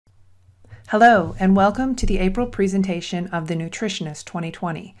Hello, and welcome to the April presentation of the Nutritionist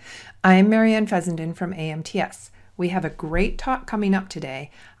 2020. I am Marianne Fessenden from AMTS. We have a great talk coming up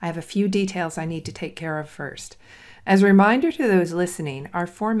today. I have a few details I need to take care of first. As a reminder to those listening, our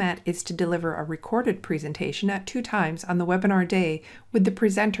format is to deliver a recorded presentation at 2 times on the webinar day, with the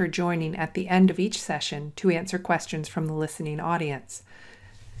presenter joining at the end of each session to answer questions from the listening audience.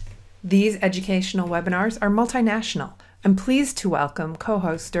 These educational webinars are multinational. I'm pleased to welcome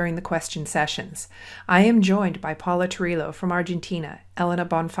co-hosts during the question sessions. I am joined by Paula Turillo from Argentina, Elena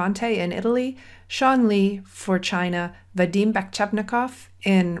Bonfante in Italy, Sean Lee for China, Vadim Bakchevnikov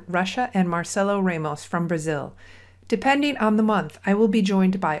in Russia, and Marcelo Ramos from Brazil. Depending on the month, I will be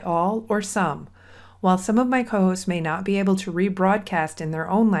joined by all or some. While some of my co-hosts may not be able to rebroadcast in their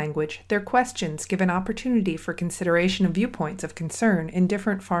own language, their questions give an opportunity for consideration of viewpoints of concern in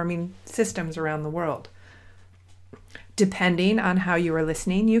different farming systems around the world. Depending on how you are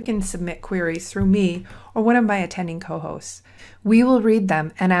listening, you can submit queries through me or one of my attending co-hosts. We will read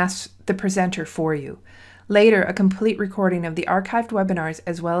them and ask the presenter for you. Later, a complete recording of the archived webinars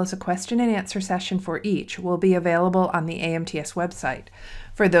as well as a question and answer session for each will be available on the AMTS website.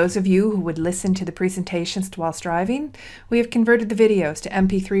 For those of you who would listen to the presentations whilst driving, we have converted the videos to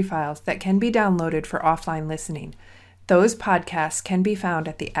MP3 files that can be downloaded for offline listening. Those podcasts can be found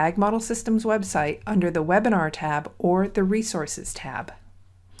at the Ag Model Systems website under the Webinar tab or the Resources tab.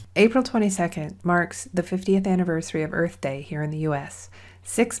 April 22nd marks the 50th anniversary of Earth Day here in the U.S.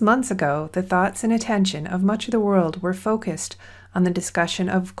 6 months ago, the thoughts and attention of much of the world were focused on the discussion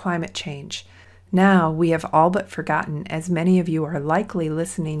of climate change. Now we have all but forgotten, as many of you are likely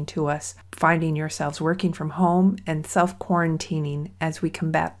listening to us, finding yourselves working from home and self-quarantining as we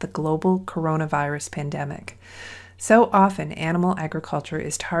combat the global coronavirus pandemic. So often, animal agriculture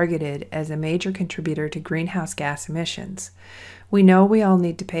is targeted as a major contributor to greenhouse gas emissions. We know we all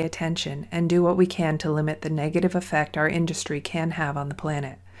need to pay attention and do what we can to limit the negative effect our industry can have on the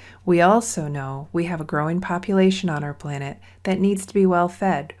planet. We also know we have a growing population on our planet that needs to be well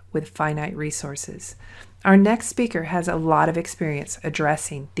fed with finite resources. Our next speaker has a lot of experience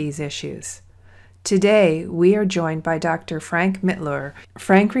addressing these issues. Today, we are joined by Dr. Frank Mitloehner.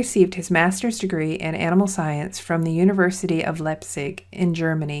 Frank received his master's degree in animal science from the University of Leipzig in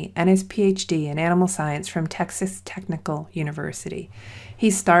Germany and his PhD in animal science from Texas Technical University. He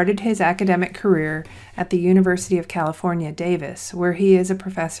started his academic career at the University of California, Davis, where he is a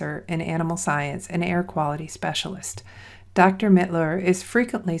professor in animal science and air quality specialist. Dr. Mitloehner is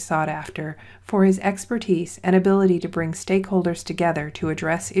frequently sought after for his expertise and ability to bring stakeholders together to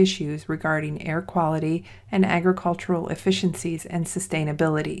address issues regarding air quality and agricultural efficiencies and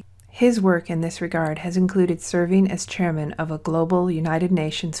sustainability. His work in this regard has included serving as chairman of a global United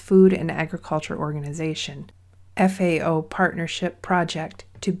Nations Food and Agriculture Organization, FAO partnership project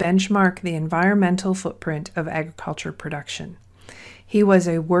to benchmark the environmental footprint of agriculture production. He was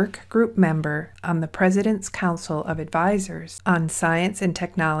a work group member on the President's Council of Advisors on Science and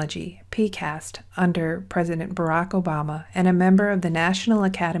Technology, PCAST, under President Barack Obama, and a member of the National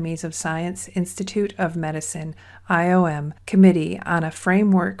Academies of Science Institute of Medicine, IOM, Committee on a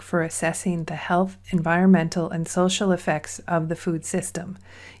Framework for Assessing the Health, Environmental, and Social Effects of the Food System.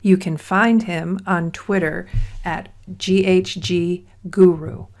 You can find him on Twitter at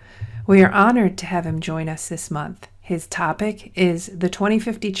GHGGuru. We are honored to have him join us this month. His topic is the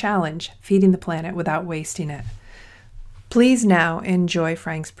 2050 Challenge, Feeding the Planet Without Wasting It. Please now enjoy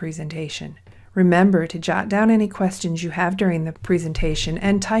Frank's presentation. Remember to jot down any questions you have during the presentation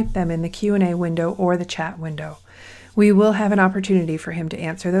and type them in the Q&A window or the chat window. We will have an opportunity for him to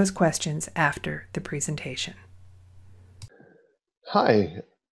answer those questions after the presentation. Hi,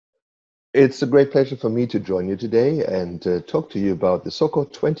 it's a great pleasure for me to join you today and talk to you about the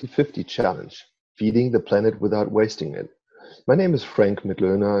so-called 2050 Challenge. Feeding the planet without wasting it. My name is Frank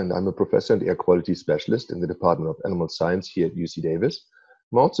Mitloehner, and I'm a professor and air quality specialist in the Department of Animal Science here at UC Davis.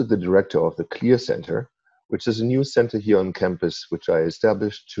 I'm also the director of the CLEAR Center, which is a new center here on campus, which I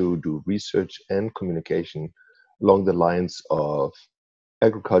established to do research and communication along the lines of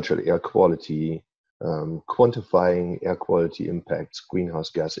agricultural air quality, quantifying air quality impacts, greenhouse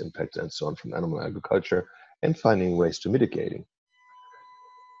gas impacts, and so on from animal agriculture, and finding ways to mitigating.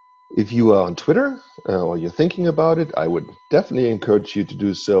 If you are on Twitter or you're thinking about it, I would definitely encourage you to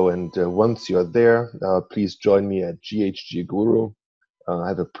do so. And once you're there, please join me at GHGGuru. I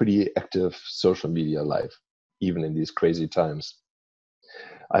have a pretty active social media life, even in these crazy times.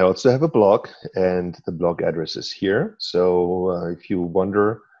 I also have a blog, and the blog address is here. So if you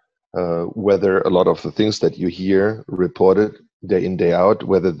wonder whether a lot of the things that you hear reported day in, day out,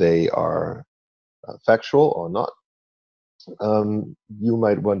 whether they are factual or not, you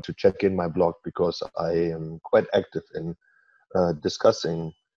might want to check in my blog because I am quite active in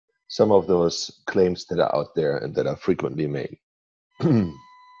discussing some of those claims that are out there and that are frequently made.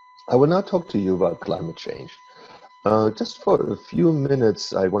 I will now talk to you about climate change. Just for a few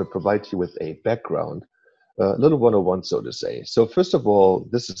minutes, I want to provide you with a background, a little 101, so to say. So first of all,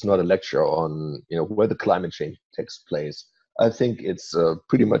 this is not a lecture on where the climate change takes place. I think it's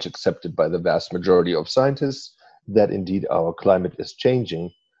pretty much accepted by the vast majority of scientists that indeed our climate is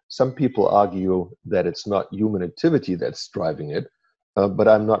changing. Some people argue that it's not human activity that's driving it, but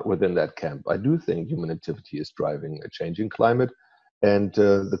I'm not within that camp. I do think human activity is driving a changing climate. And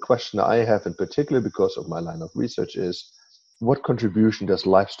the question I have in particular, because of my line of research, is what contribution does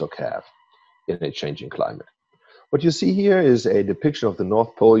livestock have in a changing climate? What you see here is a depiction of the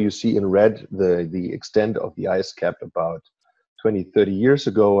North Pole. You see in red the extent of the ice cap about 20, 30 years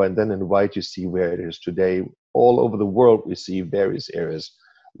ago, and then in white you see where it is today. All over the world we see various areas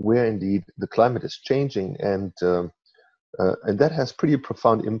where indeed the climate is changing, and that has pretty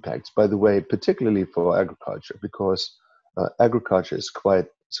profound impacts, by the way, particularly for agriculture, because agriculture is quite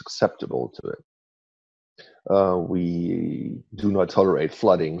susceptible to it. We do not tolerate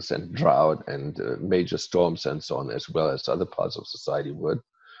floodings and drought and major storms and so on, as well as other parts of society would.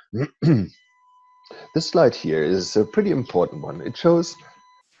 This slide here is a pretty important one. It shows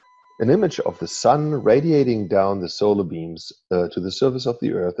an image of the sun radiating down the solar beams to the surface of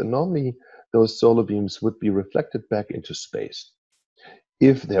the Earth, and normally those solar beams would be reflected back into space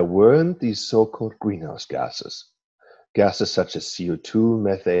if there weren't these so-called greenhouse gases. Gases such as CO2,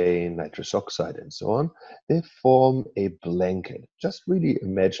 methane, nitrous oxide, and so on, they form a blanket. Just really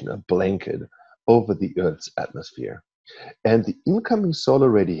imagine a blanket over the Earth's atmosphere. And the incoming solar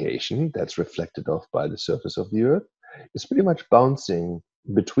radiation that's reflected off by the surface of the Earth is pretty much bouncing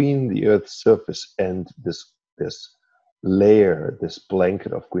between the Earth's surface and this layer, this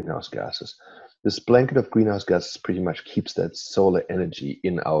blanket of greenhouse gases. This blanket of greenhouse gases pretty much keeps that solar energy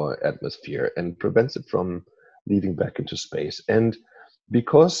in our atmosphere and prevents it from leaving back into space. And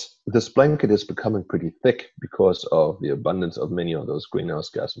because this blanket is becoming pretty thick because of the abundance of many of those greenhouse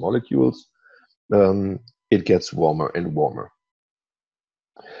gas molecules, it gets warmer and warmer.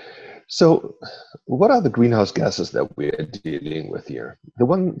 So what are the greenhouse gases that we are dealing with here? The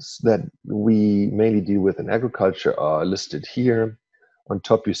ones that we mainly deal with in agriculture are listed here. On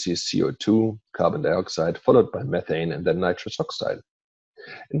top you see CO2, carbon dioxide, followed by methane, and then nitrous oxide.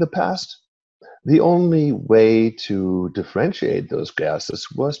 In the past, the only way to differentiate those gases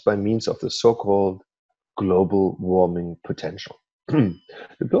was by means of the so-called global warming potential.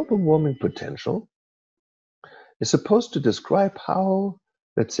 The global warming potential is supposed to describe how,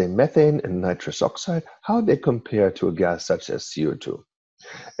 let's say, methane and nitrous oxide, how they compare to a gas such as CO2.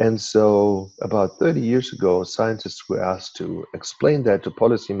 And so about 30 years ago, scientists were asked to explain that to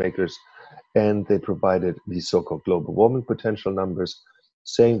policymakers, and they provided these so-called global warming potential numbers,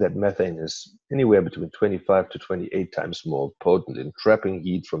 saying that methane is anywhere between 25 to 28 times more potent in trapping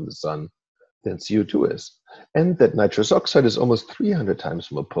heat from the sun than CO2 is, and that nitrous oxide is almost 300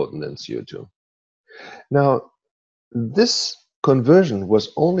 times more potent than CO2. Now, this conversion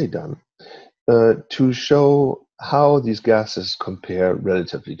was only done to show how these gases compare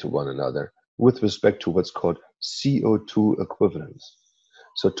relatively to one another with respect to what's called CO2 equivalence.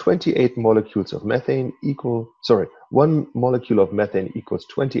 So 28 molecules of methane one molecule of methane equals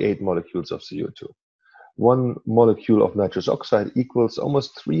 28 molecules of CO2. One molecule of nitrous oxide equals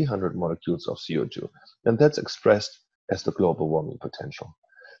almost 300 molecules of CO2. And that's expressed as the global warming potential.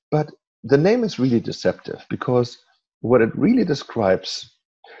 But the name is really deceptive, because what it really describes,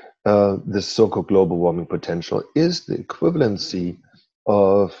 this so-called global warming potential, is the equivalency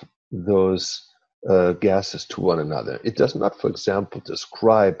of those gases to one another. It does not, for example,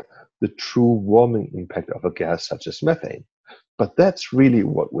 describe the true warming impact of a gas such as methane. But that's really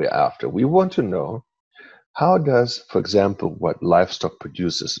what we're after. We want to know, how does, for example, what livestock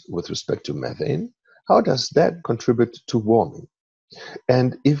produces with respect to methane, how does that contribute to warming?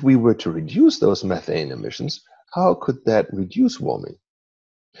 And if we were to reduce those methane emissions, how could that reduce warming?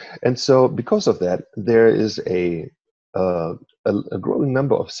 And so because of that, there is a growing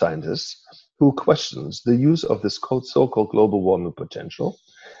number of scientists who questions the use of this so-called global warming potential,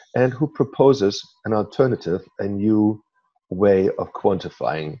 and who proposes an alternative, a new way of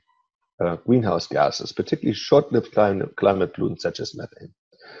quantifying greenhouse gases, particularly short-lived climate pollutants such as methane.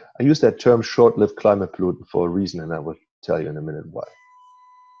 I use that term short-lived climate pollutant for a reason, and I will tell you in a minute why.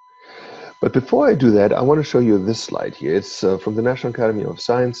 But before I do that, I want to show you this slide here. It's from the National Academy of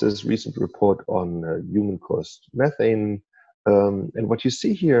Sciences recent report on human-caused methane. And what you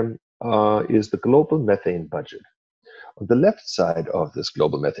see here is the global methane budget. On the left side of this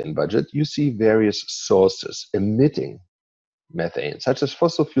global methane budget, you see various sources emitting methane, such as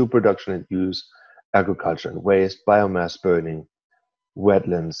fossil fuel production and use, agriculture and waste, biomass burning,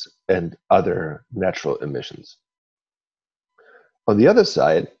 wetlands, and other natural emissions. On the other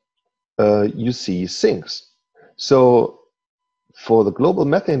side, you see sinks. So for the global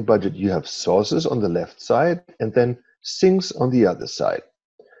methane budget, you have sources on the left side and then sinks on the other side.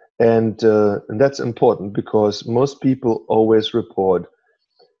 And that's important because most people always report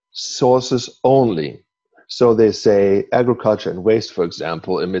sources only. So they say agriculture and waste, for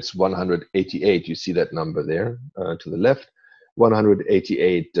example, emits 188. You see that number there to the left,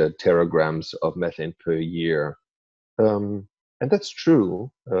 188 teragrams of methane per year. And that's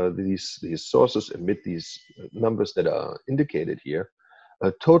true. These sources emit these numbers that are indicated here,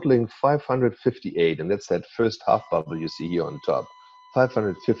 totaling 558, and that's that first half bubble you see here on top,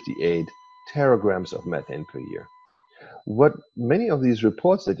 558 teragrams of methane per year. What many of these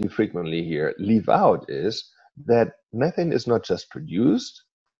reports that you frequently hear leave out is that methane is not just produced,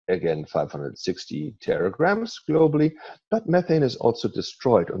 again 560 teragrams globally, but methane is also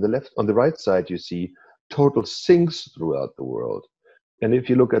destroyed. On the right side, you see total sinks throughout the world. And if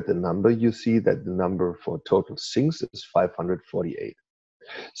you look at the number, you see that the number for total sinks is 548.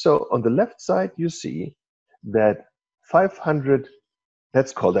 So on the left side, you see that 500,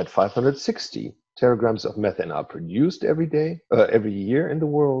 let's call that 560 teragrams of methane are produced every year in the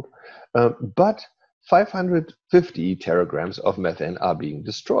world, but 550 teragrams of methane are being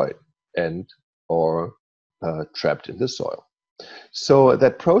destroyed and or trapped in the soil. So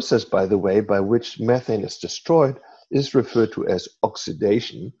that process, by the way, by which methane is destroyed is referred to as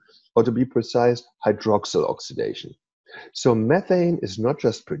oxidation, or to be precise, hydroxyl oxidation. So methane is not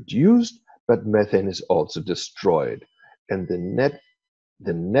just produced, but methane is also destroyed. And the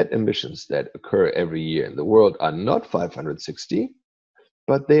net emissions that occur every year in the world are not 560,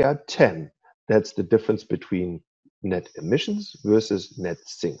 but they are 10. That's the difference between net emissions versus net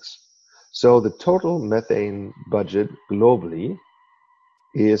sinks. So the total methane budget globally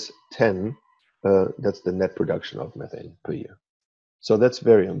is 10. That's the net production of methane per year. So that's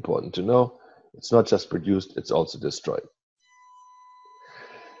very important to know. It's not just produced, it's also destroyed.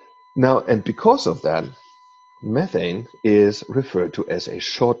 Now, and because of that, methane is referred to as a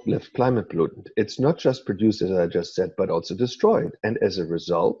short-lived climate pollutant. It's not just produced, as I just said, but also destroyed. And as a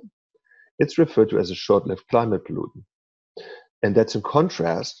result, it's referred to as a short-lived climate pollutant. And that's in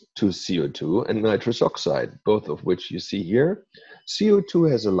contrast to CO2 and nitrous oxide, both of which you see here.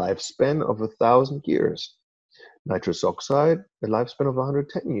 CO2 has a lifespan of 1,000 years. Nitrous oxide, a lifespan of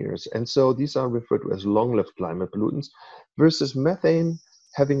 110 years. And so these are referred to as long-lived climate pollutants, versus methane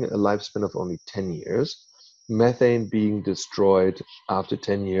having a lifespan of only 10 years, methane being destroyed after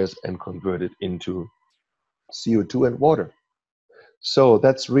 10 years and converted into CO2 and water. So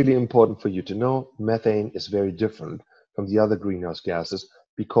that's really important for you to know. Methane is very different from the other greenhouse gases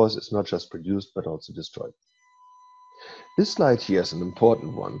because it's not just produced but also destroyed. This slide here is an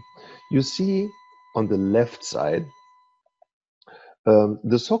important one. You see on the left side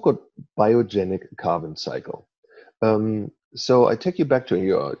the so-called biogenic carbon cycle. So I take you back to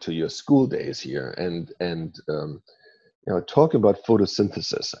your school days here and talking about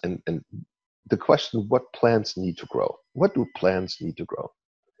photosynthesis and the question, what plants need to grow? What do plants need to grow?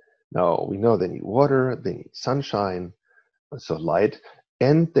 Now, we know they need water, they need sunshine, so light,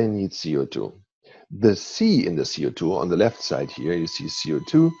 and they need CO2. The C in the CO2, on the left side here, you see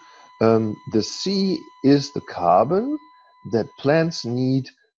CO2. The C is the carbon that plants need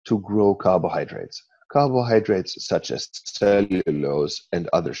to grow carbohydrates. Carbohydrates such as cellulose and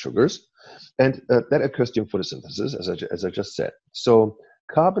other sugars. And that occurs during photosynthesis, as I just said. So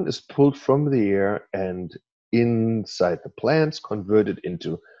carbon is pulled from the air and inside the plants converted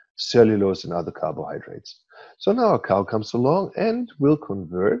into cellulose and other carbohydrates. So now a cow comes along and will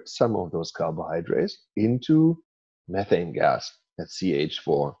convert some of those carbohydrates into methane gas, that's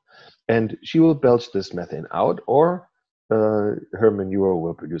CH4. And she will belch this methane out, or her manure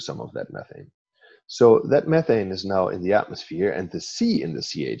will produce some of that methane. So that methane is now in the atmosphere, and the C in the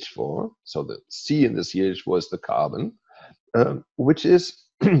CH4, so the C in the CH4 is the carbon, which is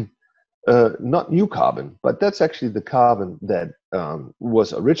not new carbon, but that's actually the carbon that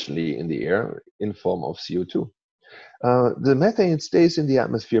was originally in the air in form of CO2. The methane stays in the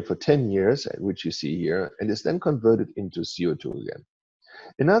atmosphere for 10 years, which you see here, and is then converted into CO2 again.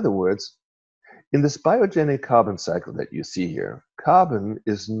 In other words, in this biogenic carbon cycle that you see here, carbon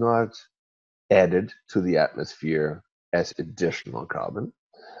is not added to the atmosphere as additional carbon,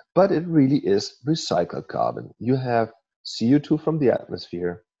 but it really is recycled carbon. You have CO2 from the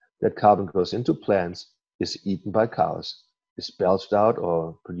atmosphere, that carbon goes into plants, is eaten by cows, is belched out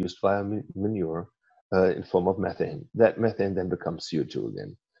or produced via manure in form of methane. That methane then becomes CO2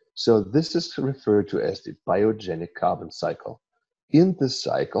 again. So this is referred to as the biogenic carbon cycle. In this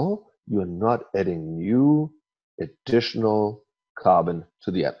cycle, you are not adding new additional carbon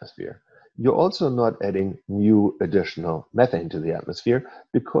to the atmosphere. You're also not adding new additional methane to the atmosphere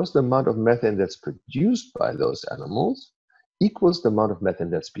because the amount of methane that's produced by those animals equals the amount of methane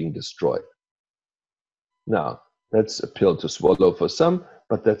that's being destroyed. Now, that's a pill to swallow for some,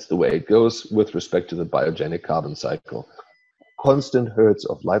 but that's the way it goes with respect to the biogenic carbon cycle. Constant herds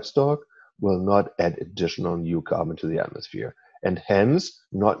of livestock will not add additional new carbon to the atmosphere, and hence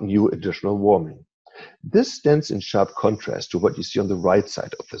not new additional warming. This stands in sharp contrast to what you see on the right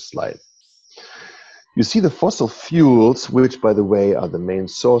side of this slide. You see the fossil fuels, which, by the way, are the main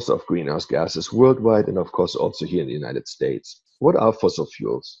source of greenhouse gases worldwide and, of course, also here in the United States. What are fossil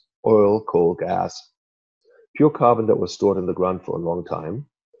fuels? Oil, coal, gas, pure carbon that was stored in the ground for a long time,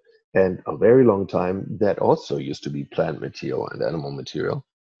 and a very long time that also used to be plant material and animal material.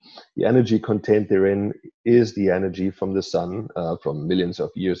 The energy contained therein is the energy from the sun from millions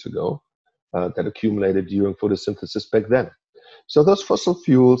of years ago that accumulated during photosynthesis back then. So those fossil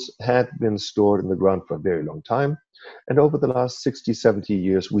fuels had been stored in the ground for a very long time. And over the last 60, 70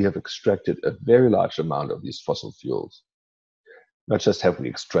 years, we have extracted a very large amount of these fossil fuels. Not just have we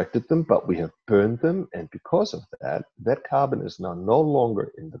extracted them, but we have burned them. And because of that, that carbon is now no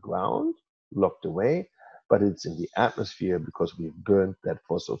longer in the ground, locked away, but it's in the atmosphere because we've burned that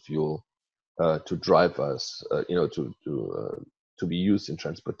fossil fuel to drive us, to be used in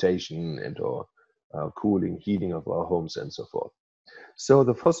transportation and or cooling, heating of our homes and so forth. So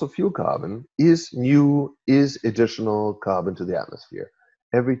the fossil fuel carbon is additional carbon to the atmosphere.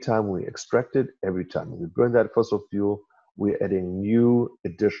 Every time we extract it, every time we burn that fossil fuel, we're adding new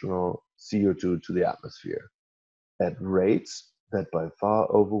additional CO2 to the atmosphere at rates that by far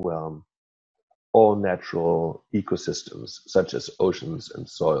overwhelm all natural ecosystems, such as oceans and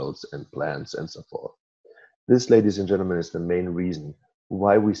soils and plants and so forth. This, ladies and gentlemen, is the main reason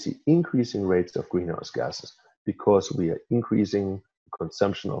why we see increasing rates of greenhouse gases, because we are increasing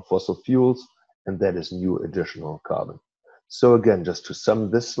consumption of fossil fuels, and that is new additional carbon. So again, just to sum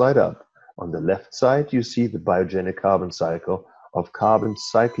this slide up, on the left side, you see the biogenic carbon cycle of carbon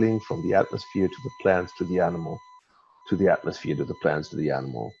cycling from the atmosphere to the plants to the animal, to the atmosphere to the plants to the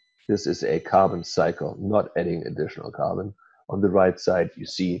animal. This is a carbon cycle, not adding additional carbon. On the right side, you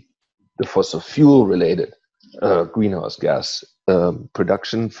see the fossil fuel related greenhouse gas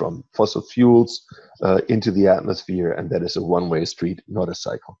production from fossil fuels into the atmosphere, and that is a one-way street, not a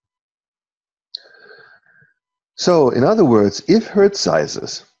cycle. So, in other words, if herd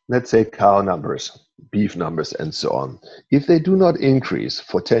sizes, let's say cow numbers, beef numbers, and so on, if they do not increase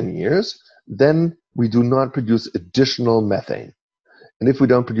for 10 years, then we do not produce additional methane. And if we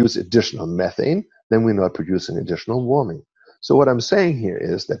don't produce additional methane, then we're not producing additional warming. So what I'm saying here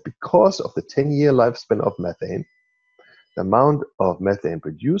is that because of the 10-year lifespan of methane, the amount of methane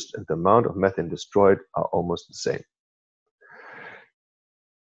produced and the amount of methane destroyed are almost the same.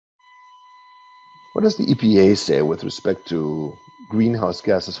 What does the EPA say with respect to greenhouse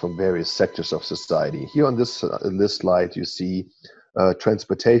gases from various sectors of society? Here on this slide, you see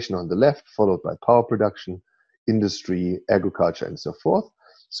transportation on the left, followed by power production, industry, agriculture, and so forth.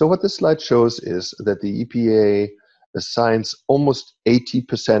 So what this slide shows is that the EPA assigns almost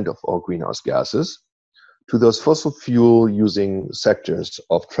 80% of all greenhouse gases to those fossil fuel using sectors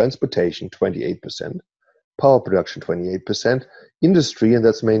of transportation, 28%, power production, 28%, industry, and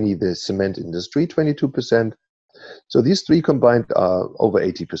that's mainly the cement industry, 22%. So these three combined are over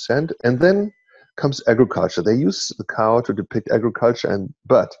 80%. And then comes agriculture. They use the cow to depict agriculture,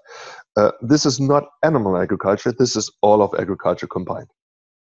 but this is not animal agriculture. This is all of agriculture combined.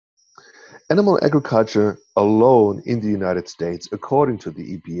 Animal agriculture alone in the United States, according to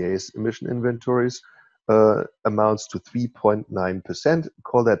the EPA's emission inventories, amounts to 3.9%.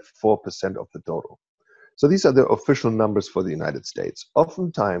 Call that 4% of the total. So these are the official numbers for the United States.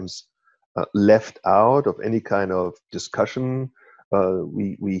 Oftentimes left out of any kind of discussion.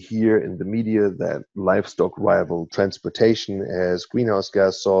 We hear in the media that livestock rival transportation as greenhouse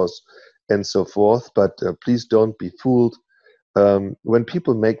gas source and so forth, but please don't be fooled. When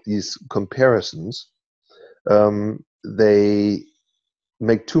people make these comparisons, they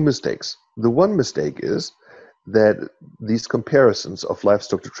make two mistakes. The one mistake is that these comparisons of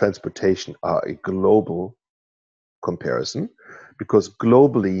livestock to transportation are a global comparison, because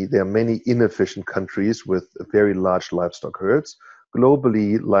globally there are many inefficient countries with very large livestock herds.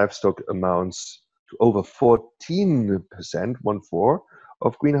 Globally, livestock amounts to over 14%, 1/4,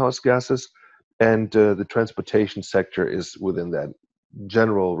 of greenhouse gases, and the transportation sector is within that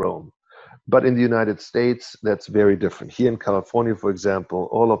general realm. But in the United States, that's very different. Here in California, for example,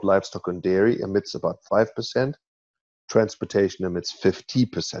 all of livestock and dairy emits about 5%. Transportation emits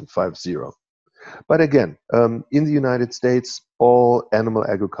 50%, 50. But again, in the United States, all animal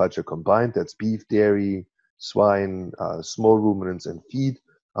agriculture combined, that's beef, dairy, swine, small ruminants, and feed,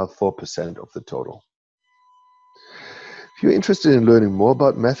 are 4% of the total. If you're interested in learning more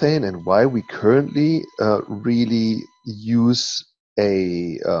about methane and why we currently really use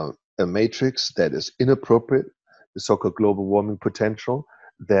a matrix that is inappropriate, the so-called global warming potential,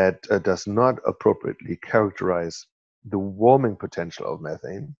 that does not appropriately characterize the warming potential of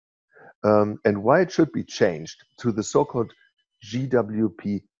methane, and why it should be changed to the so-called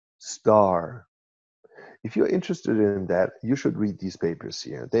GWP star. If you're interested in that, you should read these papers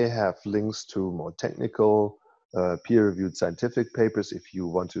here. They have links to more technical, peer-reviewed scientific papers if you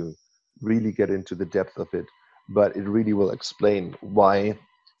want to really get into the depth of it, but it really will explain why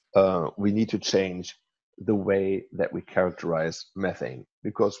we need to change the way that we characterize methane,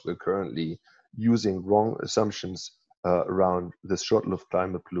 because we're currently using wrong assumptions around this short-lived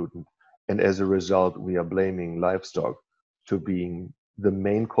climate pollutant, and as a result, we are blaming livestock to being the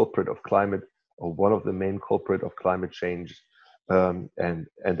main culprit of climate, or one of the main culprit of climate change, and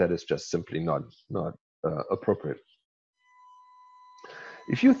that is just simply not appropriate.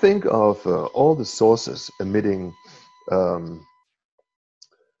 If you think of all the sources emitting all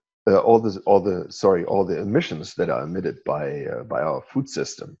the emissions that are emitted by our food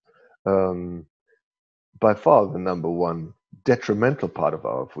system, by far the number one detrimental part of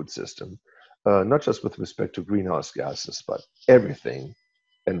our food system, not just with respect to greenhouse gases, but everything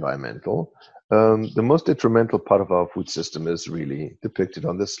environmental. The most detrimental part of our food system is really depicted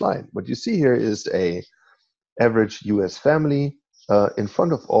on this slide. What you see here is a average US family in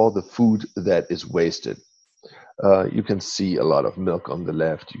front of all the food that is wasted. You can see a lot of milk on the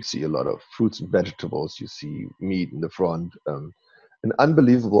left, you see a lot of fruits and vegetables, you see meat in the front. An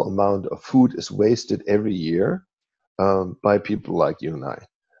unbelievable amount of food is wasted every year by people like you and I.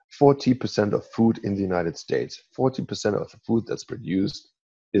 40% of food in the United States, 40% of the food that's produced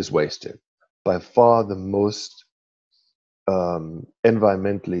is wasted. By far the most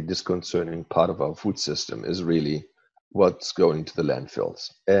environmentally disconcerting part of our food system is really what's going to the landfills.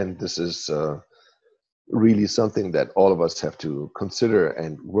 And this is really something that all of us have to consider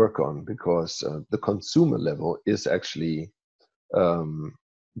and work on, because the consumer level is actually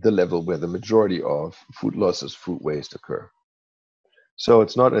the level where the majority of food losses, food waste occur. So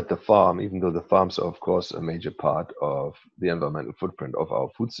it's not at the farm, even though the farms are, of course, a major part of the environmental footprint of our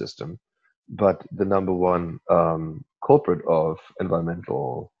food system. But the number one culprit of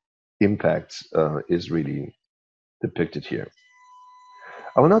environmental impacts is really depicted here.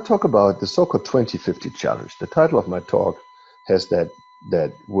 I will now talk about the so-called 2050 challenge. The title of my talk has that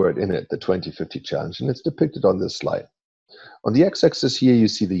word in it, the 2050 challenge, and it's depicted on this slide. On the x-axis here, you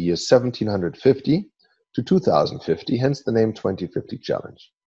see the year 1750 to 2050, hence the name 2050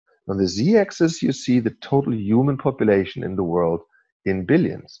 challenge. On the z-axis, you see the total human population in the world in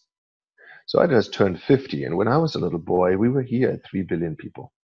billions. So I just turned 50, and when I was a little boy, we were here at 3 billion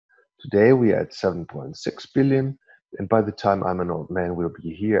people. Today, we are at 7.6 billion, and by the time I'm an old man, we'll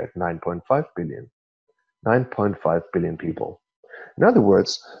be here at 9.5 billion. 9.5 billion people. In other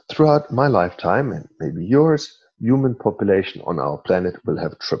words, throughout my lifetime, and maybe yours, human population on our planet will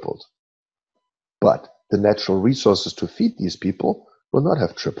have tripled. But the natural resources to feed these people will not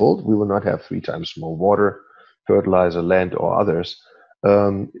have tripled. We will not have 3 times more water, fertilizer, land, or others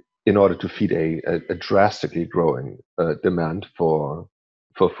in order to feed a drastically growing demand for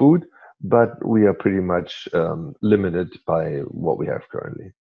food. But we are pretty much limited by what we have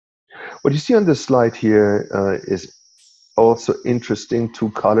currently. What you see on this slide here is also interesting.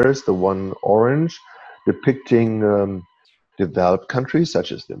 2 colors, the one orange, depicting developed countries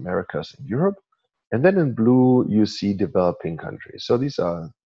such as the Americas and Europe. And then in blue, you see developing countries. So these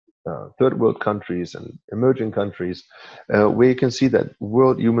are third world countries and emerging countries, where you can see that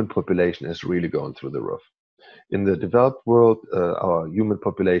world human population is really going through the roof. In the developed world, our human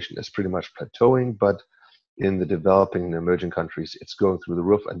population is pretty much plateauing, but in the developing and emerging countries, it's going through the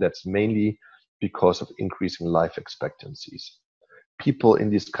roof, and that's mainly because of increasing life expectancies. People in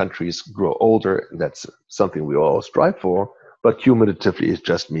these countries grow older, and that's something we all strive for, but cumulatively, it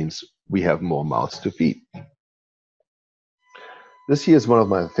just means we have more mouths to feed. This here is one of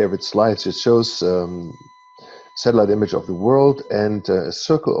my favorite slides. It shows satellite image of the world and a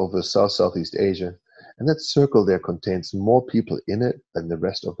circle over Southeast Asia. And that circle there contains more people in it than the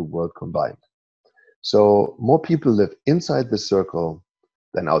rest of the world combined. So more people live inside the circle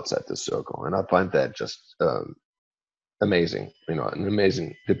than outside the circle. And I find that just amazing, an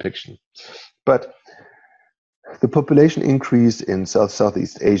amazing depiction. But the population increase in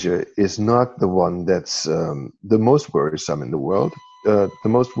Southeast Asia is not the one that's the most worrisome in the world. The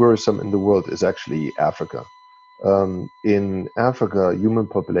most worrisome in the world is actually Africa. In Africa, human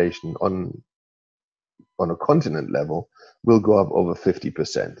population on a continent level will go up over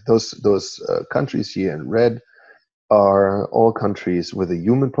 50%. Those countries here in red are all countries with a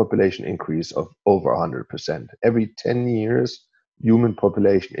human population increase of over 100%. Every 10 years, human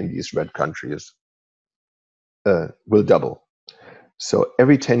population in these red countries will double. So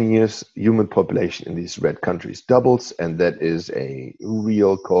every 10 years, human population in these red countries doubles, and that is a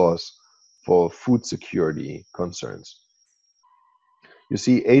real cause for food security concerns. You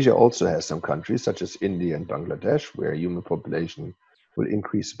see, Asia also has some countries, such as India and Bangladesh, where human population will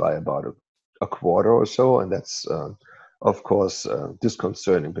increase by about a quarter or so, and that's, of course,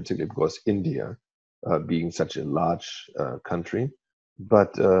 disconcerting, particularly because India, being such a large country,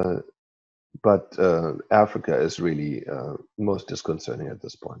 but Africa is really most disconcerting at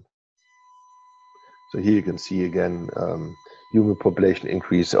this point. So here you can see again human population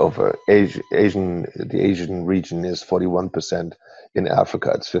increase over the Asian region is 41%. In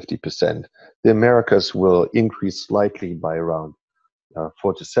Africa, it's 50%. The Americas will increase slightly by around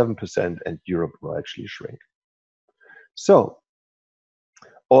 4 to 7%, and Europe will actually shrink. So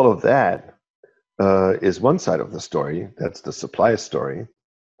all of that is one side of the story. That's the supply story.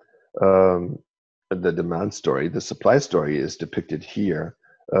 The demand story. The supply story is depicted here.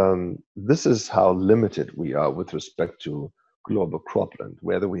 This is how limited we are with respect to global cropland.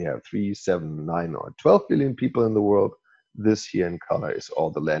 Whether we have 3, 7, 9, or 12 billion people in the world, this here in color is all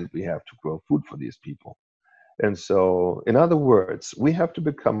the land we have to grow food for these people. And so, in other words, we have to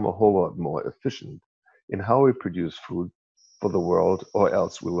become a whole lot more efficient in how we produce food for the world, or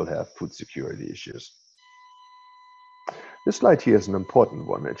else we will have food security issues. This slide here is an important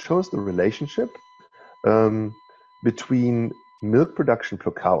one. It shows the relationship between milk production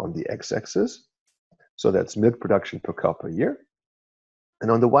per cow on the x-axis, so that's milk production per cow per year,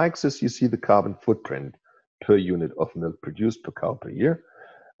 and on the y-axis you see the carbon footprint per unit of milk produced per cow per year.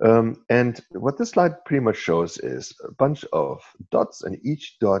 And what this slide pretty much shows is a bunch of dots, and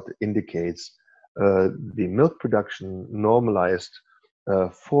each dot indicates the milk production normalized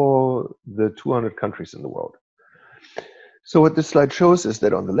for the 200 countries in the world. So what this slide shows is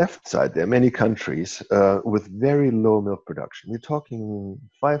that on the left side, there are many countries with very low milk production. We're talking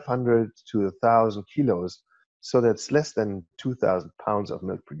 500 to 1,000 kilos. So that's less than 2,000 pounds of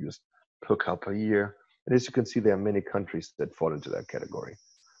milk produced per cow per year. And as you can see, there are many countries that fall into that category.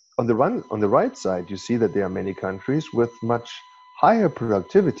 On the right side, you see that there are many countries with much higher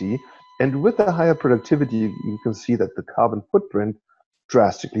productivity. And with the higher productivity, you can see that the carbon footprint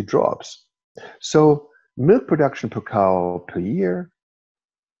drastically drops. So milk production per cow per year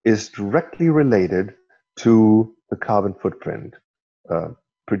is directly related to the carbon footprint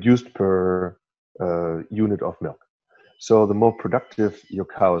produced per unit of milk. So the more productive your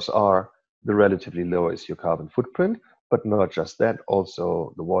cows are, the relatively lower is your carbon footprint, but not just that,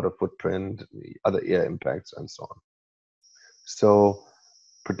 also the water footprint, the other air impacts, and so on. So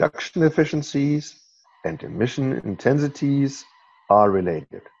production efficiencies and emission intensities are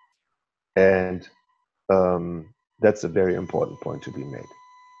related. And that's a very important point to be made.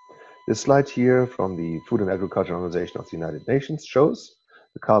 This slide here from the Food and Agriculture Organization of the United Nations shows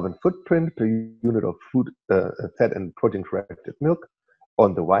the carbon footprint per unit of food, fat and protein corrected milk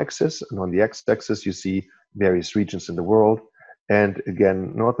on the y-axis, and on the x-axis you see various regions in the world. And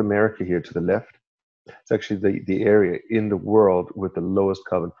again, North America here to the left, it's actually the area in the world with the lowest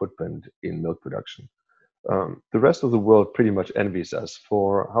carbon footprint in milk production. The rest of the world pretty much envies us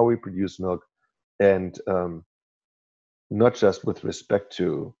for how we produce milk, and not just with respect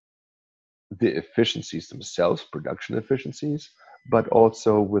to the efficiencies themselves, production efficiencies, but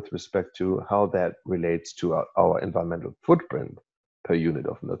also with respect to how that relates to our environmental footprint per unit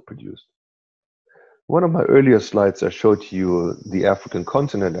of milk produced. One of my earlier slides, I showed you the African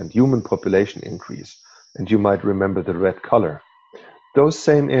continent and human population increase, and you might remember the red color. Those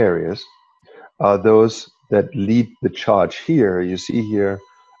same areas are those that lead the charge here. You see here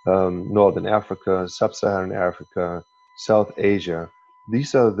Northern Africa, Sub-Saharan Africa, South Asia.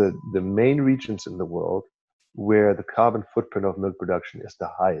 These are the main regions in the world where the carbon footprint of milk production is the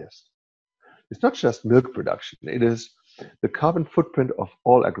highest. It's not just milk production, it is the carbon footprint of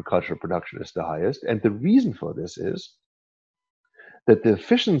all agricultural production is the highest. And the reason for this is that the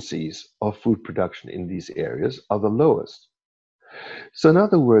efficiencies of food production in these areas are the lowest. So in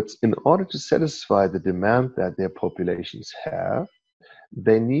other words, in order to satisfy the demand that their populations have,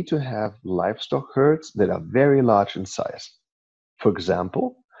 they need to have livestock herds that are very large in size. For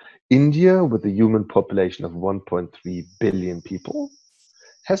example, India, with a human population of 1.3 billion people,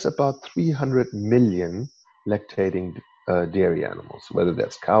 has about 300 million lactating dairy animals, whether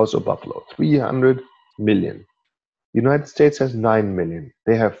that's cows or buffalo. 300 million. The United States has 9 million.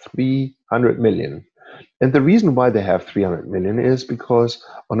 They have 300 million. And the reason why they have 300 million is because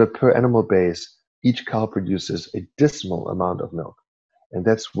on a per animal base, each cow produces a dismal amount of milk. And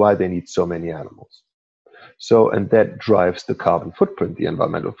that's why they need so many animals. So, and that drives the carbon footprint, the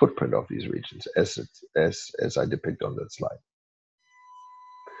environmental footprint of these regions, as I depict on that slide.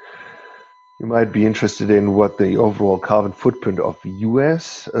 You might be interested in what the overall carbon footprint of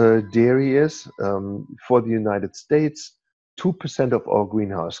US dairy is. For the United States, 2% of all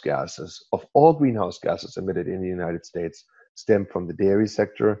greenhouse gases, emitted in the United States, stem from the dairy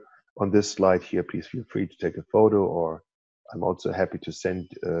sector. On this slide here, please feel free to take a photo, or I'm also happy to send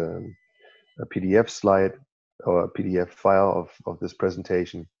a PDF slide or a PDF file of this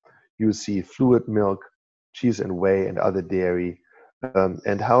presentation. You see fluid milk, cheese and whey, and other dairy,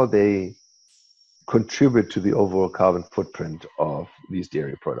 and how they contribute to the overall carbon footprint of these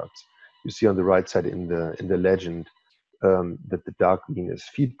dairy products. You see on the right side in the legend that the dark green is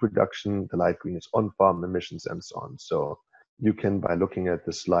feed production, the light green is on-farm emissions, and so on. So you can, by looking at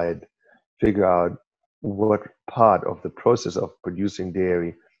the slide, figure out what part of the process of producing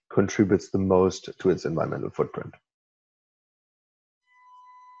dairy contributes the most to its environmental footprint.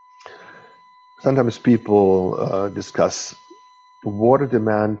 Sometimes people discuss water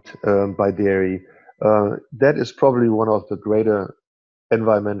demand by dairy. That is probably one of the greater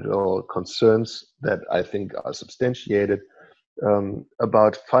environmental concerns that I think are substantiated.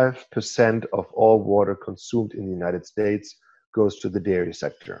 About 5% of all water consumed in the United States goes to the dairy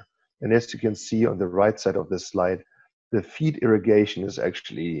sector. And as you can see on the right side of this slide, the feed irrigation is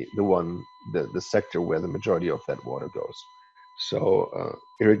actually the sector where the majority of that water goes. So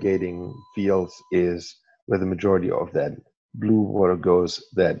irrigating fields is where the majority of that blue water goes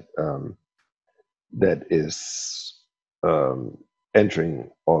that is entering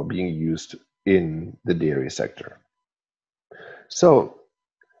or being used in the dairy sector. So,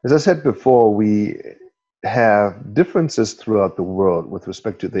 as I said before, we have differences throughout the world with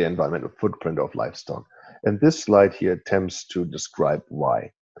respect to the environmental footprint of livestock. And this slide here attempts to describe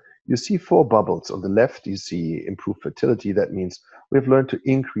why. You see 4 bubbles. On the left, you see improved fertility. That means we've learned to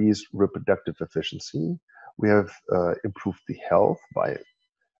increase reproductive efficiency. We have improved the health by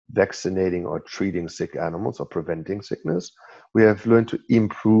vaccinating or treating sick animals or preventing sickness. We have learned to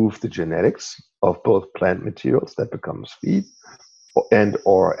improve the genetics of both plant materials that becomes feed and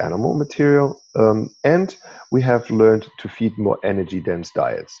or animal material. And we have learned to feed more energy-dense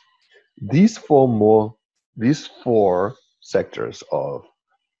diets. These four sectors of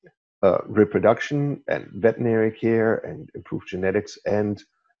reproduction and veterinary care and improved genetics and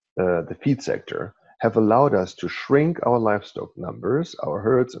the feed sector have allowed us to shrink our livestock numbers, our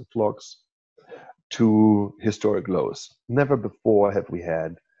herds and flocks, to historic lows. Never before have we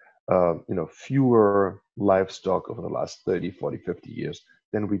had fewer livestock over the last 30, 40, 50 years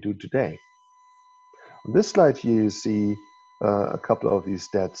than we do today. On this slide here, you see a couple of these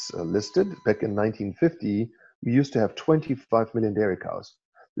stats listed. Back in 1950, we used to have 25 million dairy cows.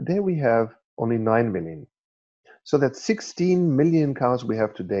 Today we have only 9 million. So that's 16 million cows we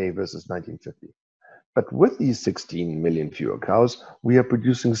have today versus 1950. But with these 16 million fewer cows, we are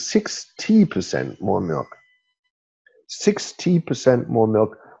producing 60% more milk. 60% more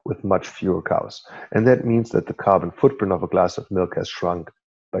milk with much fewer cows. And that means that the carbon footprint of a glass of milk has shrunk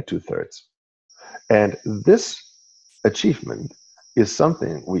by 2/3. And this achievement is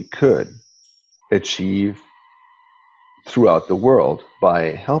something we could achieve throughout the world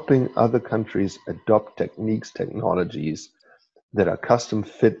by helping other countries adopt techniques, technologies that are custom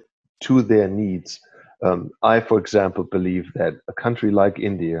fit to their needs. I, for example, believe that a country like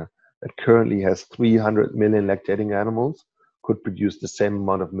India that currently has 300 million lactating animals could produce the same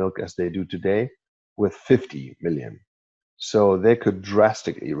amount of milk as they do today with 50 million. So they could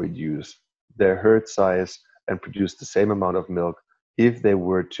drastically reduce their herd size and produce the same amount of milk if they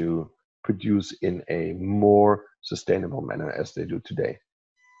were to produce in a more sustainable manner as they do today.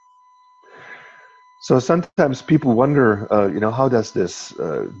 So sometimes people wonder, how does this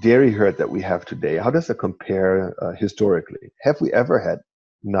dairy herd that we have today, how does it compare historically? Have we ever had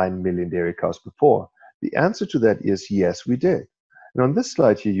 9 million dairy cows before? The answer to that is yes, we did. And on this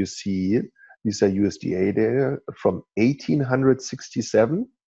slide here, you see these are USDA data from 1867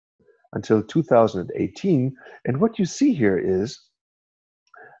 until 2018. And what you see here is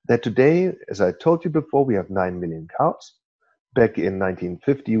that today, as I told you before, we have 9 million cows. Back in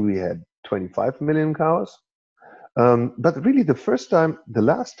 1950, we had 25 million cows. But really, the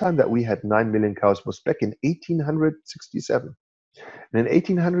last time that we had 9 million cows was back in 1867. And in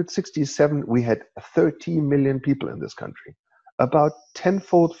 1867, we had 30 million people in this country, about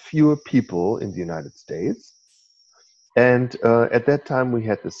tenfold fewer people in the United States. And at that time, we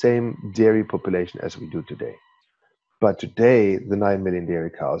had the same dairy population as we do today. But today, the 9 million dairy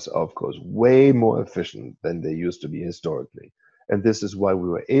cows are, of course, way more efficient than they used to be historically. And this is why we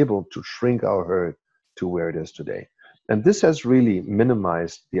were able to shrink our herd to where it is today. And this has really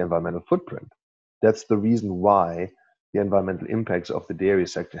minimized the environmental footprint. That's the reason why the environmental impacts of the dairy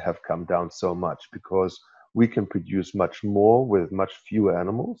sector have come down so much, because we can produce much more with much fewer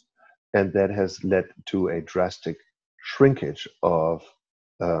animals. And that has led to a drastic shrinkage of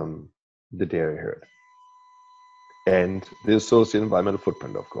the dairy herd and the associated environmental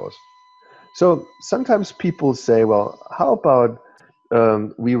footprint, of course. So sometimes people say, well, how about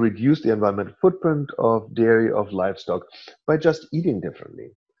we reduce the environmental footprint of dairy, of livestock, by just eating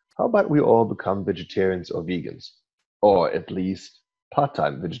differently? How about we all become vegetarians or vegans, or at least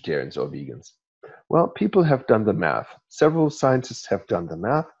part-time vegetarians or vegans? Well, people have done the math. Several scientists have done the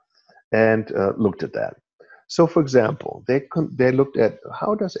math and looked at that. So, for example, they looked at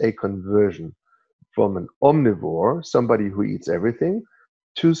how does a conversion from an omnivore, somebody who eats everything,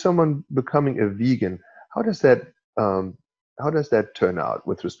 to someone becoming a vegan, how does that turn out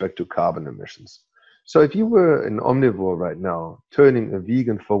with respect to carbon emissions? So if you were an omnivore right now, turning a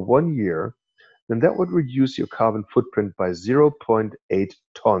vegan for 1 year, then that would reduce your carbon footprint by 0.8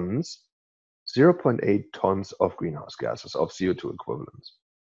 tons, 0.8 tons of greenhouse gases, of CO2 equivalents.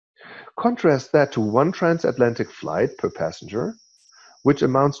 Contrast that to one transatlantic flight per passenger, which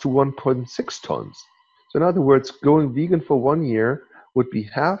amounts to 1.6 tons. So in other words, going vegan for 1 year would be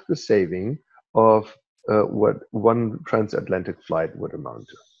half the saving of what one transatlantic flight would amount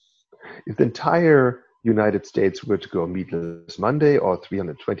to. If the entire United States were to go meatless Monday, or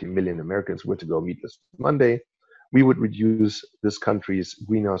 320 million Americans were to go meatless Monday, we would reduce this country's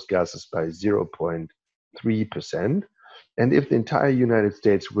greenhouse gases by 0.3%. And if the entire United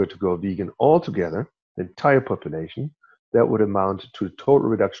States were to go vegan altogether, the entire population, that would amount to a total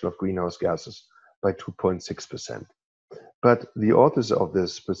reduction of greenhouse gases by 2.6%. But the authors of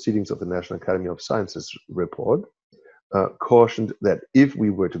this Proceedings of the National Academy of Sciences report cautioned that if we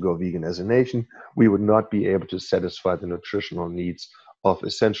were to go vegan as a nation, we would not be able to satisfy the nutritional needs of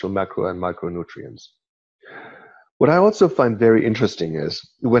essential macro and micronutrients. What I also find very interesting is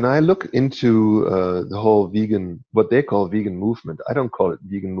when I look into the whole vegan, what they call vegan movement, I don't call it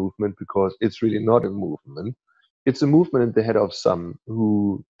vegan movement because it's really not a movement. It's a movement in the head of some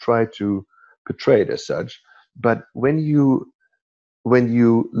who try to portray it as such. But when you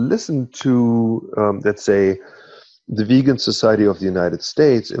listen to, let's say, the Vegan Society of the United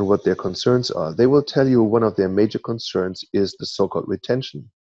States and what their concerns are, they will tell you one of their major concerns is the so-called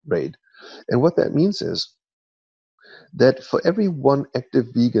retention rate. And what that means is that for every one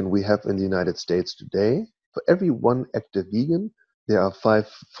active vegan we have in the United States today, for every one active vegan, there are 5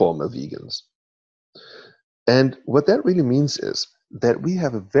 former vegans. And what that really means is that we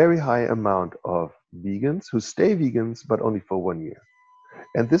have a very high amount of vegans who stay vegans, but only for 1 year.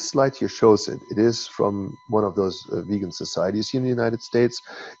 And this slide here shows it. It is from one of those vegan societies here in the United States.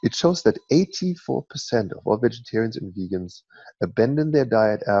 It shows that 84% of all vegetarians and vegans abandon their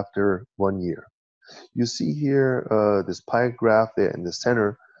diet after 1 year. You see here this pie graph there in the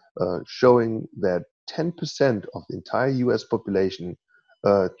center showing that 10% of the entire US population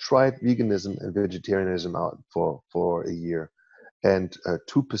tried veganism and vegetarianism out for a year, and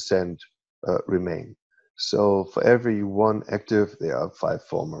 2% remain. So for every one active, there are 5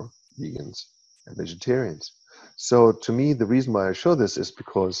 former vegans and vegetarians. So to me, the reason why I show this is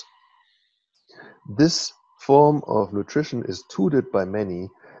because this form of nutrition is touted by many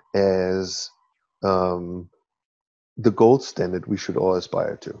as the gold standard we should all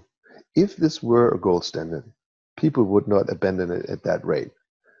aspire to. If this were a gold standard, people would not abandon it at that rate.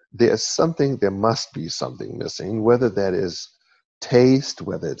 There must be something missing, whether that is taste,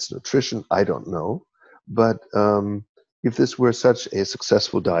 whether it's nutrition, I don't know. But if this were such a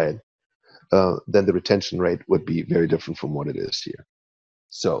successful diet, then the retention rate would be very different from what it is here.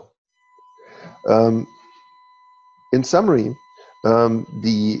 So, in summary,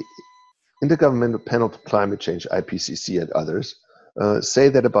 the Intergovernmental Panel on Climate Change, IPCC, and others say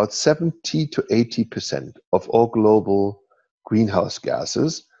that about 70 to 80% of all global greenhouse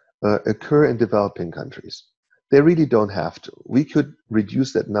gases occur in developing countries. They really don't have to. We could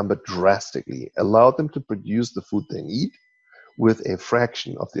reduce that number drastically, allow them to produce the food they need with a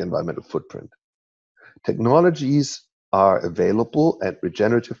fraction of the environmental footprint. Technologies are available and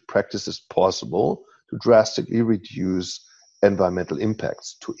regenerative practices possible to drastically reduce environmental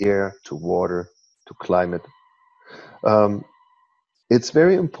impacts to air, to water, to climate. It's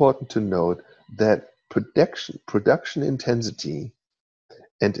very important to note that production intensity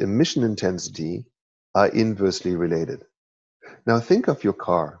and emission intensity are inversely related. Now think of your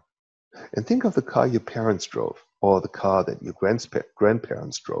car and think of the car your parents drove or the ar that your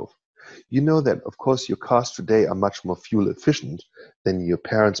grandparents drove. You know that, of course, your cars today are much more fuel efficient than your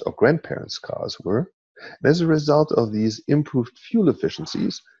parents' or grandparents' cars were. And as a result of these improved fuel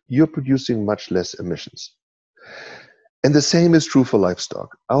efficiencies, you're producing much less emissions. And the same is true for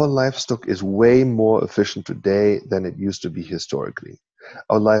livestock. Our livestock is way more efficient today than it used to be historically.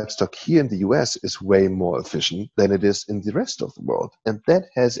 Our livestock here in the US is way more efficient than it is in the rest of the world. And that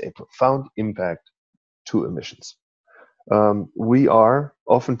has a profound impact to emissions. We are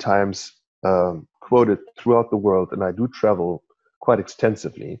oftentimes quoted throughout the world, and I do travel quite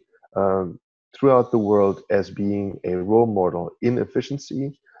extensively throughout the world as being a role model in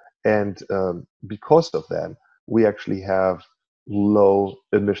efficiency. And because of that, we actually have low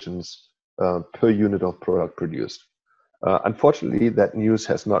emissions per unit of product produced. Unfortunately, that news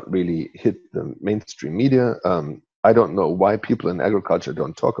has not really hit the mainstream media. I don't know why people in agriculture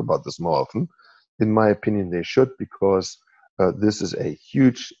don't talk about this more often. In my opinion, they should, because this is a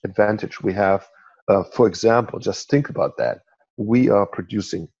huge advantage we have. For example, just think about that. We are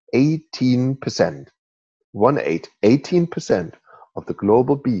producing 18%, 18% of the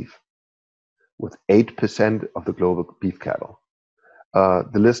global beef with 8% of the global beef cattle.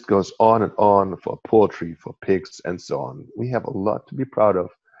 The list goes on and on for poultry, for pigs, and so on. We have a lot to be proud of,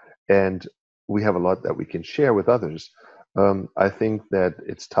 and we have a lot that we can share with others. I think that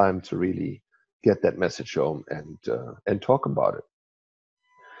it's time to really get that message home and talk about it.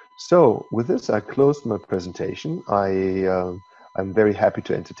 So with this, I closed my presentation. I'm very happy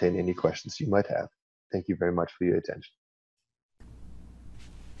to entertain any questions you might have. Thank you very much for your attention.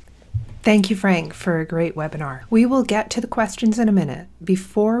 Thank you, Frank, for a great webinar. We will get to the questions in a minute.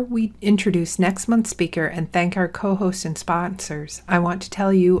 Before we introduce next month's speaker and thank our co-hosts and sponsors, I want to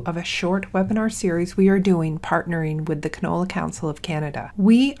tell you of a short webinar series we are doing partnering with the Canola Council of Canada.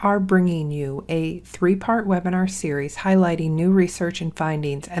 We are bringing you a 3-part webinar series highlighting new research and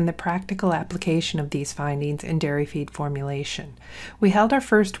findings and the practical application of these findings in dairy feed formulation. We held our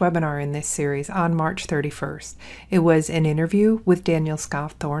first webinar in this series on March 31st. It was an interview with Daniel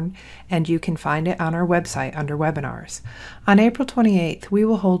Scawthorne, and you can find it on our website under webinars. On April 28th, we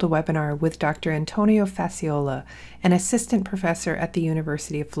will hold a webinar with Dr. Antonio Faciola, an assistant professor at the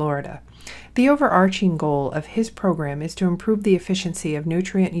University of Florida. The overarching goal of his program is to improve the efficiency of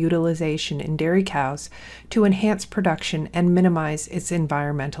nutrient utilization in dairy cows to enhance production and minimize its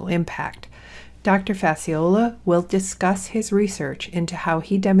environmental impact. Dr. Faciola will discuss his research into how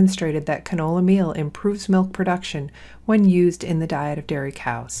he demonstrated that canola meal improves milk production when used in the diet of dairy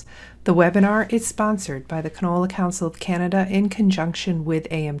cows. The webinar is sponsored by the Canola Council of Canada in conjunction with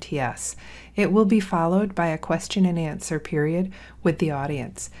AMTS. It will be followed by a question and answer period with the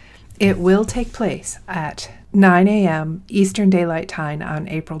audience. It will take place at 9 a.m. Eastern Daylight Time on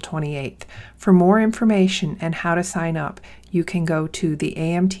April 28th. For more information and how to sign up, you can go to the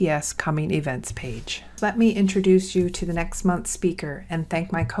AMTS Coming Events page. Let me introduce you to the next month's speaker and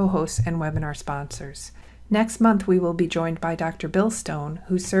thank my co-hosts and webinar sponsors. Next month, we will be joined by Dr. Bill Stone,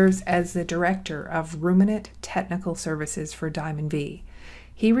 who serves as the Director of Ruminant Technical Services for Diamond V.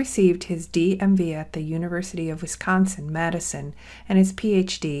 He received his DMV at the University of Wisconsin-Madison and his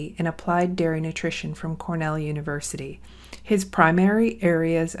PhD in Applied Dairy Nutrition from Cornell University. His primary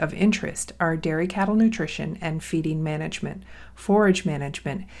areas of interest are dairy cattle nutrition and feeding management, forage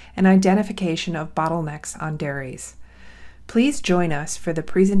management, and identification of bottlenecks on dairies. Please join us for the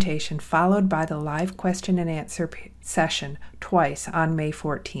presentation followed by the live question and answer session twice on May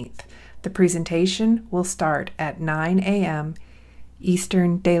 14th. The presentation will start at 9 a.m.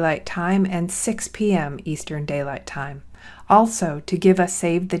 Eastern Daylight Time and 6 p.m. Eastern Daylight Time. Also, to give a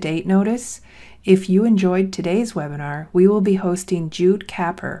save the date notice, if you enjoyed today's webinar, we will be hosting Jude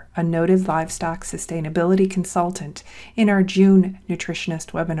Capper, a noted livestock sustainability consultant, in our June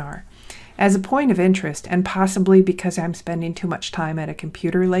Nutritionist webinar. As a point of interest, and possibly because I'm spending too much time at a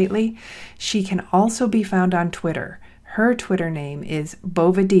computer lately, she can also be found on Twitter. Her Twitter name is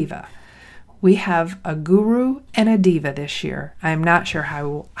Bovadiva. We have a guru and a diva this year. I'm not sure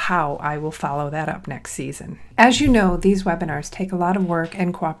how I will follow that up next season. As you know, these webinars take a lot of work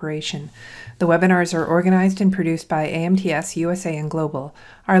and cooperation. The webinars are organized and produced by AMTS USA and Global.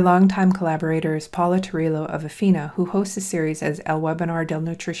 Our longtime collaborator is Paula Torillo of Afina, who hosts a series as El Webinar del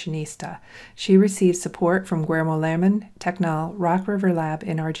Nutritionista. She receives support from Guillermo Lerman, Tecnal, Rock River Lab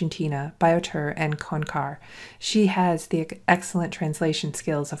in Argentina, Biotur, and Concar. She has the excellent translation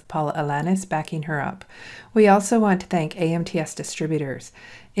skills of Paula Alanis backing her up. We also want to thank AMTS distributors.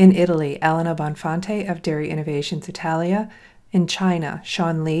 In Italy, Elena Bonfante of Dairy Innovations Italia. In China,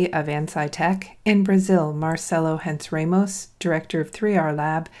 Sean Lee of Ansci Tech. In Brazil, Marcelo Hens Ramos, director of 3R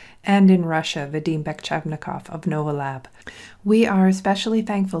Lab. And in Russia, Vadim Bekchavnikov of Nova Lab. We are especially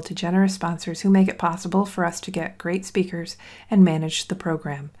thankful to generous sponsors who make it possible for us to get great speakers and manage the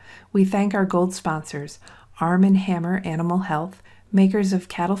program. We thank our gold sponsors, Arm & Hammer Animal Health, makers of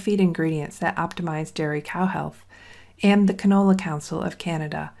cattle feed ingredients that optimize dairy cow health, and the Canola Council of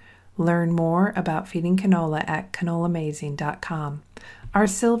Canada. Learn more about feeding canola at canolamazing.com. Our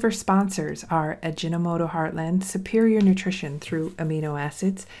silver sponsors are Ajinomoto Heartland, superior nutrition through amino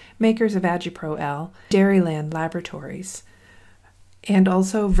acids, makers of Agipro L, Dairyland Laboratories, and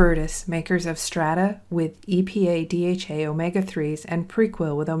also Virtus, makers of Strata with EPA DHA omega-3s and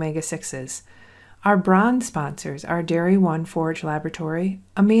Prequel with omega-6s. Our bronze sponsors are Dairy One Forage Laboratory,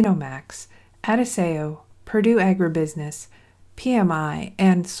 AminoMax, Adiseo, Purdue Agribusiness, PMI,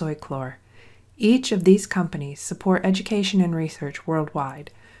 and Soychlor. Each of these companies support education and research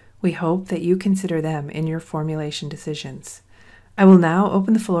worldwide. We hope that you consider them in your formulation decisions. I will now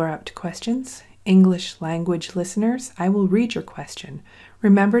open the floor up to questions. English language listeners, I will read your question.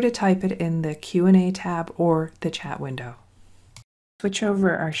 Remember to type it in the Q&A tab or the chat window. Switch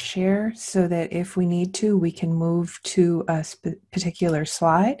over our share so that if we need to, we can move to a particular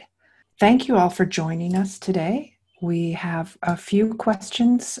slide. Thank you all for joining us today. We have a few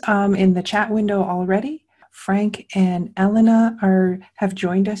questions in the chat window already. Frank and Elena have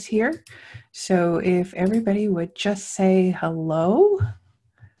joined us here. So if everybody would just say hello.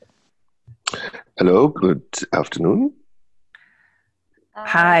 Hello, good afternoon.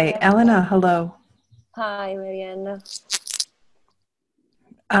 Hi, Elena, hello. Hi, Marianne.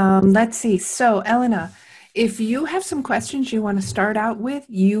 Let's see. So, Elena, if you have some questions you want to start out with,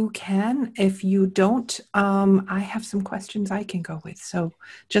 you can. If you don't, I have some questions I can go with. So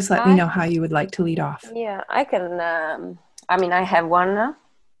just let me know how you would like to lead off. Yeah, I can. I have one.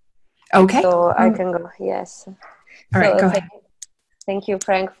 Okay. So I can go. Yes. All right, go ahead. Thank you,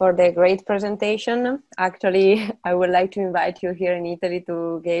 Frank, for the great presentation. Actually, I would like to invite you here in Italy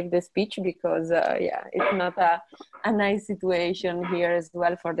to give the speech because, it's not a nice situation here as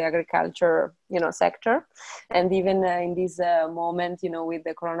well for the agriculture, sector. And even in this moment, with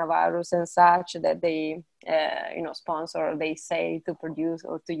the coronavirus and such, that they, sponsor, they say to produce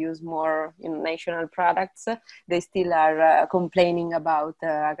or to use more national products, they still are complaining about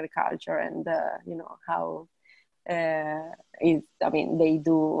agriculture and, how they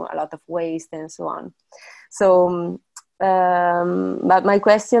do a lot of waste and so on. So, but my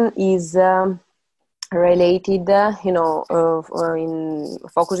question is related, in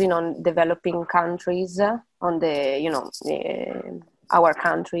focusing on developing countries, on our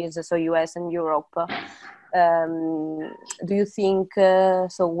countries, so US and Europe. Do you think,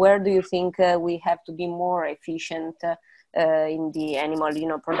 where do you think we have to be more efficient in the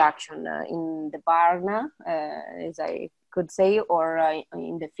animal, production, in the barn, as I could say, or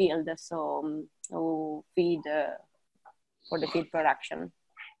in the field, feed for the feed production?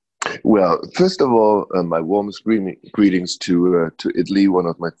 Well, first of all, my warmest greetings to Italy, one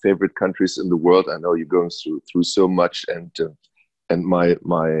of my favorite countries in the world. I know you're going through so much, and my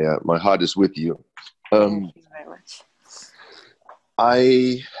heart is with you. Thank you very much.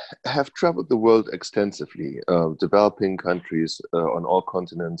 I have traveled the world extensively, developing countries on all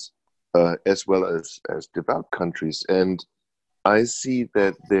continents, as well as developed countries. And I see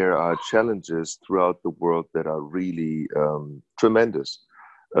that there are challenges throughout the world that are really tremendous,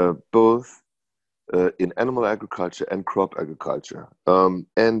 both in animal agriculture and crop agriculture.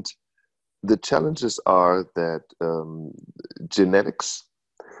 And the challenges are that genetics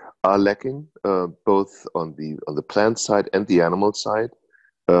are lacking, both on the plant side and the animal side.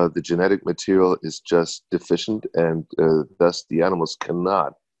 The genetic material is just deficient, and thus the animals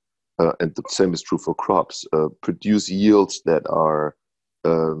cannot, and the same is true for crops, produce yields that are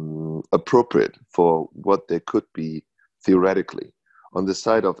appropriate for what they could be theoretically. On the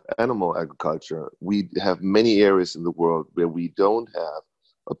side of animal agriculture, we have many areas in the world where we don't have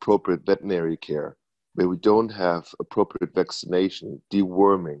appropriate veterinary care, where we don't have appropriate vaccination,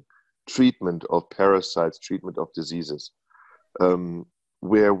 deworming, treatment of parasites, treatment of diseases,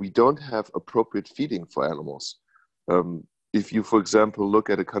 where we don't have appropriate feeding for animals. If you, for example, look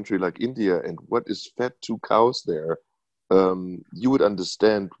at a country like India and what is fed to cows there, you would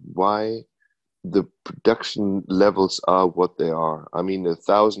understand why the production levels are what they are. I mean,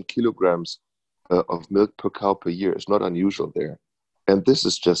 1,000 kilograms of milk per cow per year is not unusual there. And this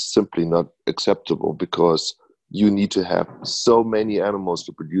is just simply not acceptable because you need to have so many animals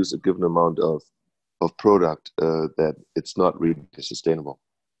to produce a given amount of product that it's not really sustainable.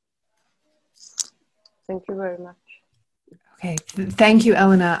 Thank you very much. Okay, thank you,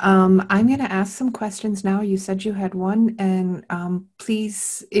 Elena. I'm going to ask some questions now. You said you had one, and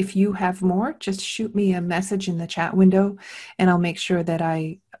please, if you have more, just shoot me a message in the chat window, and I'll make sure that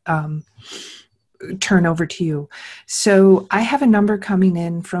I turn over to you. So I have a number coming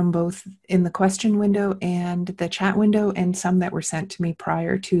in from both in the question window and the chat window, and some that were sent to me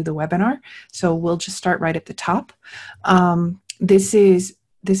prior to the webinar. So we'll just start right at the top. This is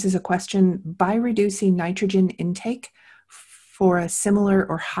a question: by reducing nitrogen intake for a similar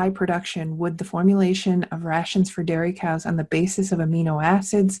or high production, would the formulation of rations for dairy cows on the basis of amino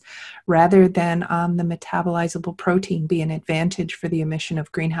acids rather than on the metabolizable protein be an advantage for the emission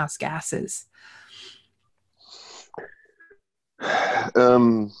of greenhouse gases?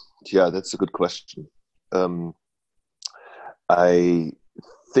 Yeah, that's a good question. I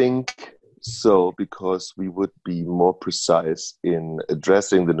think so, because we would be more precise in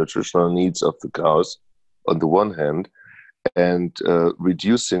addressing the nutritional needs of the cows on the one hand, and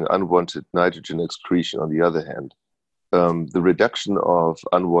reducing unwanted nitrogen excretion on the other hand. The reduction of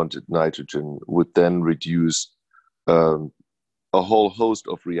unwanted nitrogen would then reduce a whole host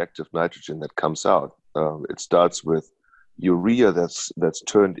of reactive nitrogen that comes out. It starts with urea that's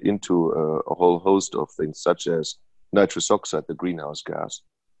turned into a whole host of things, such as nitrous oxide, the greenhouse gas,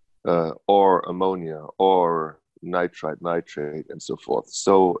 or ammonia, or nitrite, nitrate, and so forth.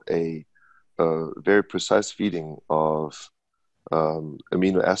 So a very precise feeding of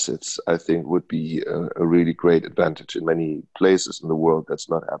amino acids, I think, would be a really great advantage in many places in the world. That's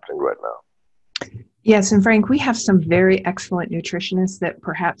not happening right now. Yes, and Frank, we have some very excellent nutritionists that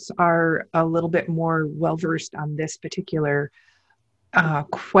perhaps are a little bit more well-versed on this particular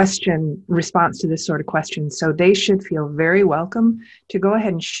response to this sort of question. So they should feel very welcome to go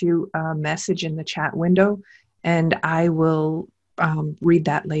ahead and shoot a message in the chat window, and I will read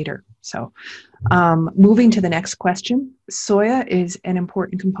that later. So moving to the next question, soya is an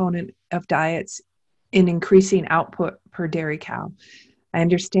important component of diets in increasing output per dairy cow. I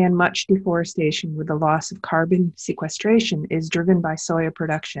understand much deforestation with the loss of carbon sequestration is driven by soya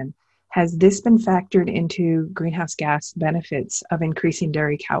production. Has this been factored into greenhouse gas benefits of increasing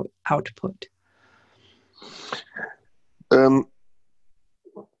dairy cow output?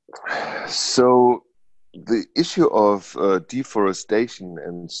 So the issue of deforestation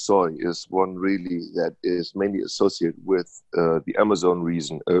and soy is one really that is mainly associated with the Amazon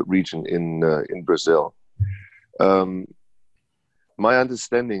region in Brazil. My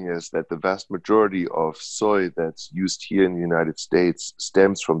understanding is that the vast majority of soy that's used here in the United States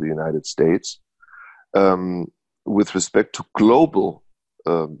stems from the United States. With respect to global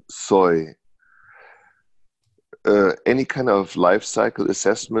soy, any kind of life cycle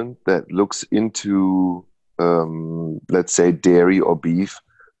assessment that looks into, let's say, dairy or beef,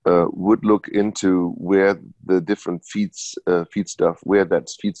 would look into where the different feedstuff, where that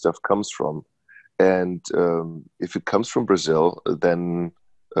feedstuff comes from. And if it comes from Brazil, then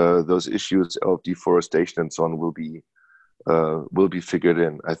those issues of deforestation and so on will be figured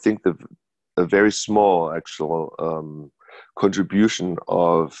in. I think a very small actual contribution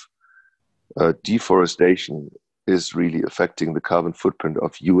of deforestation is really affecting the carbon footprint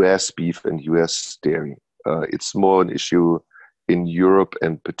of U.S. beef and U.S. dairy. It's more an issue in Europe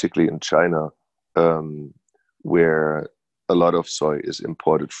and particularly in China, where a lot of soy is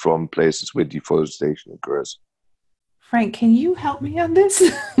imported from places where deforestation occurs. Frank, can you help me on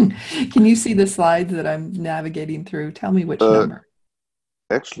this? Can you see the slides that I'm navigating through? Tell me which number.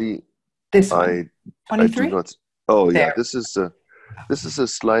 Actually, this one. 23? I do not. Oh, there. Yeah. This is a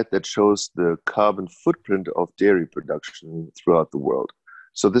slide that shows the carbon footprint of dairy production throughout the world.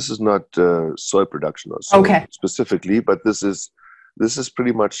 So this is not soy production or soy specifically, but this is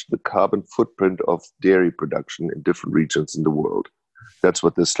pretty much the carbon footprint of dairy production in different regions in the world. That's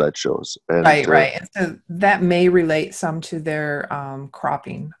what this slide shows. And, right. And so that may relate some to their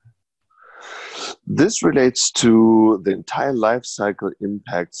cropping. This relates to the entire life cycle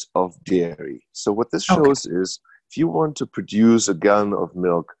impacts of dairy. So what this shows is, if you want to produce a gallon of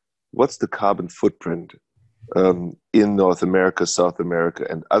milk, what's the carbon footprint in North America, South America,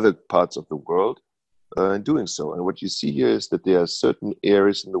 and other parts of the world in doing so? And what you see here is that there are certain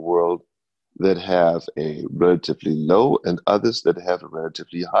areas in the world that have a relatively low and others that have a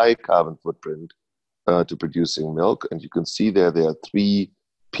relatively high carbon footprint to producing milk. And you can see there are three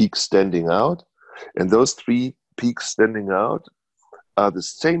peaks standing out. And those three peaks standing out are the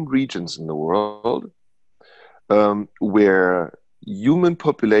same regions in the world where human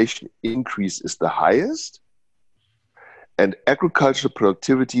population increase is the highest and agricultural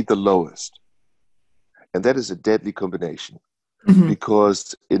productivity the lowest. And that is a deadly combination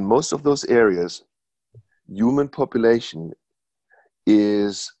because in most of those areas, human population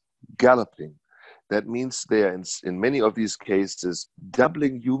is galloping. That means they are, in many of these cases,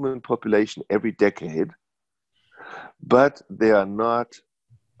 doubling human population every decade, but they are not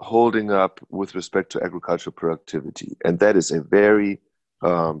holding up with respect to agricultural productivity. And that is a very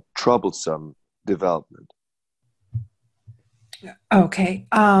troublesome development. Okay.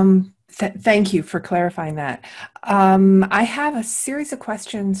 Thank you for clarifying that. I have a series of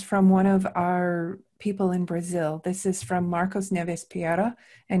questions from one of our people in Brazil. This is from Marcos Neves Piera,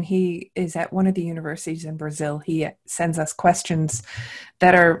 and he is at one of the universities in Brazil. He sends us questions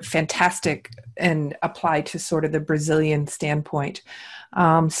that are fantastic and apply to sort of the Brazilian standpoint.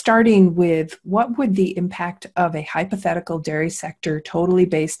 Starting with, what would the impact of a hypothetical dairy sector totally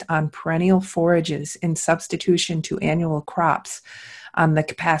based on perennial forages in substitution to annual crops on the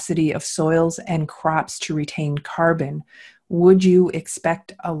capacity of soils and crops to retain carbon? Would you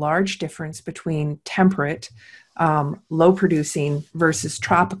expect a large difference between temperate, low producing versus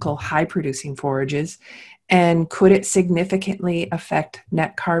tropical, high producing forages? And could it significantly affect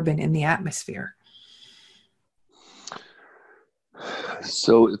net carbon in the atmosphere?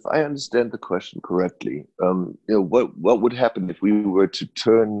 So if I understand the question correctly, what would happen if we were to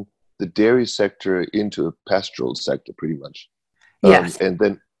turn the dairy sector into a pastoral sector, pretty much? Yes. And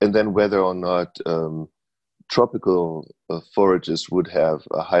then whether or not tropical forages would have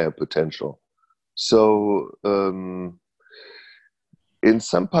a higher potential. So in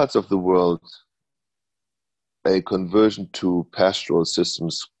some parts of the world, a conversion to pastoral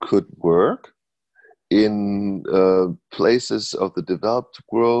systems could work. In places of the developed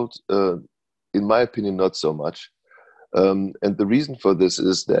world, in my opinion, not so much. And the reason for this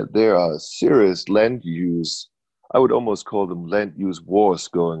is that there are serious land use, I would almost call them land use wars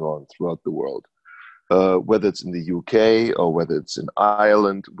going on throughout the world. Whether it's in the UK or whether it's in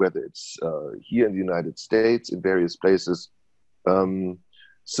Ireland, whether it's here in the United States, in various places,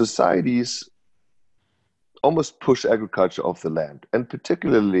 societies almost push agriculture off the land, and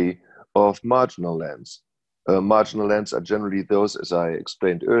particularly of marginal lands. Marginal lands are generally those, as I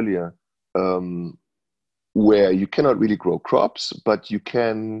explained earlier, where you cannot really grow crops, but you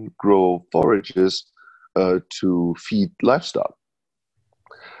can grow forages to feed livestock.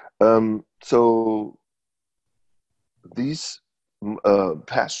 So these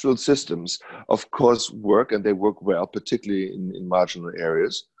pastoral systems, of course, work, and they work well, particularly in marginal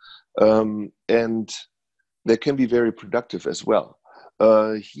areas. And they can be very productive as well.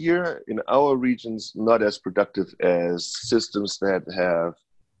 Here in our regions, not as productive as systems that have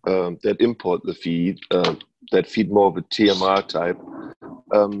that import the feed, that feed more of a TMR type.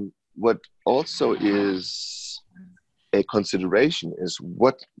 What also is a consideration is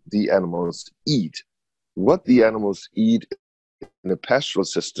what the animals eat. What the animals eat in a pastoral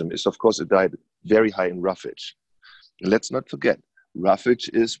system is, of course, a diet very high in roughage. Let's not forget, roughage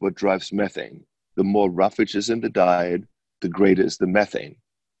is what drives methane. The more roughage is in the diet, the greater is the methane.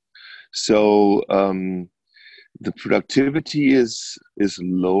 So the productivity is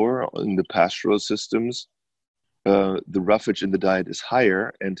lower in the pastoral systems. The roughage in the diet is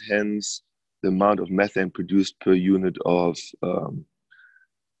higher, and hence the amount of methane produced per unit of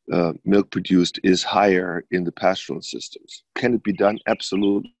milk produced is higher in the pastoral systems. Can it be done?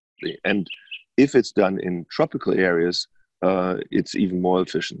 Absolutely. And if it's done in tropical areas, it's even more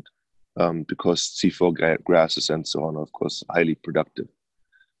efficient. Because C4 grasses and so on are, of course, highly productive.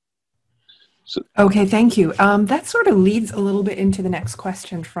 So, okay, thank you. That sort of leads a little bit into the next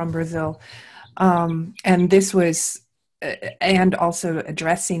question from Brazil. And this was, and also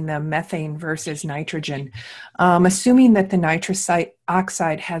addressing the methane versus nitrogen. Assuming that the nitrous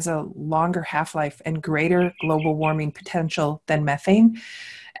oxide has a longer half-life and greater global warming potential than methane,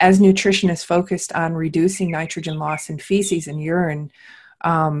 as nutritionists focused on reducing nitrogen loss in feces and urine,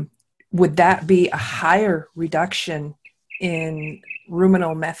 would that be a higher reduction in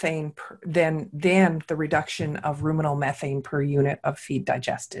ruminal methane than the reduction of ruminal methane per unit of feed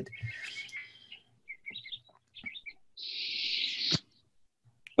digested?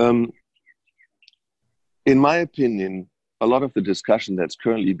 in my opinion, a lot of the discussion that's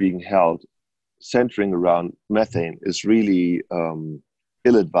currently being held centering around methane is really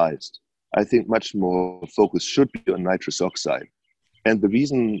ill-advised. I think much more focus should be on nitrous oxide. And the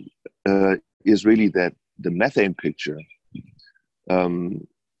reason is really that the methane picture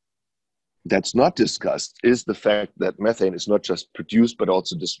that's not discussed is the fact that methane is not just produced but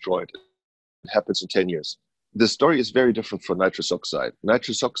also destroyed. It happens in 10 years. The story is very different for nitrous oxide.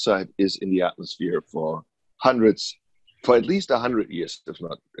 Nitrous oxide is in the atmosphere for at least 100 years, if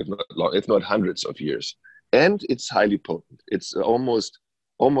not hundreds of years, and it's highly potent. It's almost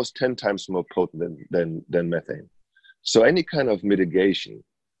 10 times more potent than methane. So any kind of mitigation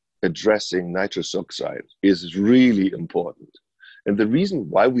addressing nitrous oxide is really important. And the reason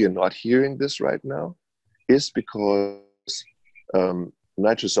why we are not hearing this right now is because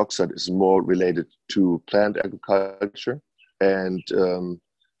nitrous oxide is more related to plant agriculture and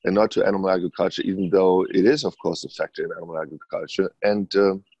not to animal agriculture, even though it is, of course, a factor in animal agriculture. And,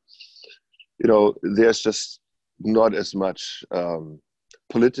 there's just not as much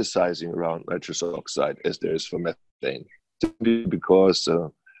politicizing around nitrous oxide as there is for methane, simply because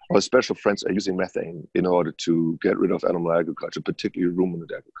our special friends are using methane in order to get rid of animal agriculture, particularly ruminant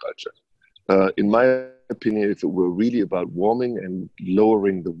agriculture. In my opinion, if it were really about warming and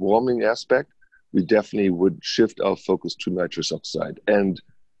lowering the warming aspect, we definitely would shift our focus to nitrous oxide. And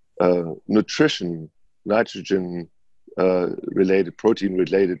nutrition, nitrogen related, protein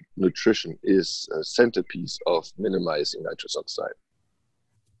related nutrition is a centerpiece of minimizing nitrous oxide.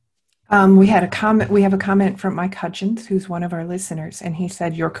 We have a comment from Mike Hutchins, who's one of our listeners, and he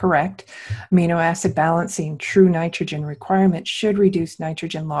said, "You're correct. Amino acid balancing true nitrogen requirements should reduce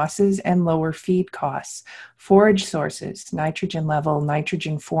nitrogen losses and lower feed costs. Forage sources, nitrogen level,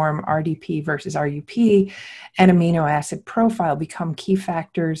 nitrogen form, RDP versus RUP, and amino acid profile become key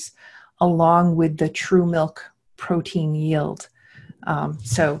factors along with the true milk protein yield."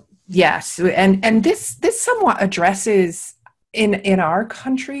 So yes, and this somewhat addresses in our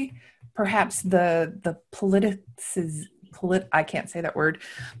country perhaps the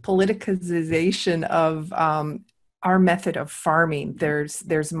politicization of our method of farming.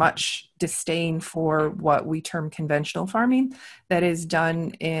 There's much disdain for what we term conventional farming that is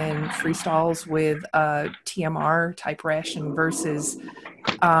done in freestalls with a TMR type ration versus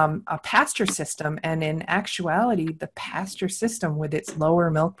a pasture system. And in actuality, the pasture system, with its lower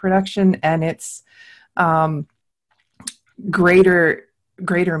milk production and its greater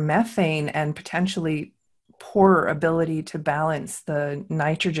methane and potentially poorer ability to balance the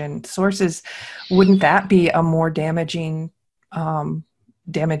nitrogen sources, wouldn't that be a more damaging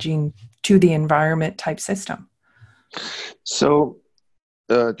to the environment type system? So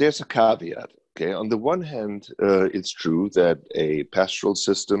there's a caveat. Okay, on the one hand, it's true that a pastoral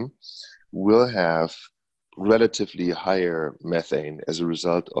system will have relatively higher methane as a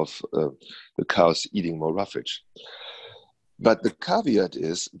result of the cows eating more roughage. But the caveat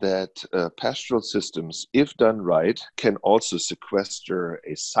is that pastoral systems, if done right, can also sequester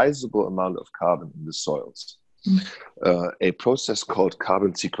a sizable amount of carbon in the soils. A process called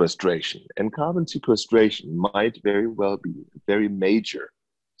carbon sequestration. And carbon sequestration might very well be a very major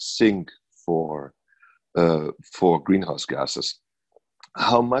sink for greenhouse gases.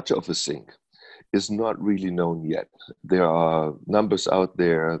 How much of a sink is not really known yet. There are numbers out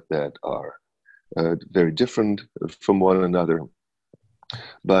there that are very different from one another.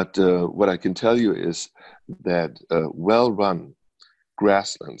 But what I can tell you is that well-run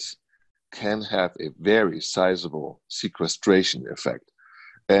grasslands can have a very sizable sequestration effect.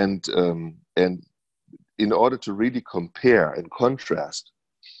 And in order to really compare and contrast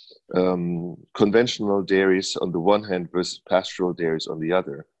conventional dairies on the one hand versus pastoral dairies on the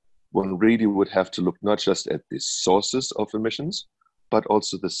other, one really would have to look not just at the sources of emissions, but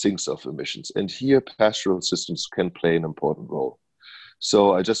also the sinks of emissions. And here pastoral systems can play an important role.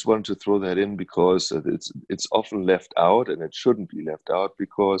 So I just wanted to throw that in because it's often left out, and it shouldn't be left out,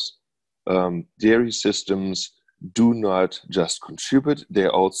 because dairy systems do not just contribute, they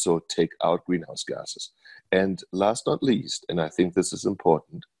also take out greenhouse gases. And last not least, and I think this is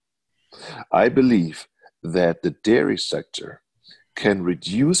important, I believe that the dairy sector can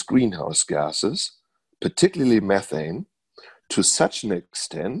reduce greenhouse gases, particularly methane, to such an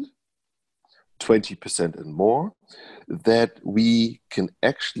extent, 20% and more, that we can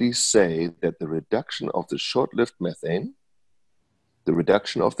actually say that the reduction of the short-lived methane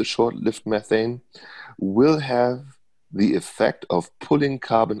will have the effect of pulling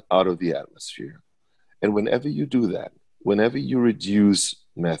carbon out of the atmosphere. And whenever you do that, whenever you reduce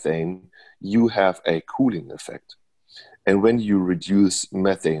methane, you have a cooling effect. And when you reduce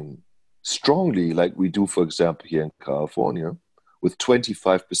methane strongly, like we do, for example, here in California, with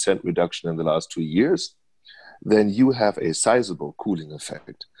 25% reduction in the last 2 years, then you have a sizable cooling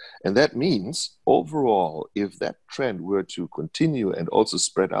effect. And that means overall, if that trend were to continue and also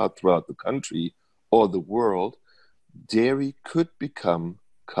spread out throughout the country or the world, dairy could become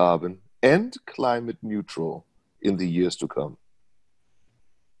carbon and climate neutral in the years to come.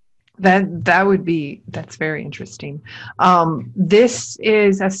 That's very interesting. This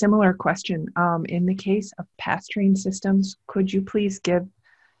is a similar question. In the case of pasturing systems, could you please give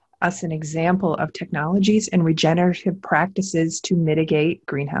us an example of technologies and regenerative practices to mitigate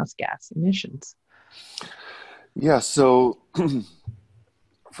greenhouse gas emissions? Yeah, so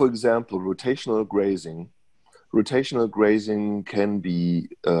for example, rotational grazing. Rotational grazing can be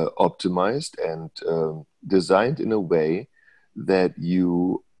optimized and designed in a way that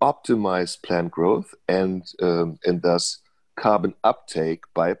you optimize plant growth and thus carbon uptake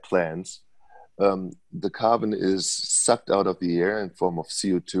by plants. The carbon is sucked out of the air in form of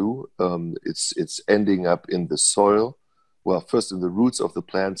CO2. It's ending up in the soil, well, first in the roots of the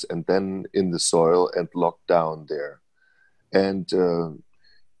plants and then in the soil and locked down there. And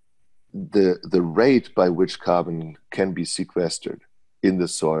the rate by which carbon can be sequestered in the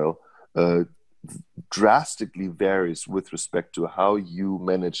soil drastically varies with respect to how you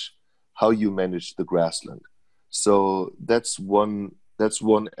manage the grassland. So that's one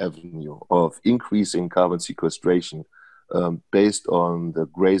avenue of increasing carbon sequestration based on the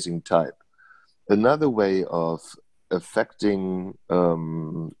grazing type. Another way of affecting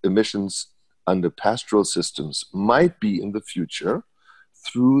emissions under pastoral systems might be in the future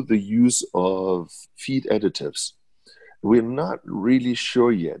through the use of feed additives. We're not really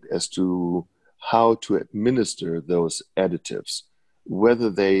sure yet as to how to administer those additives, whether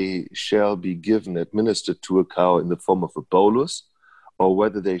they shall be administered to a cow in the form of a bolus, or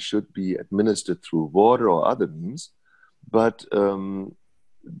whether they should be administered through water or other means. But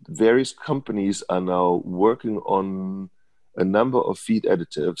various companies are now working on a number of feed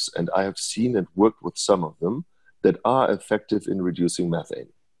additives, and I have seen and worked with some of them that are effective in reducing methane.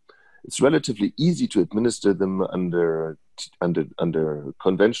 It's relatively easy to administer them under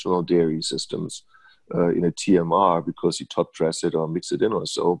conventional dairy systems in a TMR because you top dress it or mix it in or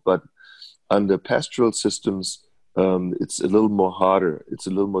so. But under pastoral systems, it's a little more harder. It's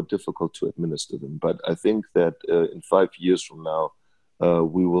a little more difficult to administer them. But I think that in 5 years from now,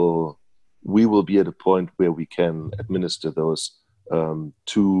 we will be at a point where we can administer those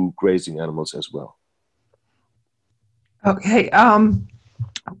to grazing animals as well. Okay.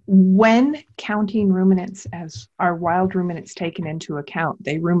 When counting ruminants as are wild ruminants taken into account,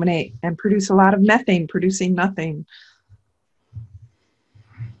 they ruminate and produce a lot of methane, producing nothing.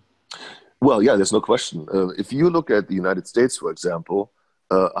 Well, yeah, there's no question. If you look at the United States, for example,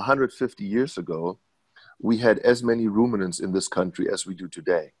 150 years ago, we had as many ruminants in this country as we do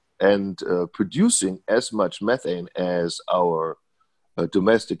today, and producing as much methane as our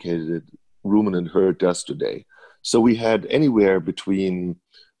domesticated ruminant herd does today. So we had anywhere between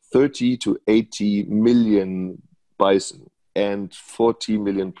 30 to 80 million bison and 40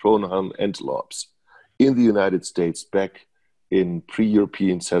 million pronghorn antelopes in the United States back in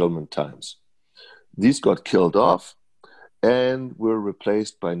pre-European settlement times. These got killed off and were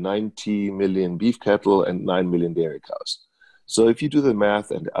replaced by 90 million beef cattle and 9 million dairy cows. So if you do the math,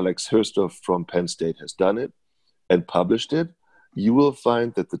 and Alex Herstoff from Penn State has done it and published it, you will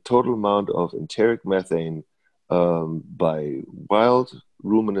find that the total amount of enteric methane by wild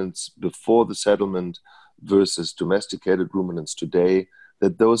ruminants before the settlement versus domesticated ruminants today,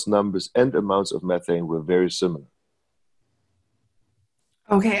 that those numbers and amounts of methane were very similar.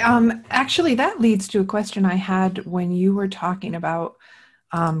 Okay. Actually, that leads to a question I had when you were talking about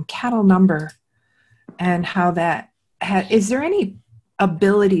cattle number and how that is there any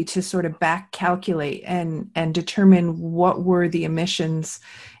ability to sort of back calculate and determine what were the emissions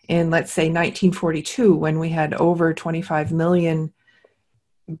in, let's say, 1942, when we had over 25 million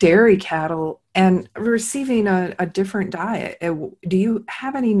dairy cattle and receiving a different diet? Do you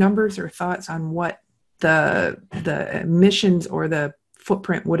have any numbers or thoughts on what the emissions or the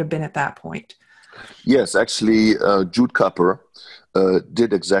footprint would have been at that point? Yes, actually, Jude Copper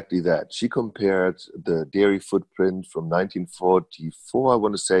did exactly that. She compared the dairy footprint from 1944, I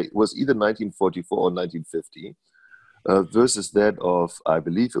want to say, it was either 1944 or 1950, versus that of, I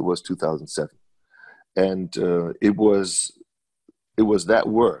believe it was 2007. And it was that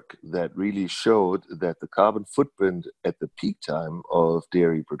work that really showed that the carbon footprint at the peak time of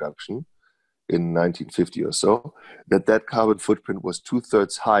dairy production in 1950 or so, that carbon footprint was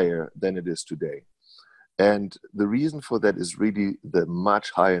 2/3 higher than it is today. And the reason for that is really the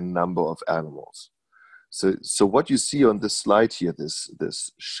much higher number of animals. So what you see on this slide here,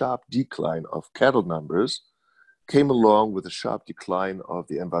 this sharp decline of cattle numbers, came along with a sharp decline of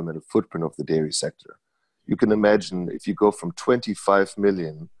the environmental footprint of the dairy sector. You can imagine if you go from 25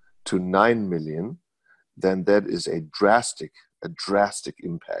 million to 9 million, then that is a drastic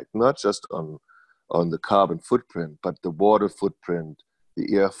impact, not just on the carbon footprint, but the water footprint,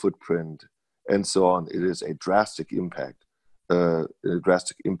 the air footprint, and so on. It is a drastic impact,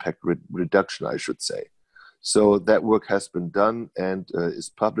 reduction, I should say. So that work has been done and is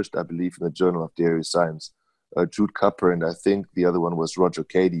published, I believe, in the Journal of Dairy Science. Jude Cupper and I think the other one was Roger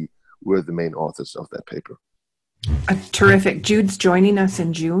Cady were the main authors of that paper. Terrific. Jude's joining us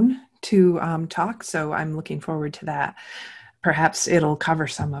in June to talk, so I'm looking forward to that. Perhaps it'll cover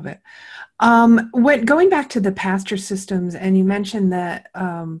some of it. Going back to the pasture systems, and you mentioned that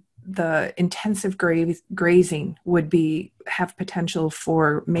the intensive grazing would have potential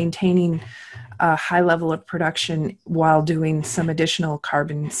for maintaining a high level of production while doing some additional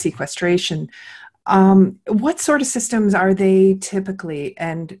carbon sequestration. What sort of systems are they typically?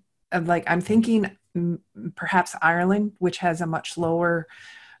 And I'm thinking perhaps Ireland, which has a much lower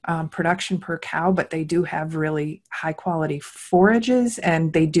production per cow, but they do have really high quality forages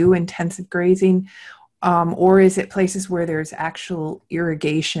and they do intensive grazing. Or is it places where there's actual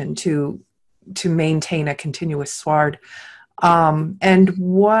irrigation to maintain a continuous sward? And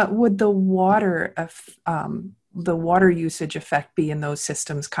what would the water usage effect be in those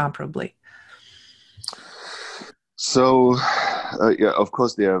systems comparably? So, yeah, of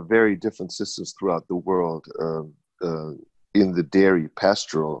course, there are very different systems throughout the world in the dairy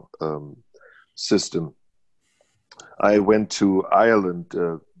pastoral system. I went to Ireland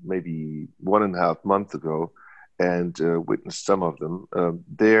maybe 1.5 months ago and witnessed some of them.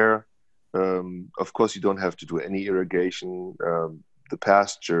 There, of course, you don't have to do any irrigation. The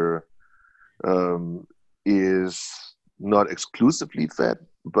pasture is not exclusively fed,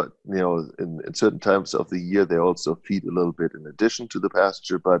 but in certain times of the year they also feed a little bit in addition to the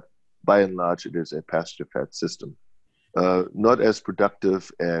pasture. But by and large, it is a pasture-fed system. Not as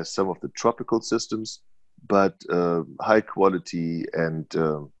productive as some of the tropical systems, but high quality and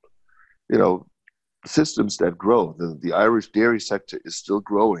systems that grow. The Irish dairy sector is still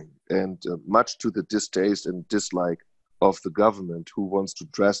growing, and much to the distaste and dislike of the government, who wants to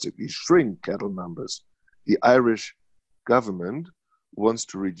drastically shrink cattle numbers. The Irish government wants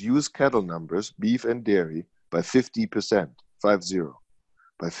to reduce cattle numbers, beef and dairy, by 50%, 50,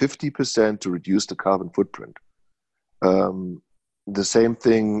 by 50% to reduce the carbon footprint. The same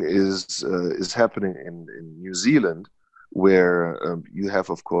thing is happening in New Zealand, where you have,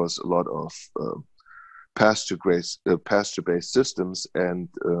 of course, a lot of pasture-based systems, and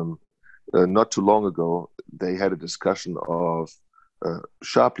not too long ago they had a discussion of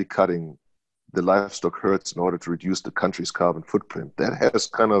sharply cutting the livestock herds in order to reduce the country's carbon footprint. That has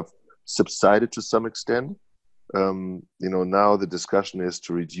kind of subsided to some extent. Now the discussion is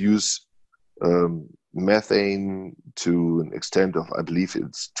to reduce methane to an extent of, I believe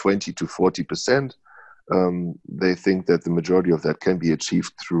it's 20 to 40%. They think that the majority of that can be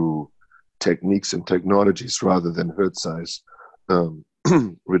achieved through techniques and technologies rather than herd size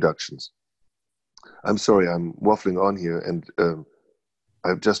reductions. I'm sorry, I'm waffling on here, and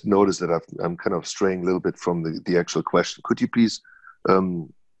I've just noticed that I'm kind of straying a little bit from the actual question. Could you please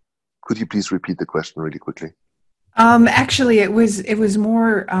repeat the question really quickly? Actually, it was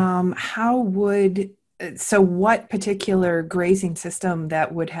more what particular grazing system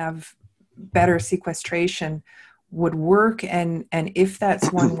that would have better sequestration would work, and if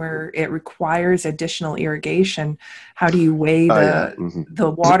that's one where it requires additional irrigation, how do you weigh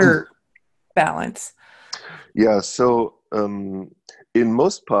the water balance? Yeah, so in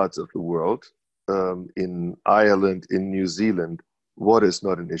most parts of the world, in Ireland, in New Zealand, water is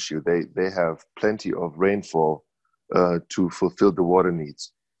not an issue. They have plenty of rainfall to fulfill the water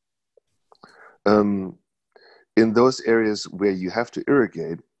needs. In those areas where you have to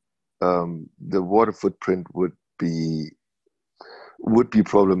irrigate, the water footprint would be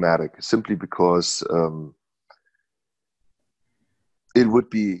problematic, simply because it would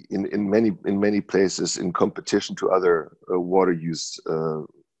be in many places in competition to other water use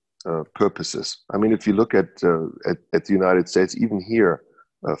purposes. I mean, if you look at the United States, even here,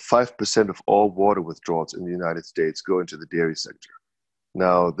 5% of all water withdrawals in the United States go into the dairy sector.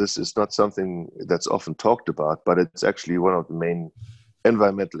 Now, this is not something that's often talked about, but it's actually one of the main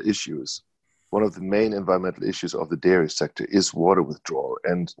environmental issues. One of the main environmental issues of the dairy sector is water withdrawal,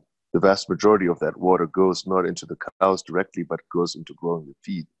 and the vast majority of that water goes not into the cows directly, but goes into growing the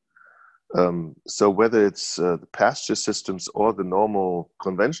feed. So whether it's the pasture systems or the normal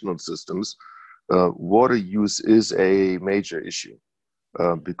conventional systems, water use is a major issue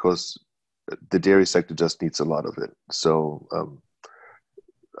because the dairy sector just needs a lot of it. So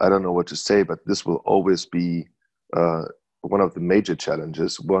I don't know what to say, but this will always be one of the major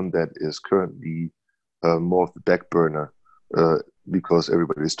challenges, one that is currently more of the back burner because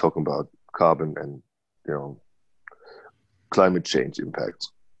everybody is talking about carbon and climate change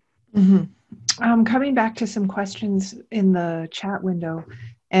impacts. Mm-hmm. Coming back to some questions in the chat window,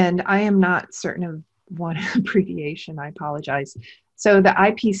 and I am not certain of one abbreviation, I apologize. So the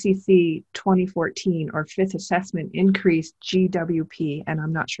IPCC 2014 or fifth assessment increased GWP, and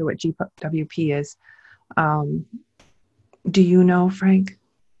I'm not sure what GWP is. Do you know, Frank?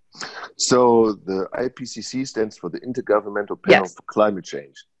 So the IPCC stands for the Intergovernmental Panel for Climate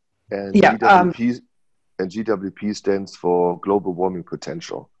Change, and GWP stands for Global Warming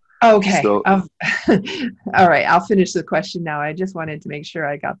Potential. Okay. So, all right. I'll finish the question now. I just wanted to make sure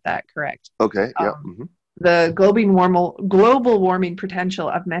I got that correct. Okay. Yeah. The global warming potential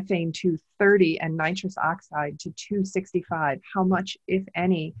of methane to 30 and nitrous oxide to 265. How much, if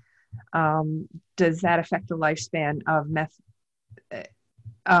any, does that affect the lifespan of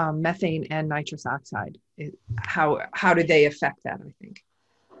methane and nitrous oxide? How do they affect that, I think?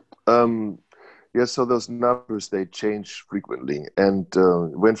 Yeah, so those numbers, they change frequently, and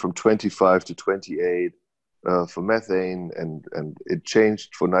went from 25 to 28 for methane, and it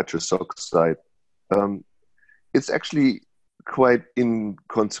changed for nitrous oxide. It's actually quite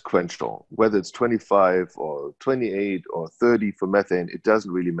inconsequential. Whether it's 25 or 28 or 30 for methane, it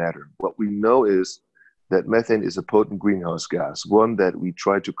doesn't really matter. What we know is that methane is a potent greenhouse gas, one that we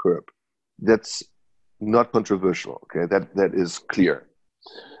try to curb. That's not controversial, okay? That is clear.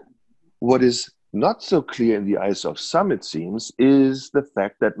 What is not so clear in the eyes of some, it seems, is the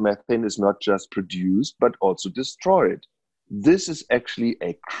fact that methane is not just produced, but also destroyed. This is actually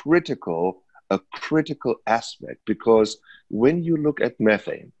a critical aspect, because when you look at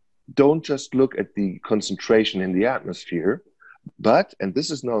methane, don't just look at the concentration in the atmosphere, but, and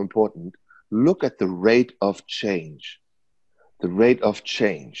this is now important, look at the rate of change. The rate of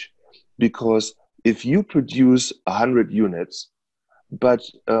change. Because if you produce 100 units, but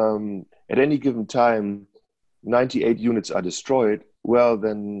at any given time, 98 units are destroyed, well,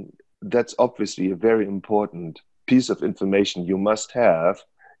 then that's obviously a very important piece of information you must have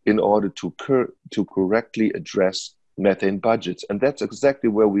in order to correctly address methane budgets. And that's exactly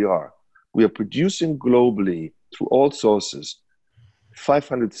where we are. We are producing globally through all sources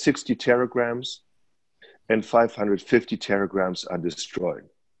 560 teragrams, and 550 teragrams are destroyed.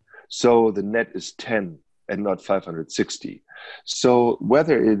 So the net is 10 and not 560. So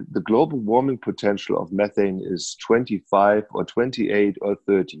whether the global warming potential of methane is 25 or 28 or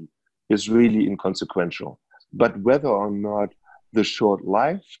 30 is really inconsequential. But whether or not the short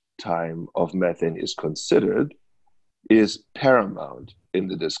lifetime of methane is considered is paramount in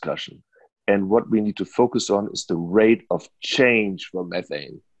the discussion. And what we need to focus on is the rate of change for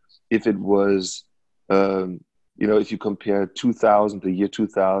methane. If it was, if you compare the year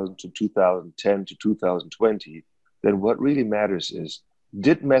 2000 to 2010 to 2020, then what really matters is,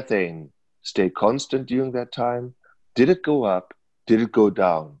 did methane stay constant during that time? Did it go up? Did it go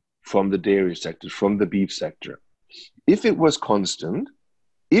down from the dairy sector, from the beef sector? If it was constant,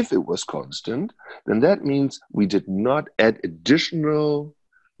 then that means we did not add additional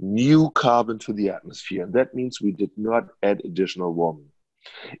new carbon to the atmosphere. That means we did not add additional warming.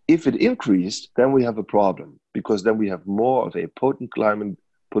 If it increased, then we have a problem, because then we have more of a potent climate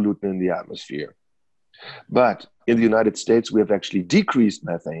pollutant in the atmosphere. But in the United States, we have actually decreased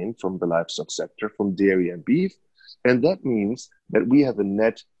methane from the livestock sector, from dairy and beef. And that means that we have a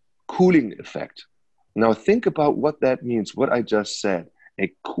net cooling effect. Now think about what that means, what I just said,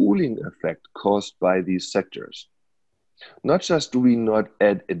 a cooling effect caused by these sectors. Not just do we not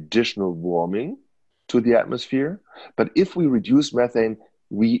add additional warming to the atmosphere, but if we reduce methane,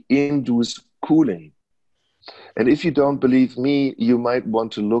 we induce cooling. And if you don't believe me, you might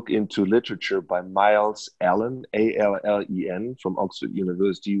want to look into literature by Miles Allen, Allen, from Oxford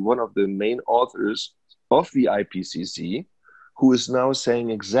University, one of the main authors of the IPCC, who is now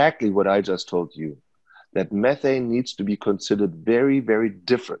saying exactly what I just told you, that methane needs to be considered very, very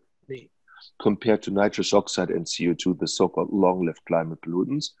differently compared to nitrous oxide and CO2, the so-called long-lived climate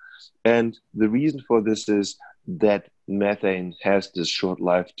pollutants. And the reason for this is that methane has this short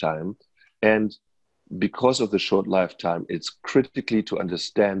lifetime. And because of the short lifetime, it's critically to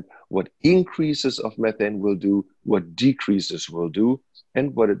understand what increases of methane will do, what decreases will do,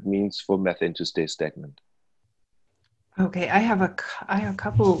 and what it means for methane to stay stagnant. Okay, I have a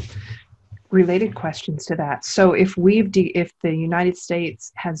couple related questions to that. So if the United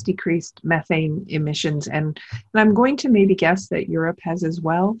States has decreased methane emissions, and I'm going to maybe guess that Europe has as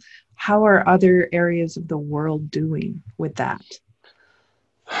well, how are other areas of the world doing with that?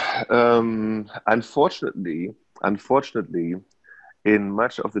 Unfortunately, in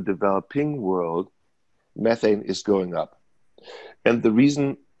much of the developing world, methane is going up. And the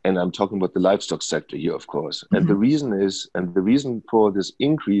reason, and I'm talking about the livestock sector here, of course, and the reason for this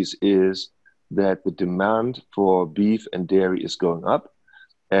increase is that the demand for beef and dairy is going up.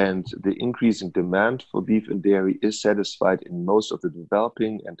 And the increasing demand for beef and dairy is satisfied in most of the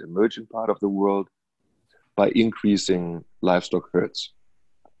developing and emerging part of the world by increasing livestock herds.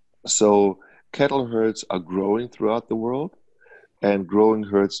 So cattle herds are growing throughout the world, and growing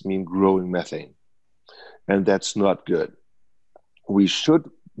herds mean growing methane. And that's not good. We should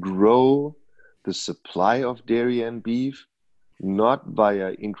grow the supply of dairy and beef, not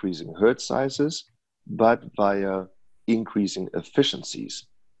via increasing herd sizes, but via increasing efficiencies.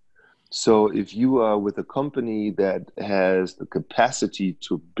 So if you are with a company that has the capacity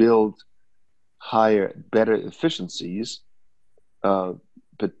to build higher, better efficiencies,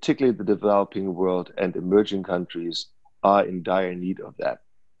 particularly the developing world and emerging countries are in dire need of that.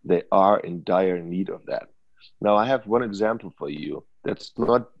 They are in dire need of that. Now, I have one example for you that's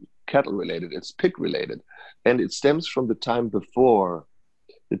not cattle related, it's pig related. And it stems from the time before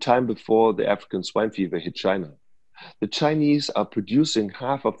the African swine fever hit China. The Chinese are producing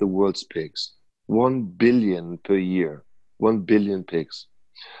half of the world's pigs, 1 billion per year, 1 billion pigs.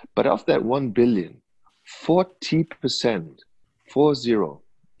 But of that 1 billion, 40%,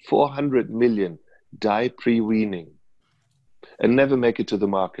 400 million die pre-weaning and never make it to the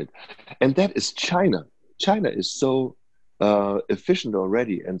market. And that is China. China is so efficient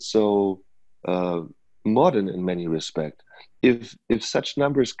already and so modern in many respects. If such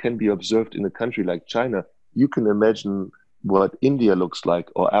numbers can be observed in a country like China, you can imagine what India looks like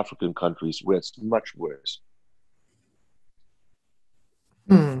or African countries where it's much worse.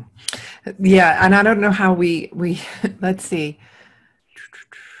 Yeah, and I don't know how we let's see.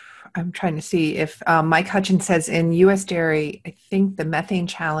 I'm trying to see if Mike Hutchins says in U.S. dairy, I think the methane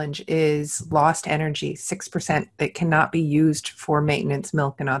challenge is lost energy, 6% that cannot be used for maintenance,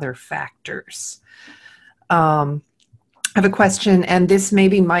 milk, and other factors. I have a question, and this may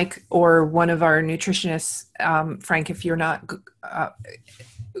be Mike or one of our nutritionists, Frank, if you're not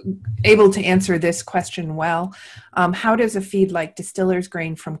able to answer this question well. How does a feed like distiller's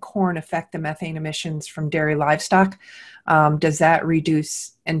grain from corn affect the methane emissions from dairy livestock? Does that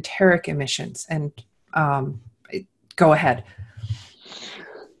reduce enteric emissions? And go ahead.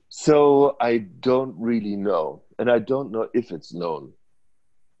 So I don't really know, and I don't know if it's known.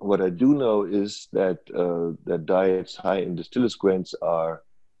 What I do know is that that diets high in distillers grains are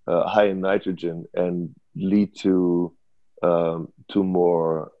high in nitrogen and lead to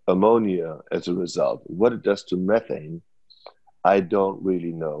more ammonia as a result. What it does to methane, I don't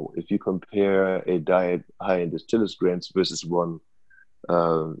really know. If you compare a diet high in distillers grains versus one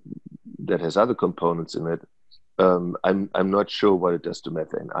that has other components in it, I'm not sure what it does to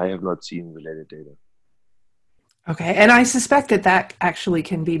methane. I have not seen related data. Okay, and I suspect that actually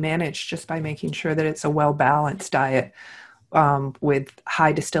can be managed just by making sure that it's a well-balanced diet with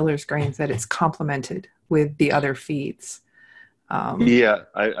high distillers grains, that it's complemented with the other feeds. Yeah,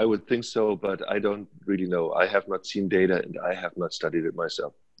 I would think so, but I don't really know. I have not seen data and I have not studied it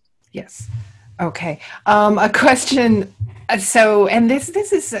myself. Yes. Okay. A question. So, and this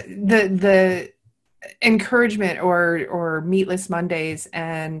is the encouragement or meatless Mondays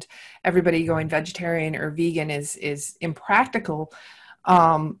and everybody going vegetarian or vegan is impractical.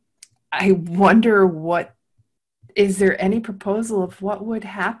 I wonder is there any proposal of what would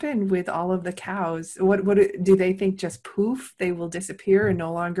happen with all of the cows? What do they think? Just poof, they will disappear and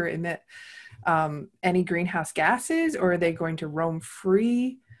no longer emit any greenhouse gases, or are they going to roam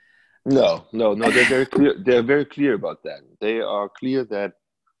free? No. They're very clear. They're very clear about that. They are clear that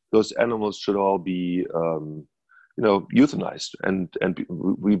those animals should all be, euthanized and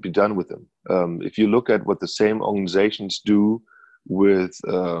we'd be done with them. If you look at what the same organizations do with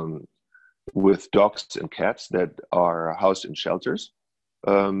dogs and cats that are housed in shelters,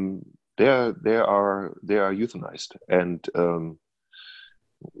 they are euthanized. And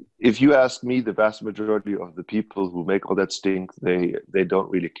if you ask me, the vast majority of the people who make all that stink, they don't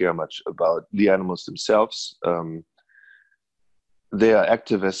really care much about the animals themselves. They are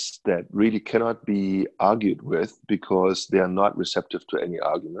activists that really cannot be argued with because they are not receptive to any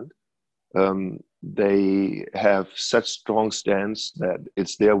argument. They have such strong stance that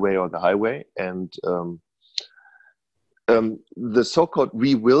it's their way or the highway. And the so-called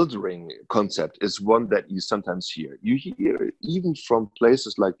rewildering concept is one that you sometimes hear. You hear even from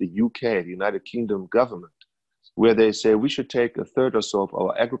places like the UK, the United Kingdom government, where they say we should take a third or so of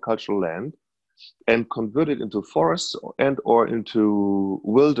our agricultural land and convert it into forests and or into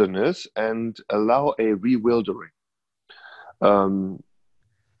wilderness and allow a rewildering.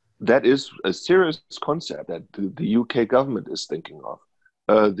 That is a serious concept that the UK government is thinking of.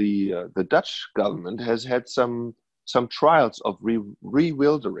 The Dutch government has had some trials of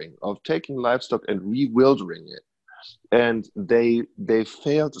rewildering, of taking livestock and rewildering it, and they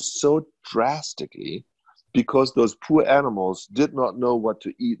failed so drastically because those poor animals did not know what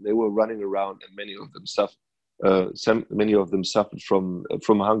to eat. They were running around, and many of them suffered. Many of them suffered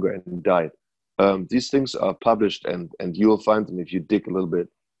from hunger and died. These things are published, and you'll find them if you dig a little bit.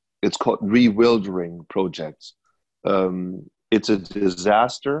 It's called rewildering projects. It's a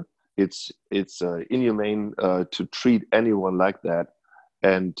disaster. It's inhumane to treat anyone like that.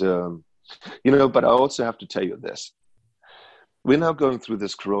 And but I also have to tell you this: we're now going through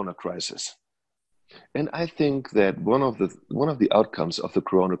this Corona crisis, and I think that one of the outcomes of the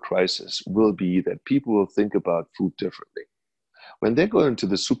Corona crisis will be that people will think about food differently. When they go into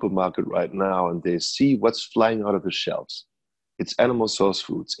the supermarket right now and they see what's flying out of the shelves, it's animal source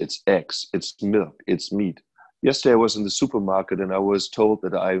foods, it's eggs, it's milk, it's meat. Yesterday I was in the supermarket and I was told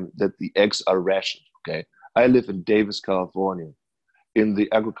that the eggs are rationed. Okay, I live in Davis, California, in the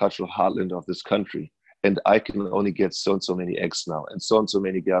agricultural heartland of this country, and I can only get so and so many eggs now and so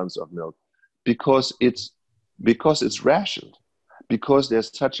many gallons of milk because it's rationed, because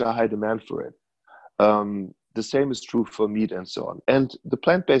there's such a high demand for it. The same is true for meat and so on. And the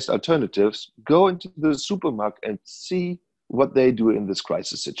plant-based alternatives, go into the supermarket and see what they do in this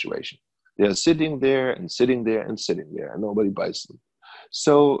crisis situation. They're sitting there and sitting there and sitting there, and nobody buys them.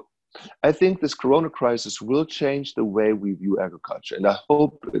 So I think this Corona crisis will change the way we view agriculture, and I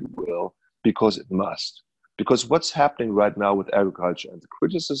hope it will, because it must. Because what's happening right now with agriculture and the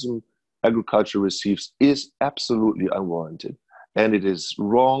criticism agriculture receives is absolutely unwarranted. And it is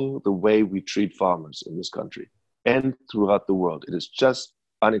wrong the way we treat farmers in this country and throughout the world. It is just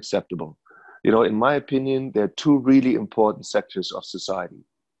unacceptable. In my opinion, there are two really important sectors of society: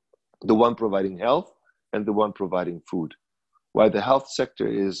 the one providing health and the one providing food. While the health sector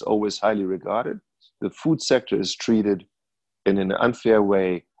is always highly regarded, the food sector is treated in an unfair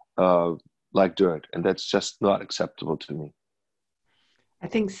way, like dirt. And that's just not acceptable to me. I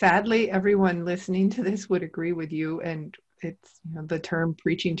think sadly, everyone listening to this would agree with you, and it's the term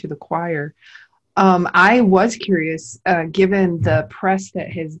preaching to the choir. I was curious, given the press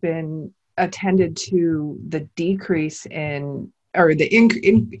that has been attended to the decrease in, or the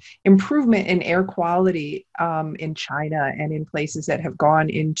improvement in air quality in China and in places that have gone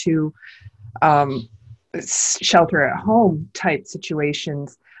into shelter at home type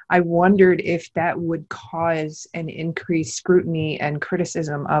situations, I wondered if that would cause an increased scrutiny and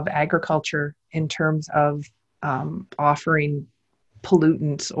criticism of agriculture in terms of offering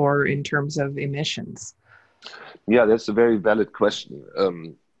pollutants or in terms of emissions. Yeah, that's a very valid question.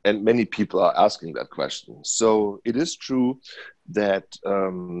 And many people are asking that question. So it is true that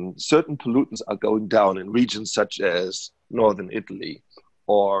certain pollutants are going down in regions such as northern Italy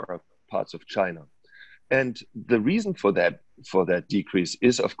or parts of China. And the reason for that decrease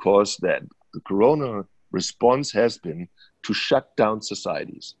is, of course, that the Corona response has been to shut down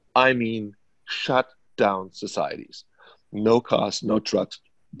societies. I mean, shut down societies. No cars, no trucks,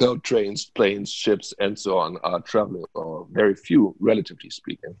 no trains, planes, ships, and so on are traveling, or very few, relatively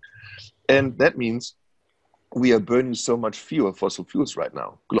speaking. And that means we are burning so much fewer fossil fuels right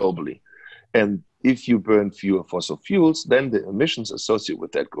now, globally. And if you burn fewer fossil fuels, then the emissions associated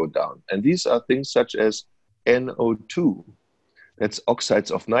with that go down. And these are things such as NO2, that's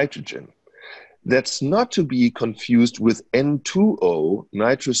oxides of nitrogen. That's not to be confused with N2O,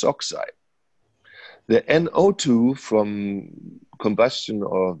 nitrous oxide. The NO2 from combustion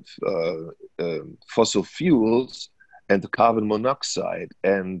of fossil fuels and the carbon monoxide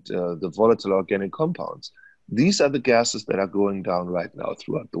and the volatile organic compounds, these are the gases that are going down right now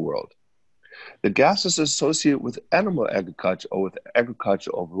throughout the world. The gases associated with animal agriculture or with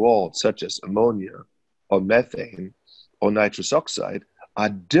agriculture overall, such as ammonia or methane or nitrous oxide, are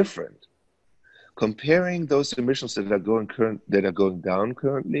different. Comparing those emissions that are going down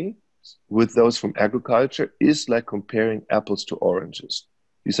currently with those from agriculture is like comparing apples to oranges.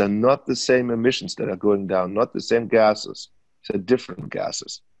 These are not the same emissions that are going down, not the same gases. These are different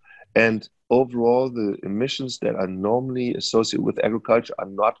gases. And overall, the emissions that are normally associated with agriculture are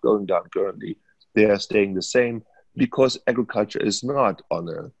not going down currently. They are staying the same because agriculture is not on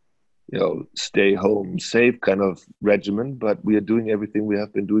a stay home safe kind of regimen, but we are doing everything we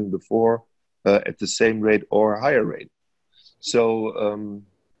have been doing before at the same rate or higher rate. So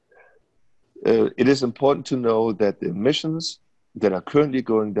it is important to know that the emissions that are currently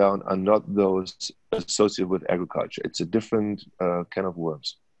going down are not those associated with agriculture. It's a different can of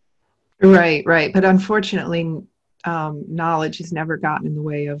worms. Right, right. But unfortunately, knowledge has never gotten in the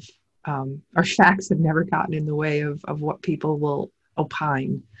way of, or facts have never gotten in the way of what people will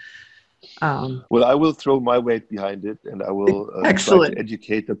opine. Well, I will throw my weight behind it, and I will try to Excellent.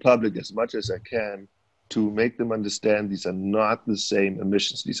 educate the public as much as I can to make them understand these are not the same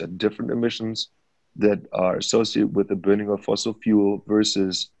emissions. These are different emissions that are associated with the burning of fossil fuel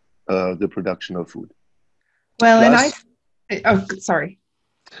versus the production of food. Well, sorry.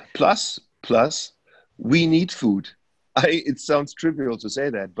 Plus, we need food. It sounds trivial to say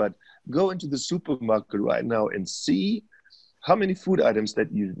that, but go into the supermarket right now and see how many food items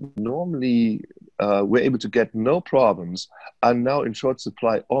that you normally were able to get no problems are now in short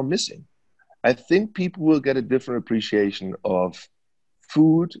supply or missing. I think people will get a different appreciation of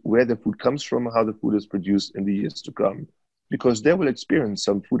food, where the food comes from, how the food is produced in the years to come, because they will experience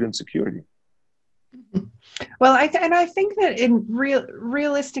some food insecurity. Well, I think that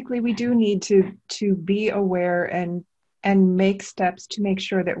realistically, we do need to be aware and make steps to make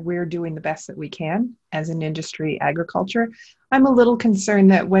sure that we're doing the best that we can as an industry, agriculture. I'm a little concerned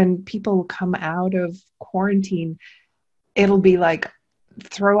that when people come out of quarantine, it'll be like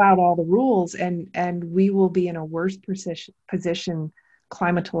throw out all the rules and we will be in a worse position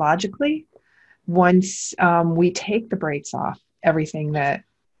climatologically once we take the brakes off everything that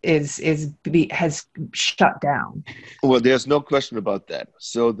has shut down. Well, there's no question about that.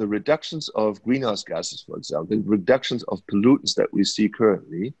 So the reductions of greenhouse gases, for example, the reductions of pollutants that we see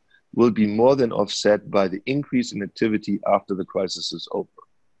currently will be more than offset by the increase in activity after the crisis is over.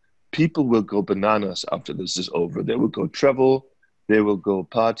 People will go bananas after this is over. They will go travel, they will go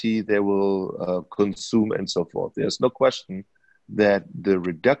party, they will consume and so forth. There's no question that the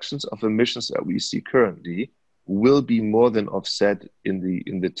reductions of emissions that we see currently will be more than offset in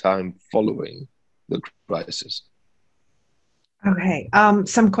the time following the crisis. Okay,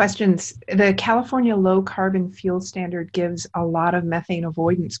 some questions. The California Low Carbon Fuel Standard gives a lot of methane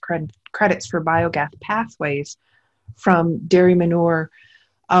avoidance credits for biogas pathways from dairy manure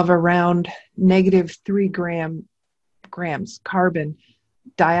of around -3 grams carbon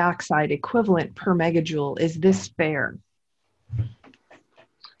dioxide equivalent per megajoule. Is this fair?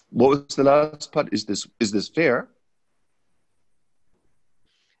 What was the last part? Is this fair?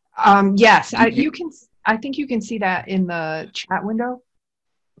 Yes, I think you can see that in the chat window.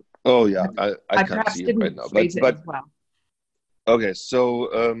 Oh yeah, I can't see it right now. But as well. Okay, so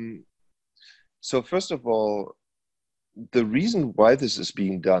first of all, the reason why this is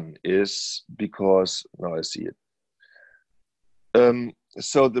being done is because now I see it.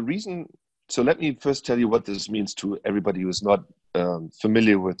 So let me first tell you what this means to everybody who is not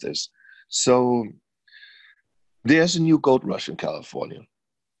familiar with this. So there's a new gold rush in California,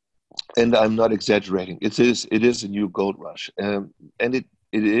 and I'm not exaggerating. It is a new gold rush, and it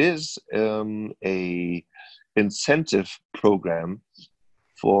is a incentive program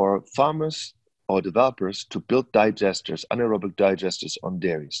for farmers or developers to build digesters, anaerobic digesters on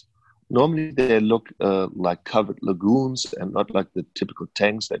dairies. Normally, they look like covered lagoons and not like the typical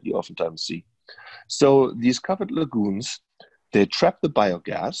tanks that you oftentimes see. So these covered lagoons, they trap the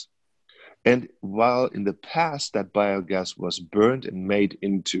biogas. And while in the past that biogas was burned and made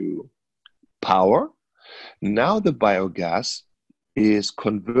into power, now the biogas is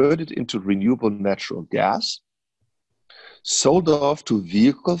converted into renewable natural gas, sold off to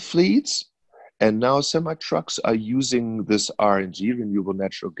vehicle fleets, and now semi-trucks are using this RNG, renewable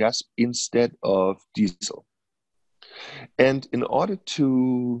natural gas, instead of diesel. And in order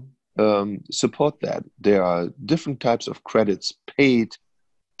to support that, there are different types of credits paid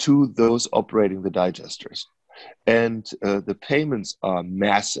to those operating the digesters. And the payments are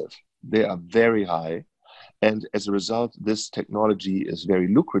massive. They are very high. And as a result, this technology is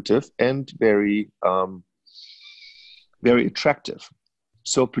very lucrative and very, very attractive.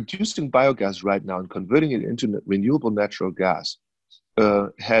 So producing biogas right now and converting it into renewable natural gas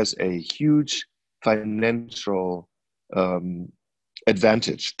has a huge financial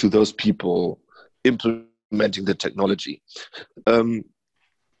advantage to those people implementing the technology.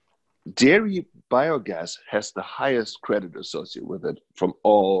 Dairy biogas has the highest credit associated with it from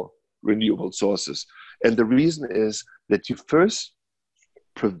all renewable sources. And the reason is that you first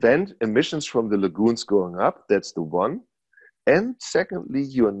prevent emissions from the lagoons going up. That's the one. And secondly,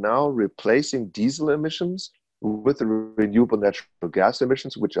 you are now replacing diesel emissions with the renewable natural gas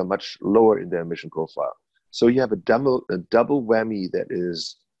emissions, which are much lower in their emission profile. So you have a double whammy that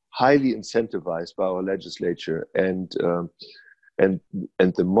is highly incentivized by our legislature and and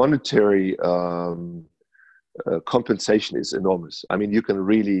the monetary compensation is enormous. I mean, you can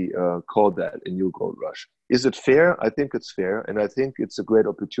really call that a new gold rush. Is it fair? I think it's fair, and I think it's a great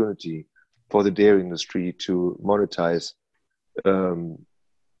opportunity for the dairy industry to monetize,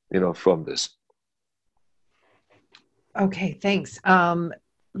 from this. Okay, thanks.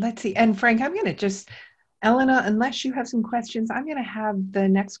 Let's see. And Frank, I'm going to just, Elena, unless you have some questions, I'm going to have the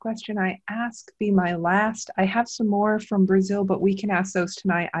next question I ask be my last. I have some more from Brazil, but we can ask those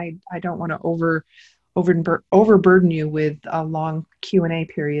tonight. I don't want to overburden you with a long Q&A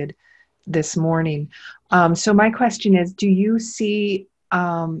period this morning. So my question is, do you see,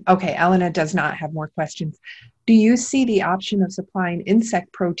 okay, Elena does not have more questions. Do you see the option of supplying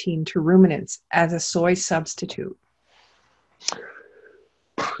insect protein to ruminants as a soy substitute?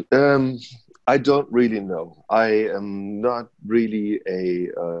 I don't really know. I am not really a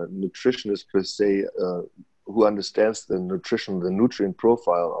nutritionist per se who understands the nutrient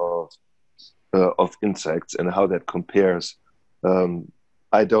profile of insects and how that compares.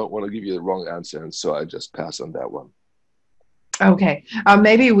 I don't want to give you the wrong answer, and so I just pass on that one. Okay,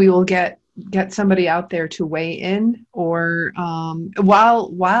 maybe we will get somebody out there to weigh in, or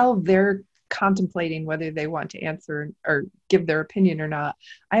while they're contemplating whether they want to answer or give their opinion or not.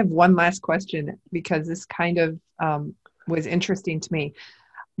 I have one last question because this kind of was interesting to me.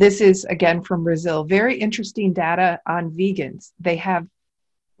 This is again from Brazil. Very interesting data on vegans. They have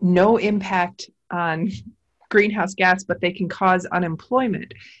no impact on greenhouse gas, but they can cause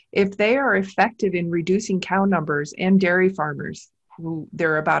unemployment. If they are effective in reducing cow numbers and dairy farmers, who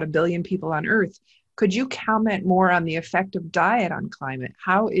there are about 1 billion people on Earth, could you comment more on the effect of diet on climate?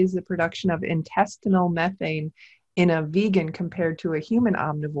 How is the production of intestinal methane in a vegan compared to a human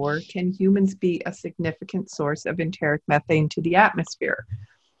omnivore? Can humans be a significant source of enteric methane to the atmosphere?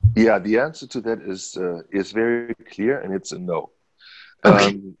 Yeah, the answer to that is very clear, and it's a no.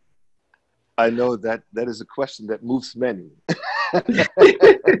 Okay. I know that is a question that moves many.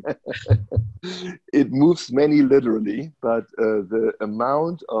 It moves many literally, but the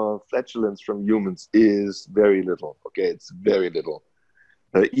amount of flatulence from humans is very little. Okay, it's very little.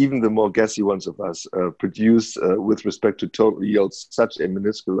 Even the more gassy ones of us produce, with respect to total yields, such a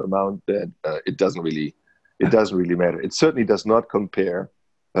minuscule amount that it doesn't really matter. It certainly does not compare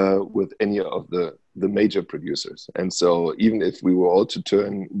with any of the major producers. And so even if we were all to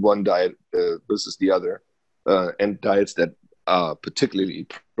turn one diet versus the other, and diets that are particularly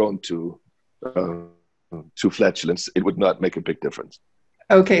prone to flatulence, it would not make a big difference.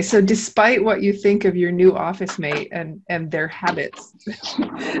 Okay, so despite what you think of your new office mate and their habits,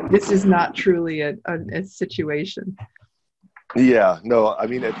 this is not truly a situation. Yeah, no, I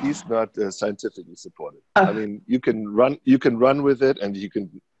mean, at least not scientifically supported. I mean, you can run with it, and you can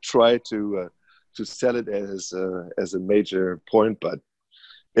try to sell it as a major point, but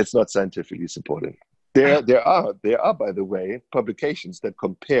it's not scientifically supported. There are, by the way, publications that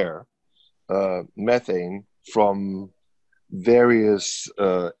compare methane from various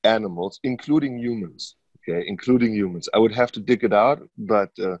animals, including humans. Okay, including humans. I would have to dig it out,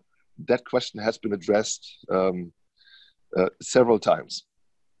 but that question has been addressed several times.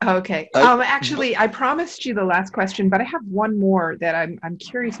 Okay. Actually, I promised you the last question, but I have one more that I'm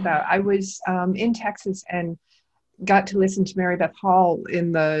curious about. I was in Texas and got to listen to Mary Beth Hall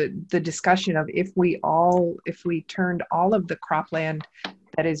in the discussion of if we turned all of the cropland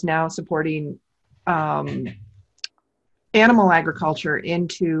that is now supporting animal agriculture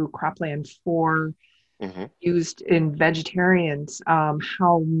into cropland for used in vegetarians,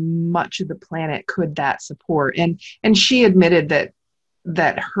 how much of the planet could that support? And she admitted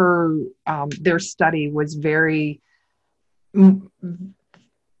that her their study was very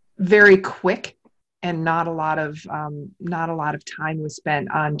quick, and not a lot of time was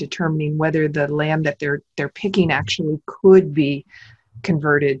spent on determining whether the land that they're picking actually could be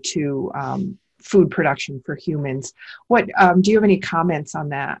converted to food production for humans. What do you have any comments on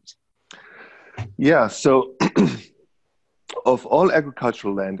that? Yeah, so of all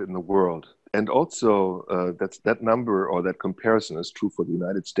agricultural land in the world, and also that number or that comparison is true for the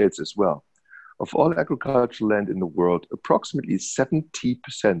United States as well. Of all agricultural land in the world, approximately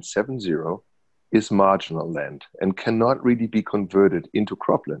 70%, 70, is marginal land and cannot really be converted into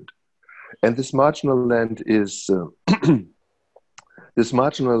cropland. And this marginal land is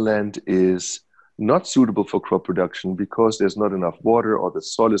not suitable for crop production because there's not enough water or the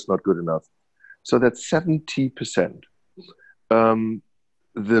soil is not good enough. So that's 70%.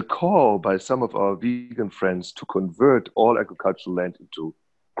 The call by some of our vegan friends to convert all agricultural land into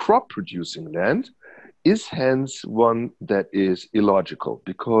crop producing land is hence one that is illogical,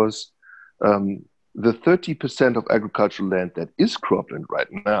 because the 30% of agricultural land that is cropland right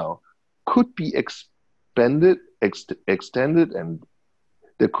now could be extended, and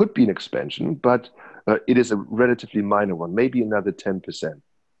there could be an expansion, but it is a relatively minor one, maybe another 10%.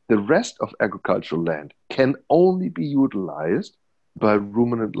 The rest of agricultural land can only be utilized by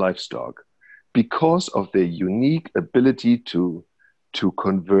ruminant livestock because of their unique ability to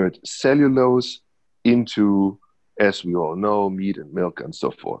convert cellulose into, as we all know, meat and milk and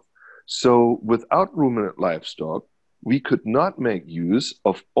so forth. So without ruminant livestock, we could not make use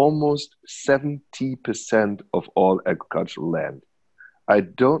of almost 70% of all agricultural land. I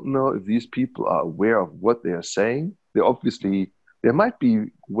don't know if these people are aware of what they are saying. They might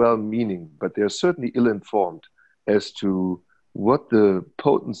be well-meaning, but they're certainly ill-informed as to what the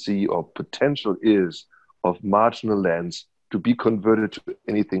potency or potential is of marginal lands to be converted to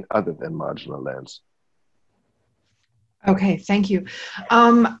anything other than marginal lands. Okay, thank you.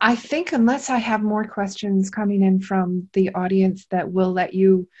 I think unless I have more questions coming in from the audience, that we'll let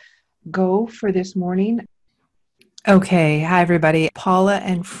you go for this morning. Okay, hi everybody. Paula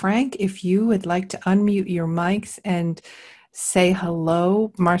and Frank, if you would like to unmute your mics and say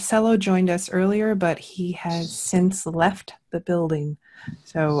hello. Marcelo joined us earlier, but he has since left the building.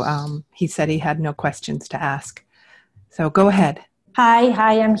 So he said he had no questions to ask. So go ahead. Hi,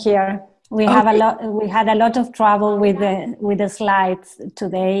 I'm here. We had a lot of trouble with the slides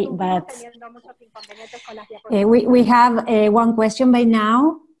today, but we have one question by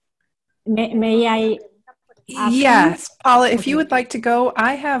now. May I? Yes, Paula, if you would like to go,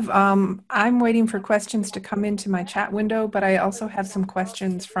 I have, I'm waiting for questions to come into my chat window, but I also have some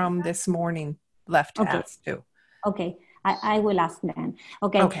questions from this morning left to ask too. Okay, I will ask then.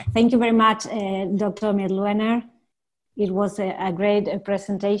 Okay. Thank you very much, Dr. Mitloehner. It was a great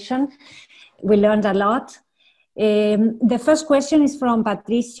presentation. We learned a lot. The first question is from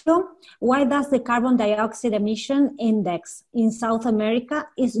Patricio. Why does the carbon dioxide emission index in South America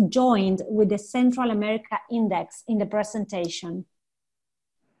is joined with the Central America index in the presentation?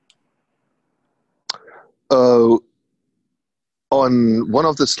 On one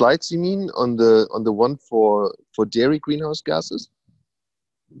of the slides, you mean on the one for dairy greenhouse gases?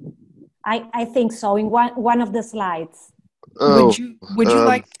 I think so. In one of the slides. Would you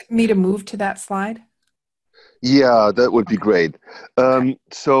like me to move to that slide? Yeah, that would be great.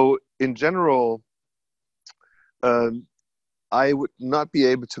 So in general, I would not be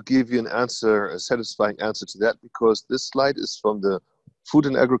able to give you a satisfying answer to that, because this slide is from the Food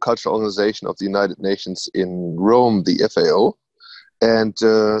and Agriculture Organization of the United Nations in Rome, the FAO. And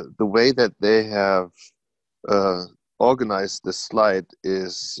the way that they have organized this slide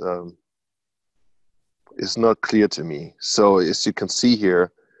is not clear to me. So as you can see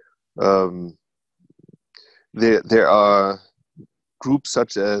here, there are groups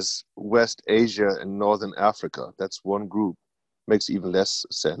such as West Asia and Northern Africa. That's one group. Makes even less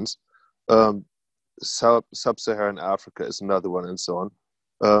sense. Sub-Saharan Africa is another one, and so on.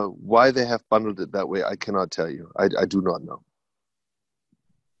 Why they have bundled it that way, I cannot tell you. I do not know.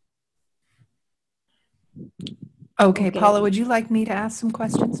 Okay, Paula, would you like me to ask some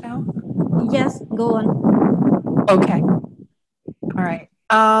questions now? Yes, go on. Okay. All right.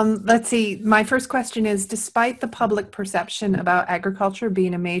 Let's see. My first question is, despite the public perception about agriculture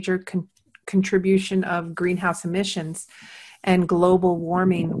being a major contribution of greenhouse emissions and global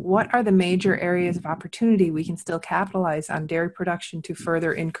warming, what are the major areas of opportunity we can still capitalize on dairy production to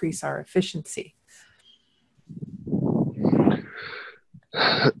further increase our efficiency?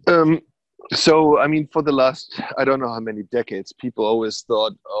 So, I mean, for the last, I don't know how many decades, people always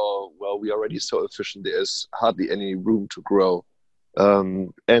thought, oh, well, we're already so efficient, there's hardly any room to grow.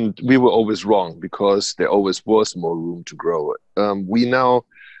 And we were always wrong, because there always was more room to grow. We now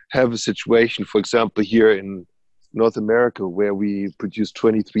have a situation, for example, here in North America, where we produce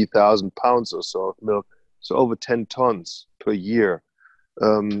 23,000 pounds or so of milk, so over 10 tons per year.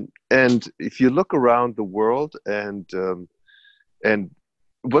 And if you look around the world and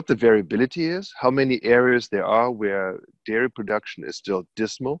what the variability is, how many areas there are where dairy production is still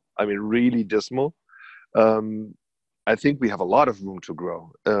dismal, I mean, really dismal, I think we have a lot of room to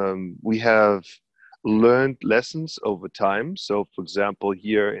grow. We have learned lessons over time. So, for example,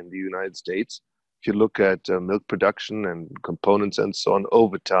 here in the United States, if you look at milk production and components and so on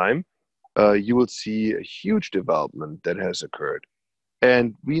over time, you will see a huge development that has occurred.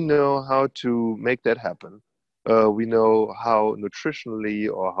 And we know how to make that happen. We know how nutritionally,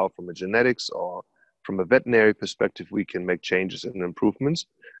 or how from a genetics or from a veterinary perspective, we can make changes and improvements.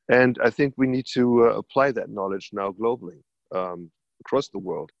 And I think we need to apply that knowledge now globally, across the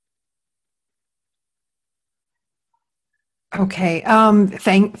world. Okay.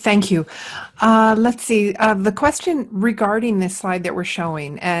 Thank you. Let's see. The question regarding this slide that we're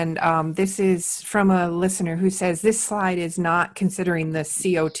showing, and this is from a listener who says this slide is not considering the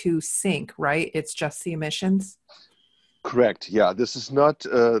CO2 sink, right? It's just the emissions. Correct. Yeah, this is not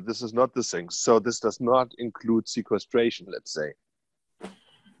the sink. So this does not include sequestration, let's say.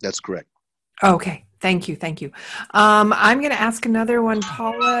 That's correct. Okay. Thank you. Thank you. I'm going to ask another one,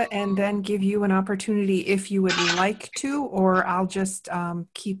 Paula, and then give you an opportunity if you would like to, or I'll just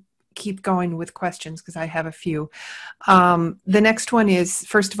keep going with questions because I have a few. The next one is,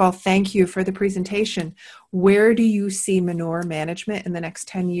 first of all, thank you for the presentation. Where do you see manure management in the next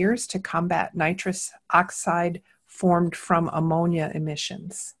 10 years to combat nitrous oxide formed from ammonia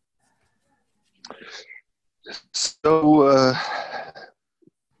emissions? So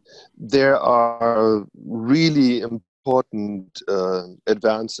there are really important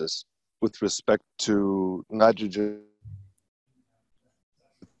advances with respect to nitrogen,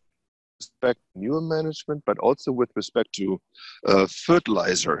 manure management, but also with respect to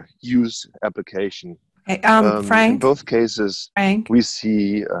fertilizer use application. Hey, In Frank, both cases, Frank, we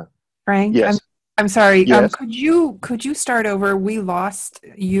see. Frank, Yes. I'm sorry. Yes. Could you start over? We lost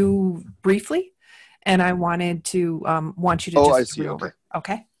you briefly, and I wanted to want you to just I see. start over.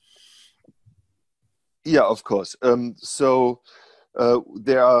 Okay. Yeah, of course. So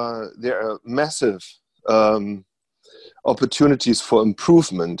there are massive opportunities for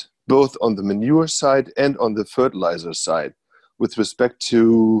improvement, both on the manure side and on the fertilizer side, with respect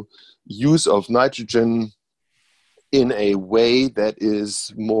to use of nitrogen in a way that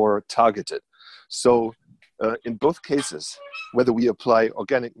is more targeted. So in both cases, whether we apply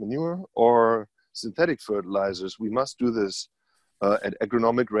organic manure or synthetic fertilizers, we must do this at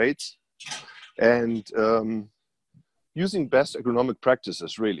agronomic rates and using best agronomic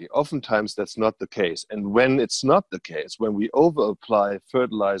practices, really. Oftentimes that's not the case. And when it's not the case, when we over-apply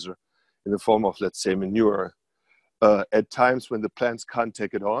fertilizer in the form of, let's say, manure, at times when the plants can't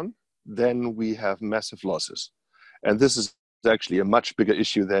take it on, then we have massive losses. And this is actually a much bigger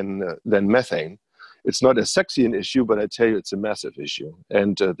issue than methane. It's not as sexy an issue, but I tell you, it's a massive issue.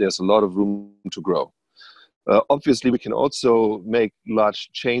 And there's a lot of room to grow. Obviously, we can also make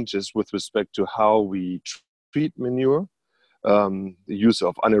large changes with respect to how we treat manure. The use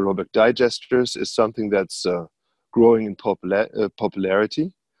of anaerobic digesters is something that's growing in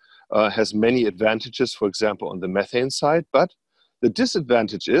popularity, has many advantages, for example, on the methane side, but the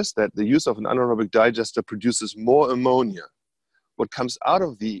disadvantage is that the use of an anaerobic digester produces more ammonia. What comes out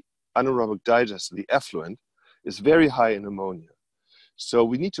of the anaerobic digester, the effluent, is very high in ammonia. So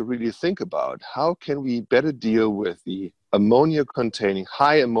we need to really think about how can we better deal with the high ammonia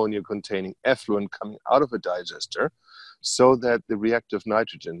containing effluent coming out of a digester so that the reactive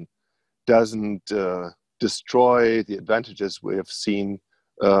nitrogen doesn't destroy the advantages we have seen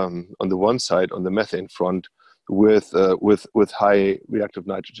on the one side, on the methane front, with high reactive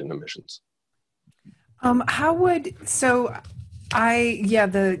nitrogen emissions.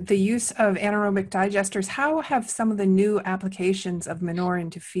 The use of anaerobic digesters, how have some of the new applications of manure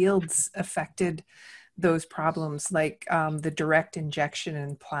into fields affected those problems, like the direct injection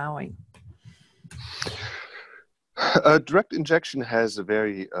and plowing? Direct injection has a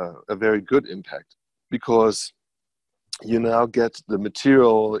very good impact because you now get the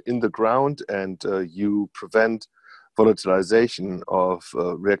material in the ground and you prevent volatilization of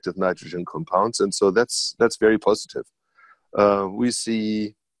reactive nitrogen compounds, and so that's very positive. We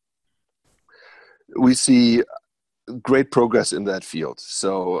see great progress in that field.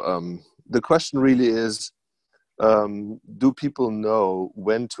 So the question really is, do people know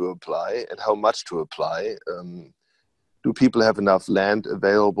when to apply and how much to apply? Do people have enough land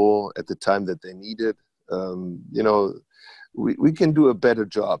available at the time that they need it? We can do a better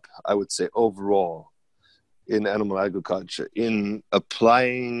job, I would say, overall in animal agriculture in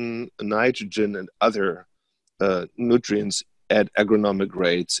applying nitrogen and other nutrients at agronomic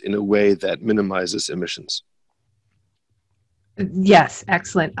rates in a way that minimizes emissions. Yes,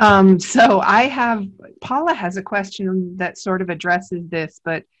 excellent. So Paula has a question that sort of addresses this,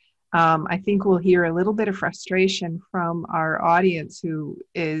 but I think we'll hear a little bit of frustration from our audience who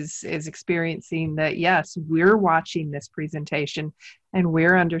is experiencing that, yes, we're watching this presentation and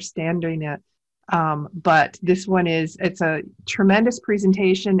we're understanding it. But this one it's a tremendous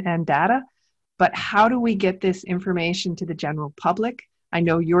presentation and data, but how do we get this information to the general public? I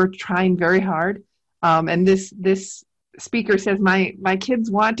know you're trying very hard. And this speaker says, my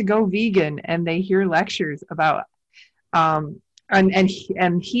kids want to go vegan and they hear lectures about, and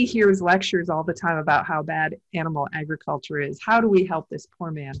he hears lectures all the time about how bad animal agriculture is. How do we help this poor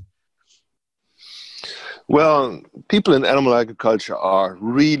man? Well, people in animal agriculture are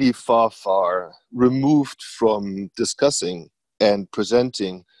really far removed from discussing and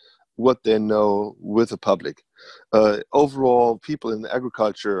presenting what they know with the public. Overall, people in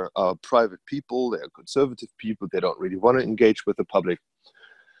agriculture are private people, they're conservative people, they don't really want to engage with the public.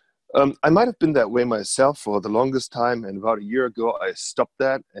 I might have been that way myself for the longest time, and about a year ago I stopped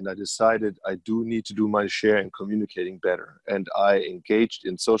that and I decided I do need to do my share in communicating better. And I engaged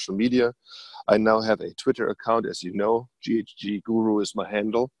in social media. I now have a Twitter account, as you know, GHG Guru is my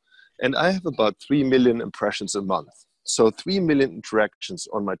handle, and I have about 3 million impressions a month. So 3 million interactions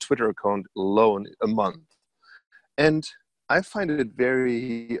on my Twitter account alone a month. And I find it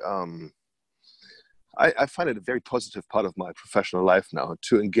very... I find it a very positive part of my professional life now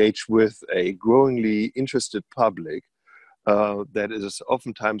to engage with a growingly interested public that is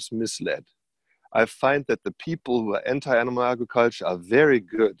oftentimes misled. I find that the people who are anti-animal agriculture are very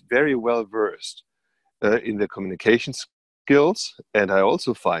good, very well versed in their communication skills. And I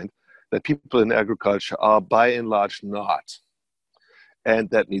also find that people in agriculture are by and large not. And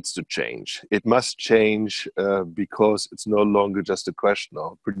that needs to change. It must change because it's no longer just a question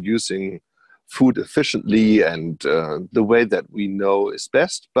of producing food efficiently and the way that we know is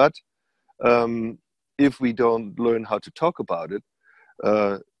best. But if we don't learn how to talk about it,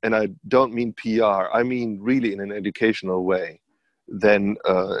 and I don't mean PR, I mean really in an educational way, then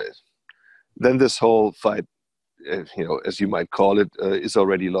this whole fight, as you might call it, is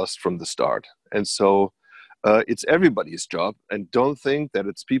already lost from the start. And so it's everybody's job. And don't think that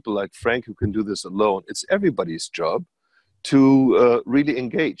it's people like Frank who can do this alone. It's everybody's job to really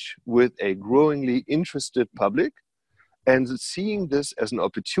engage with a growingly interested public and seeing this as an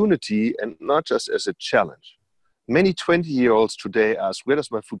opportunity and not just as a challenge. Many 20-year-olds today ask, where does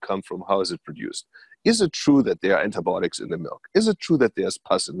my food come from? How is it produced? Is it true that there are antibiotics in the milk? Is it true that there's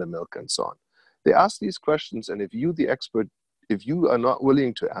pus in the milk and so on? They ask these questions, and if you, the expert, if you are not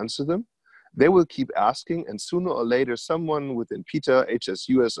willing to answer them, they will keep asking, and sooner or later, someone within PETA,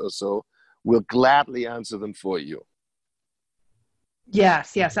 HSUS or so, will gladly answer them for you.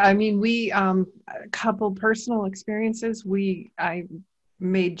 Yes. I mean, we, a couple personal experiences, I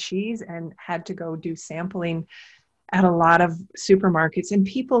made cheese and had to go do sampling at a lot of supermarkets, and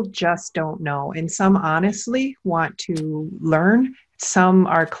people just don't know. And some honestly want to learn. Some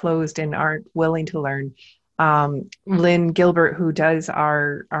are closed and aren't willing to learn. Lynn Gilbert, who does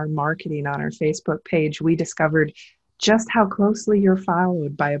our marketing on our Facebook page, we discovered just how closely you're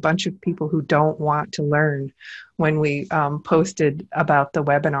followed by a bunch of people who don't want to learn when we posted about the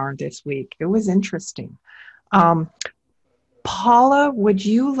webinar this week. It was interesting. Paula, would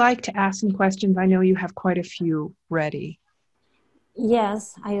you like to ask some questions? I know you have quite a few ready.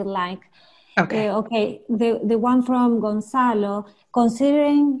 Yes, I would like. Okay. Okay, the one from Gonzalo,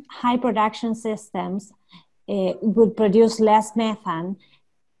 considering high production systems would produce less methane,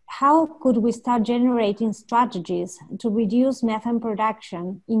 how could we start generating strategies to reduce methane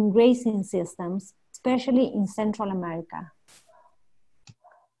production in grazing systems, especially in Central America?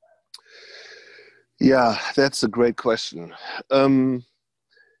 Yeah, that's a great question.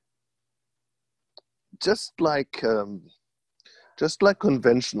 Just like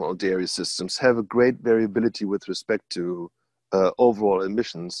conventional dairy systems have a great variability with respect to overall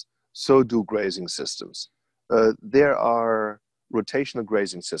emissions, so do grazing systems. There are rotational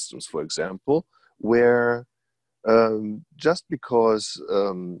grazing systems, for example, where just because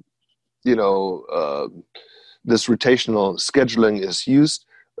this rotational scheduling is used,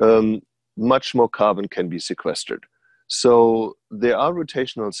 much more carbon can be sequestered. So there are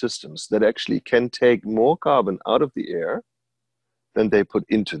rotational systems that actually can take more carbon out of the air than they put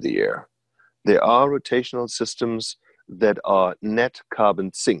into the air. There are rotational systems that are net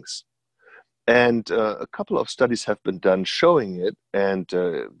carbon sinks. And a couple of studies have been done showing it, and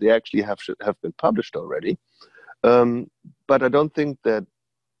they actually have been published already. But I don't think that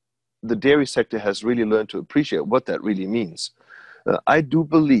the dairy sector has really learned to appreciate what that really means. I do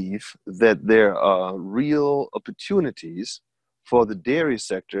believe that there are real opportunities for the dairy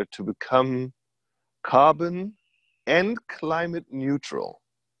sector to become carbon and climate neutral.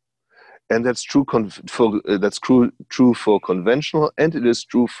 And that's true for conventional, and it is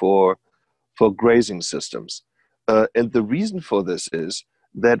true for grazing systems. And the reason for this is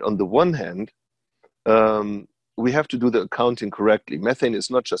that on the one hand, we have to do the accounting correctly. Methane is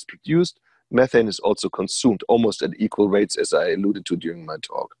not just produced, methane is also consumed almost at equal rates, as I alluded to during my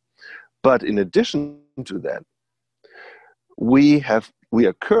talk. But in addition to that, we are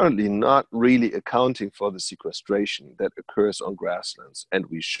currently not really accounting for the sequestration that occurs on grasslands, and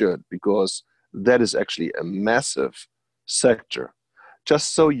we should, because that is actually a massive sector.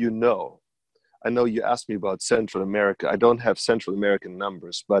 Just so you know, I know you asked me about Central America. I don't have Central American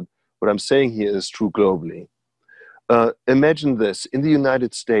numbers, but what I'm saying here is true globally. Imagine this, in the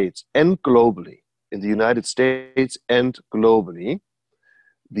United States and globally,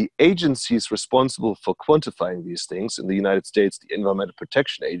 the agencies responsible for quantifying these things, in the United States, the Environmental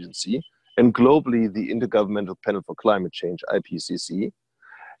Protection Agency, and globally, the Intergovernmental Panel for Climate Change, IPCC,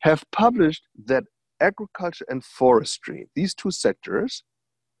 have published that agriculture and forestry, these two sectors,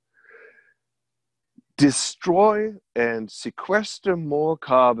 destroy and sequester more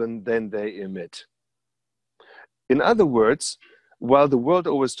carbon than they emit. In other words, while the world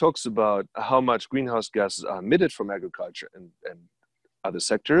always talks about how much greenhouse gases are emitted from agriculture and other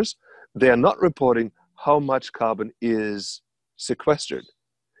sectors, they are not reporting how much carbon is sequestered.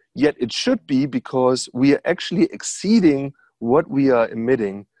 Yet it should be, because we are actually exceeding what we are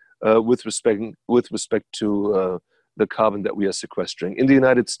emitting with respect to the carbon that we are sequestering. In the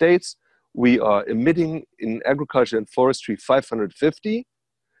United States, we are emitting in agriculture and forestry 550,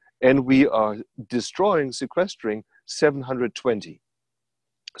 and we are destroying, sequestering 720.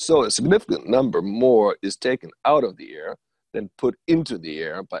 So a significant number more is taken out of the air than put into the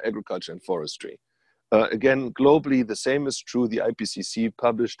air by agriculture and forestry. Again, globally, the same is true. The IPCC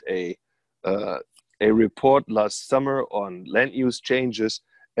published a report last summer on land use changes,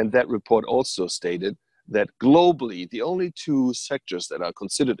 and that report also stated that globally, the only two sectors that are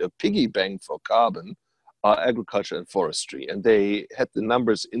considered a piggy bank for carbon are agriculture and forestry. And they had the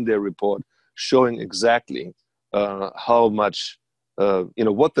numbers in their report showing exactly how much,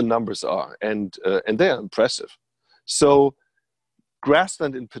 what the numbers are, and they are impressive. So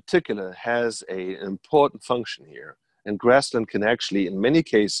grassland in particular has an important function here, and grassland can actually, in many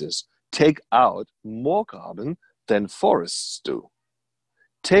cases, take out more carbon than forests do.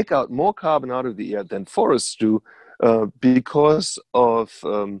 Take out more carbon out of the air than forests do because of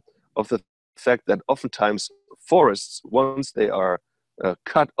the fact that oftentimes forests, once they are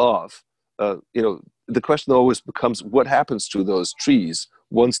cut off, the question always becomes, what happens to those trees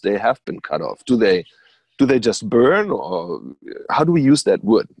once they have been cut off? Do they just burn, or how do we use that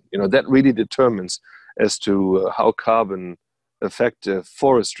wood? That really determines as to how carbon effective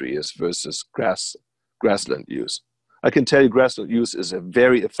forestry is versus grassland use. I can tell you grassland use is a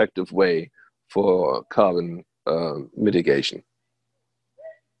very effective way for carbon mitigation.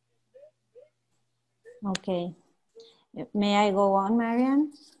 Okay. May I go on,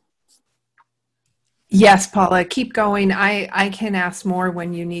 Marianne? Yes, Paula, keep going. I can ask more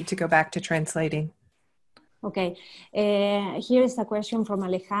when you need to go back to translating. Okay, here is a question from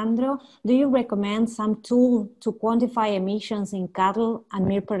Alejandro. Do you recommend some tool to quantify emissions in cattle and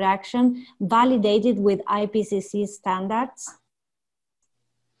meat production validated with IPCC standards?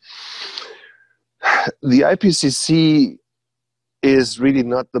 The IPCC is really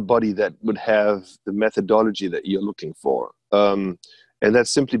not the body that would have the methodology that you're looking for. And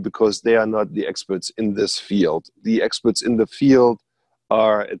that's simply because they are not the experts in this field. The experts in the field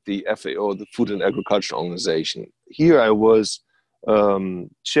are at the FAO, the Food and Agriculture Organization. Here I was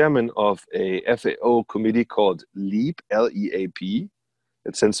chairman of a FAO committee called LEAP, L-E-A-P.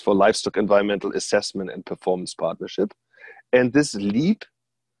 It stands for Livestock Environmental Assessment and Performance Partnership. And this LEAP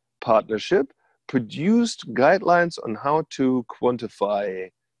partnership produced guidelines on how to quantify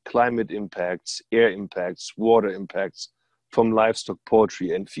climate impacts, air impacts, water impacts from livestock,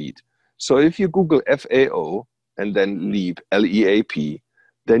 poultry, and feed. So if you Google FAO, and then LEAP, L-E-A-P,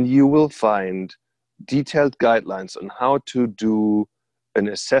 then you will find detailed guidelines on how to do an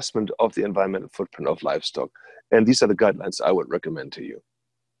assessment of the environmental footprint of livestock. And these are the guidelines I would recommend to you.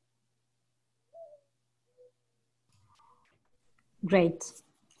 Great.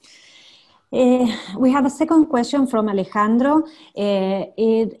 We have a second question from Alejandro.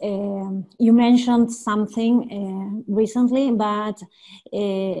 You mentioned something recently, but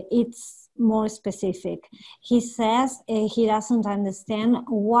it's more specific. He says he doesn't understand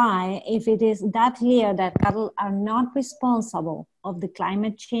why, if it is that clear that cattle are not responsible of the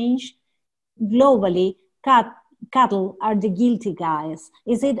climate change, globally, cattle are the guilty guys.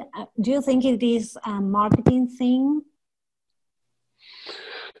 Do you think it is a marketing thing?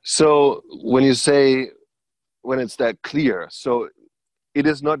 So when you say, when it's that clear, so it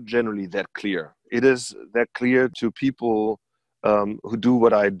is not generally that clear. It is that clear to people who do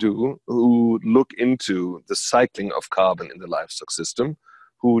what I do, who look into the cycling of carbon in the livestock system,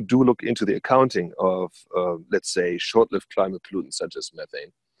 who do look into the accounting of, let's say, short-lived climate pollutants such as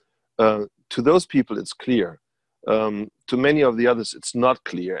methane. To those people, it's clear. To many of the others, it's not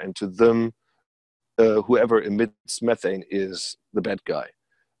clear. And to them, whoever emits methane is the bad guy.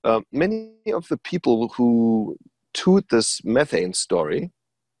 Many of the people who toot this methane story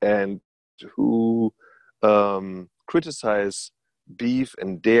and who criticize beef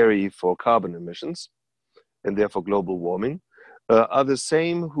and dairy for carbon emissions and therefore global warming are the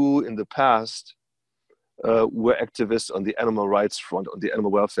same who in the past were activists on the animal rights front, on the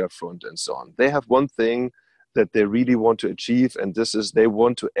animal welfare front, and so on. They have one thing that they really want to achieve, and this is they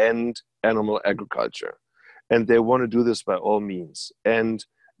want to end animal agriculture. And they want to do this by all means. And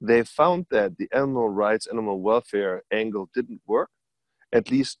they found that the animal rights, animal welfare angle didn't work, at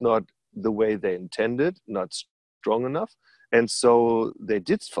least not the way they intended, not strong enough. And so they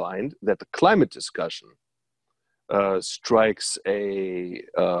did find that the climate discussion strikes a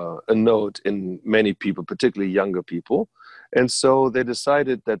note in many people, particularly younger people. And so they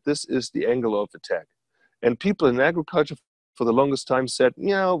decided that this is the angle of attack. And people in agriculture for the longest time said,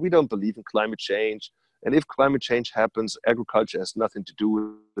 yeah, we don't believe in climate change. And if climate change happens, agriculture has nothing to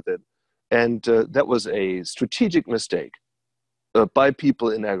do with it. And that was a strategic mistake by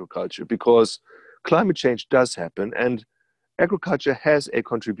people in agriculture, because climate change does happen and agriculture has a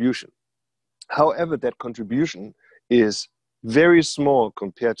contribution. However, that contribution is very small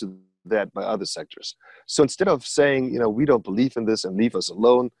compared to that by other sectors. So instead of saying, we don't believe in this and leave us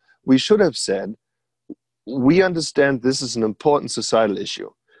alone, we should have said, we understand this is an important societal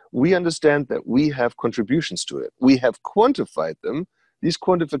issue. We understand that we have contributions to it. We have quantified them. These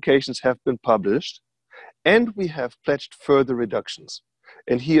quantifications have been published, and we have pledged further reductions.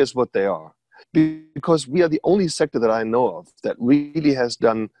 And here's what they are. Because we are the only sector that I know of that really has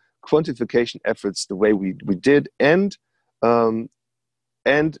done quantification efforts the way we did, and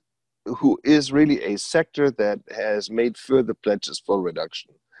who is really a sector that has made further pledges for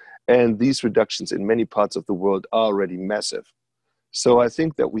reduction. And these reductions in many parts of the world are already massive. So I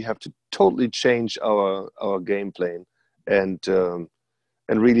think that we have to totally change our game plan and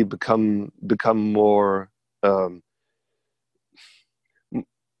really become more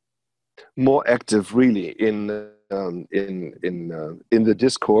more active, really, in the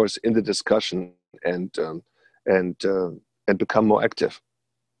discourse, in the discussion, and become more active.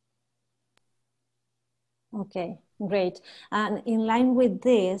 Okay, great. And in line with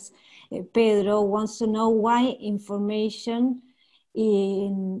this, Pedro wants to know why information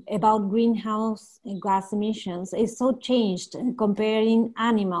about greenhouse gas emissions is so changed comparing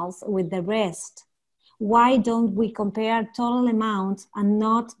animals with the rest. Why don't we compare total amounts and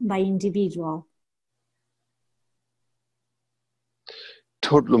not by individual?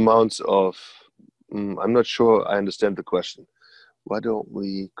 Total amounts of, I'm not sure I understand the question. Why don't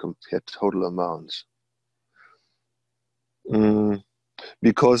we compare total amounts?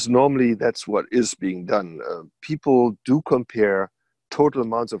 Because normally that's what is being done. People do compare total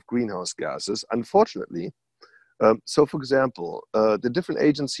amounts of greenhouse gases, unfortunately. So for example, the different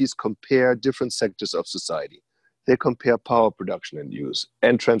agencies compare different sectors of society. They compare power production and use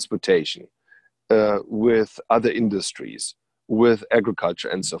and transportation with other industries, with agriculture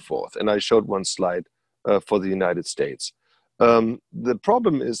and so forth. And I showed one slide for the United States. The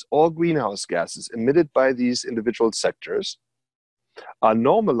problem is all greenhouse gases emitted by these individual sectors are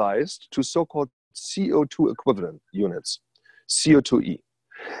normalized to so-called CO2 equivalent units, CO2e.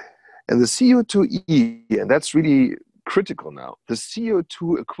 And the CO2e, and that's really critical now, the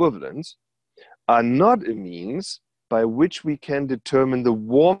CO2 equivalents are not a means by which we can determine the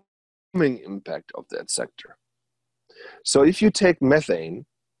warming impact of that sector. So if you take methane,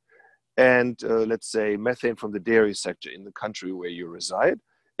 and let's say methane from the dairy sector in the country where you reside,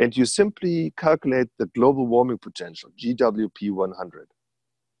 and you simply calculate the global warming potential, GWP 100,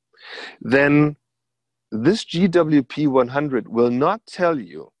 then this GWP 100 will not tell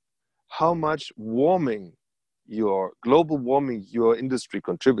you how much warming global warming your industry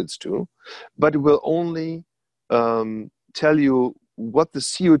contributes to, but it will only tell you what the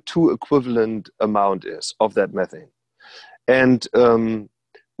CO2 equivalent amount is of that methane. And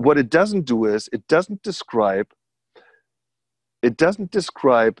what it doesn't do is it doesn't describe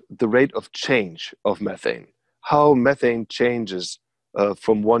the rate of change of methane, how methane changes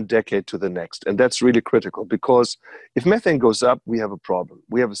from one decade to the next. And that's really critical, because if methane goes up, we have a problem.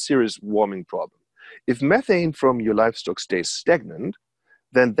 We have a serious warming problem. If methane from your livestock stays stagnant,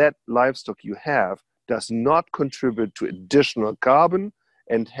 then that livestock you have does not contribute to additional carbon,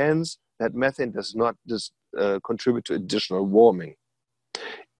 and hence that methane does not contribute to additional warming.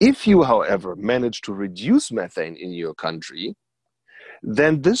 If you, however, manage to reduce methane in your country,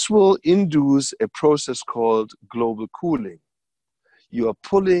 then this will induce a process called global cooling. You are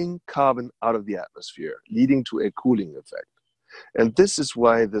pulling carbon out of the atmosphere, leading to a cooling effect. And this is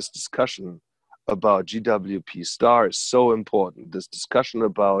why this discussion about GWP star is so important. This discussion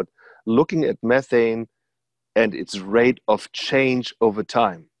about looking at methane and its rate of change over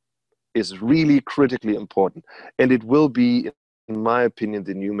time. is really critically important. And it will be, in my opinion,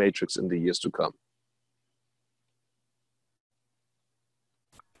 the new matrix in the years to come.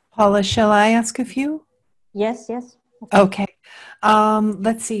 Paula, shall I ask a few? Yes, yes. Okay.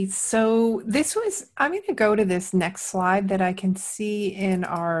 Let's see. So I'm going to go to this next slide that I can see in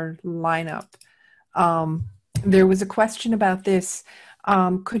our lineup. There was a question about this.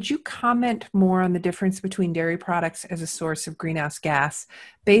 Could you comment more on the difference between dairy products as a source of greenhouse gas?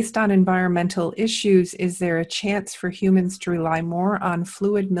 Based on environmental issues, is there a chance for humans to rely more on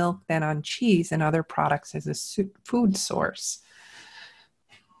fluid milk than on cheese and other products as a food source?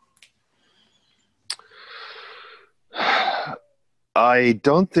 I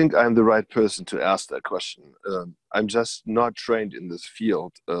don't think I'm the right person to ask that question. I'm just not trained in this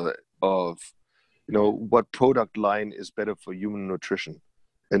field of, what product line is better for human nutrition,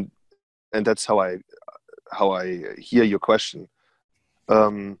 and that's how I hear your question.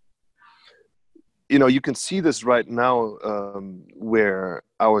 You can see this right now, where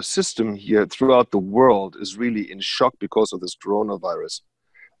our system here throughout the world is really in shock because of this coronavirus,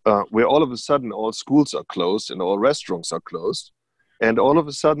 where all of a sudden all schools are closed and all restaurants are closed. And all of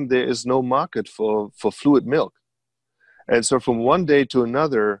a sudden, there is no market for fluid milk. And so from one day to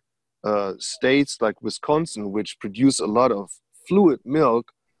another, states like Wisconsin, which produce a lot of fluid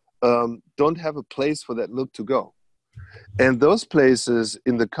milk, don't have a place for that milk to go. And those places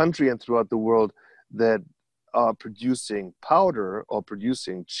in the country and throughout the world that are producing powder or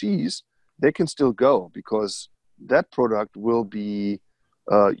producing cheese, they can still go because that product will be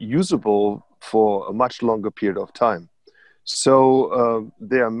usable for a much longer period of time. So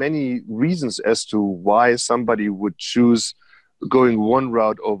there are many reasons as to why somebody would choose going one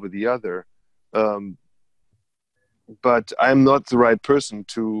route over the other. But I'm not the right person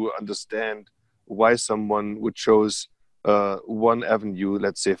to understand why someone would choose one avenue,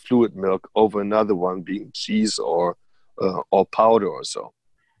 let's say fluid milk, over another one being cheese or powder or so.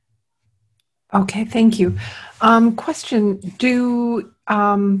 Okay, thank you. Question,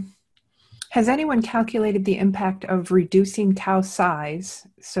 has anyone calculated the impact of reducing cow size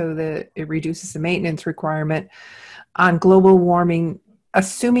so that it reduces the maintenance requirement on global warming,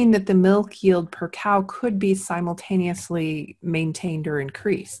 assuming that the milk yield per cow could be simultaneously maintained or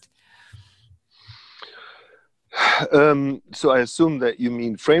increased? So I assume that you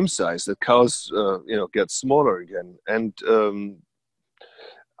mean frame size, that cows, get smaller again. And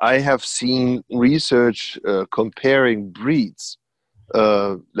I have seen research comparing breeds.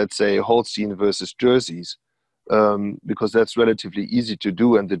 Let's say Holstein versus Jerseys, because that's relatively easy to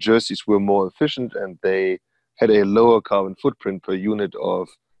do, and the Jerseys were more efficient and they had a lower carbon footprint per unit of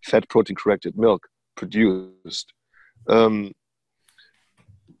fat protein corrected milk produced.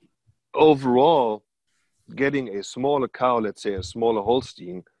 Overall, getting a smaller cow, let's say a smaller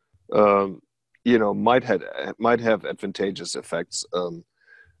Holstein, might have advantageous effects,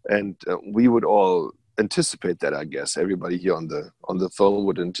 and we would all anticipate that. I guess everybody here on the phone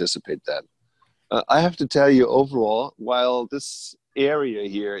would anticipate that. I have to tell you, overall, while this area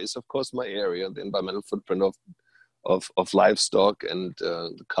here is of course my area, the environmental footprint of livestock and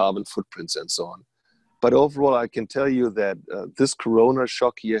the carbon footprints and so on, but overall I can tell you that this corona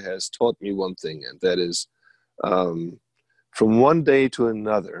shock here has taught me one thing, and that is from one day to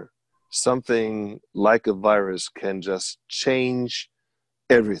another, something like a virus can just change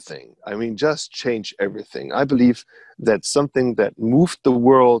everything. I mean, just change everything. I believe that something that moved the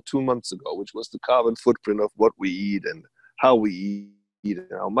world 2 months ago, which was the carbon footprint of what we eat and how we eat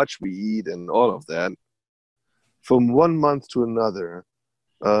and how much we eat and all of that, from 1 month to another,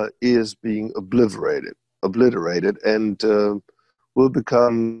 is being obliterated, and will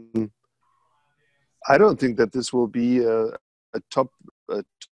become. I don't think that this will be a top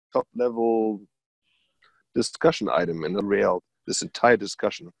level discussion item in the real. This entire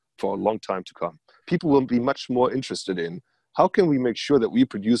discussion for a long time to come. People will be much more interested in how can we make sure that we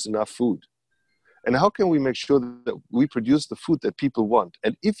produce enough food, and how can we make sure that we produce the food that people want.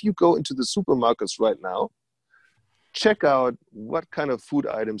 And if you go into the supermarkets right now, check out what kind of food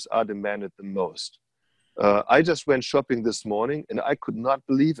items are demanded the most. I just went shopping this morning and I could not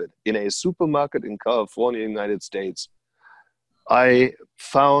believe it. In a supermarket in California, United States, I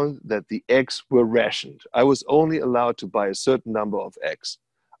found that the eggs were rationed. I was only allowed to buy a certain number of eggs.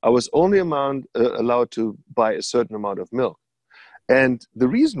 I was only allowed to buy a certain amount of milk. And the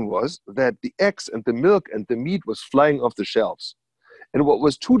reason was that the eggs and the milk and the meat was flying off the shelves. And what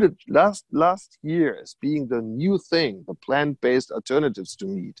was touted last year as being the new thing, the plant-based alternatives to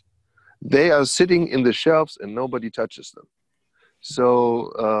meat, they are sitting in the shelves and nobody touches them.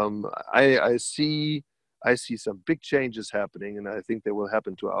 So I see I see some big changes happening, and I think they will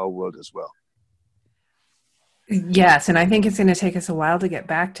happen to our world as well. Yes, and I think it's going to take us a while to get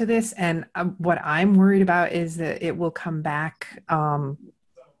back to this. And what I'm worried about is that it will come back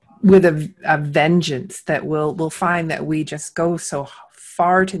with a vengeance, that we'll find that we just go so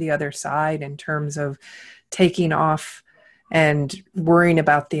far to the other side in terms of taking off and worrying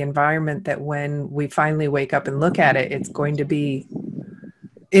about the environment, that when we finally wake up and look at it, it's going to be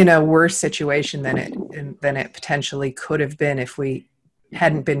in a worse situation than it potentially could have been if we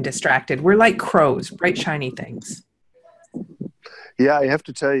hadn't been distracted. We're like crows, bright, shiny things. Yeah, I have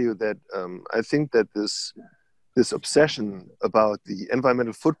to tell you that I think that this obsession about the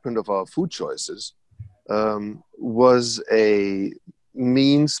environmental footprint of our food choices was a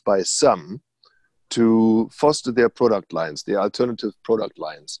means by some to foster their product lines, their alternative product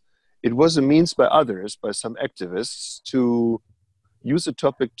lines. It was a means by others, by some activists, to use a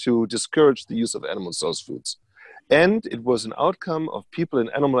topic to discourage the use of animal source foods. And it was an outcome of people in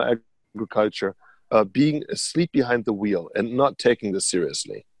animal agriculture being asleep behind the wheel and not taking this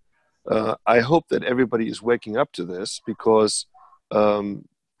seriously. I hope that everybody is waking up to this, because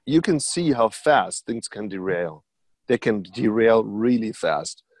you can see how fast things can derail. They can derail really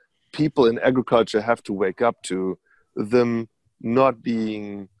fast. People in agriculture have to wake up to them not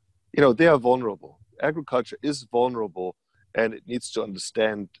being, they are vulnerable. Agriculture is vulnerable, and it needs to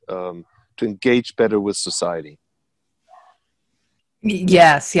understand to engage better with society.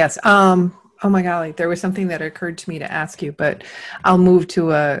 Yes. Oh my golly, there was something that occurred to me to ask you, but I'll move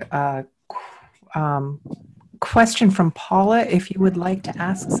to a question from Paula, if you would like to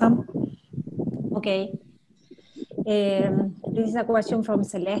ask some. Okay. This is a question from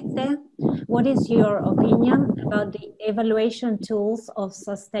Celeste. What is your opinion about the evaluation tools of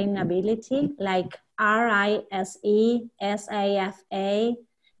sustainability, like RISE, SAFA?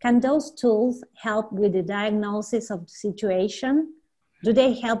 Can those tools help with the diagnosis of the situation? Do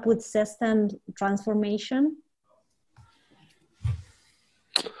they help with system transformation?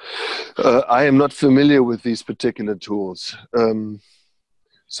 I am not familiar with these particular tools,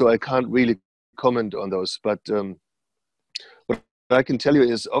 so I can't really comment on those. But what I can tell you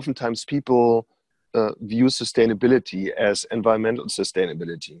is oftentimes people view sustainability as environmental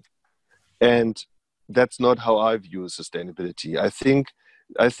sustainability. And that's not how I view sustainability. I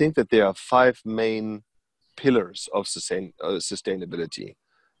think that there are 5 main pillars of sustainability.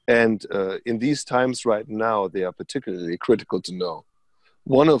 And in these times right now, they are particularly critical to know.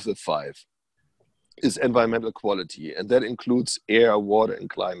 One of the 5 is environmental quality, and that includes air, water, and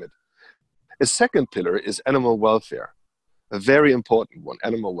climate. A second pillar is animal welfare, a very important one,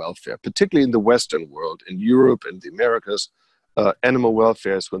 animal welfare, particularly in the Western world, in Europe and the Americas. Animal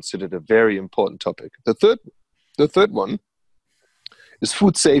welfare is considered a very important topic. The third one is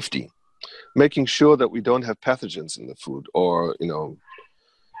food safety, making sure that we don't have pathogens in the food, or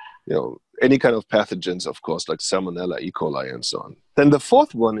any kind of pathogens, of course, like Salmonella, E. coli, and so on. Then the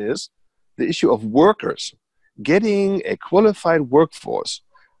fourth one is the issue of workers. Getting a qualified workforce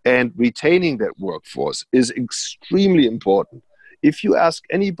and retaining that workforce is extremely important. If you ask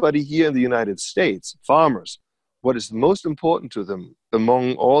anybody here in the United States, farmers, what is most important to them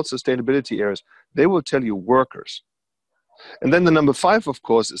among all sustainability areas, they will tell you workers. And then the number 5, of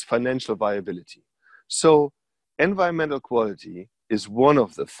course, is financial viability. So environmental quality is one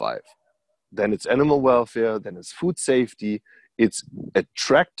of the 5. Then it's animal welfare, then it's food safety, it's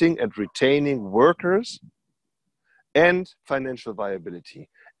attracting and retaining workers, and financial viability.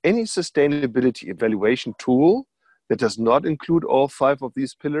 Any sustainability evaluation tool that does not include all 5 of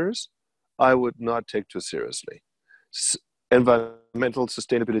these pillars, I would not take too seriously. Environmental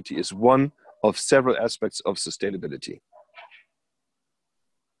sustainability is one of several aspects of sustainability.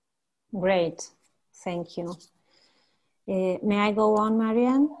 Great, thank you. May I go on,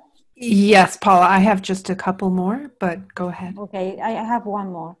 Marianne? Yes, Paula, I have just a couple more, but go ahead. Okay, I have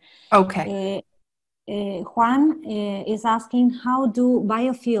one more. Okay. Juan is asking, how do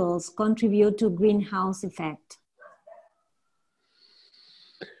biofuels contribute to greenhouse effect?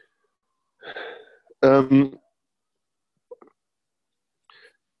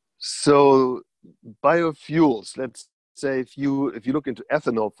 So biofuels, let's say if you look into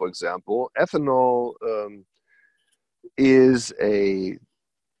ethanol, for example, ethanol is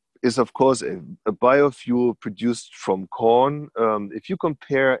of course a biofuel produced from corn. If you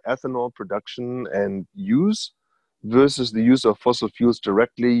compare ethanol production and use versus the use of fossil fuels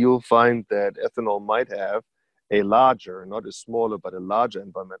directly, you'll find that ethanol might have a larger, not a smaller, but a larger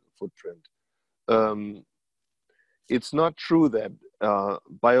environmental footprint. It's not true that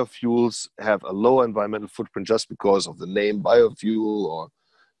biofuels have a low environmental footprint just because of the name biofuel or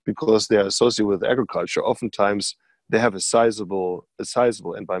because they are associated with agriculture, oftentimes they have a sizable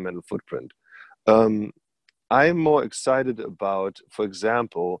environmental footprint. I'm more excited about, for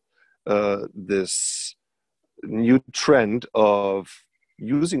example, this new trend of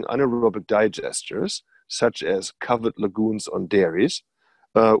using anaerobic digesters, such as covered lagoons on dairies,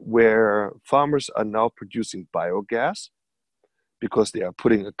 where farmers are now producing biogas because they are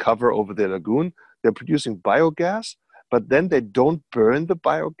putting a cover over their lagoon. They're producing biogas, but then they don't burn the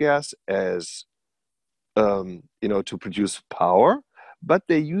biogas as, to produce power, but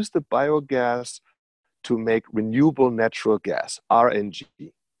they use the biogas to make renewable natural gas, RNG.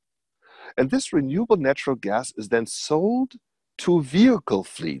 And this renewable natural gas is then sold to vehicle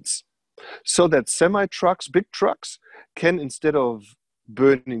fleets so that semi-trucks, big trucks, can, instead of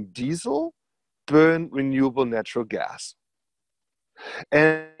burning diesel, burn renewable natural gas.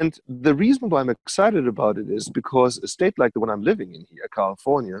 And the reason why I'm excited about it is because a state like the one I'm living in here,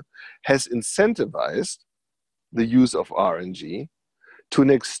 California, has incentivized the use of RNG to an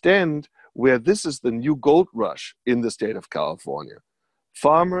extent where this is the new gold rush in the state of California.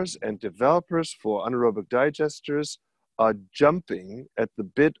 Farmers and developers for anaerobic digesters are jumping at the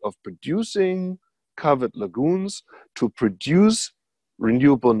bit of producing covered lagoons to produce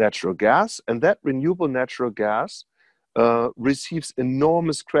renewable natural gas, and that renewable natural gas receives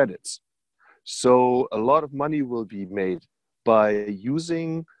enormous credits. So a lot of money will be made by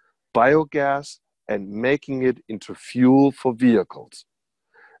using biogas and making it into fuel for vehicles.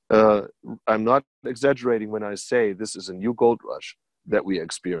 I'm not exaggerating when I say this is a new gold rush that we are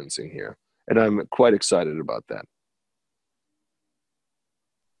experiencing here. And I'm quite excited about that.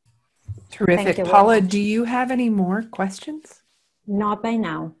 Terrific. Paula, do you have any more questions? Not by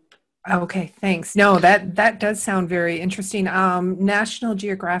now. Okay, thanks. No, that does sound very interesting. National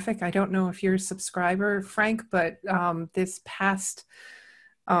Geographic, I don't know if you're a subscriber, Frank, but this past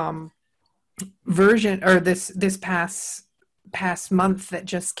version, or this past month that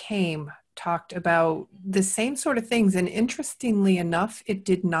just came, talked about the same sort of things. And interestingly enough, it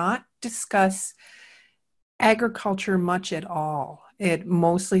did not discuss agriculture much at all. It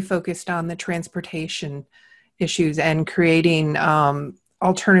mostly focused on the transportation issues and creating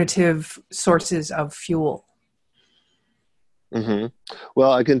alternative sources of fuel. Mm-hmm.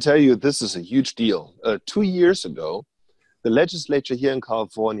 Well, I can tell you this is a huge deal. 2 years ago, the legislature here in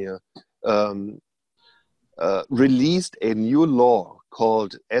California released a new law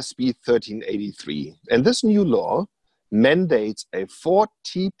called SB 1383. And this new law mandates a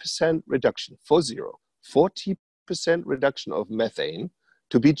 40% reduction, 40% reduction of methane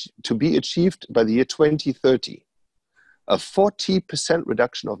to be achieved by the year 2030. A 40%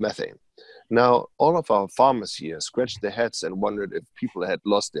 reduction of methane. Now, all of our farmers here scratched their heads and wondered if people had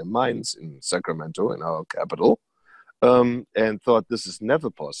lost their minds in Sacramento, in our capital, and thought this is never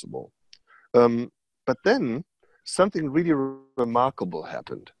possible. But then something really remarkable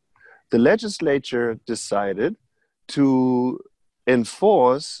happened. The legislature decided to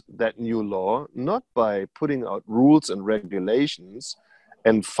enforce that new law, not by putting out rules and regulations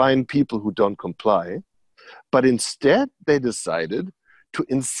and fine people who don't comply, but instead they decided to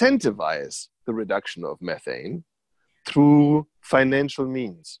incentivize the reduction of methane through financial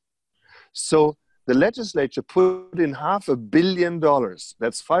means. So the legislature put in $500 million,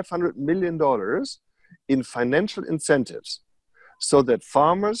 that's $500 million, in financial incentives so that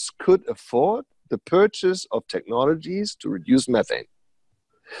farmers could afford the purchase of technologies to reduce methane.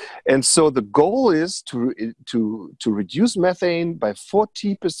 And so the goal is to reduce methane by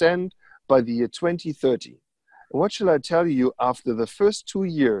 40% by the year 2030. What shall I tell you? After the first 2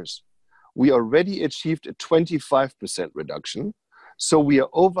 years, we already achieved a 25% reduction. So we are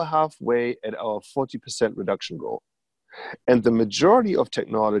over halfway at our 40% reduction goal. And the majority of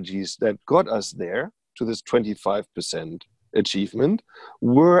technologies that got us there to this 25% achievement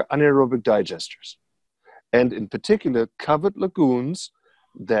were anaerobic digesters. And in particular, covered lagoons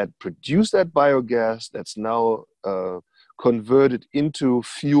that produce that biogas that's now converted into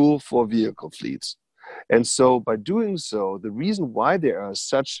fuel for vehicle fleets. And so by doing so, the reason why there are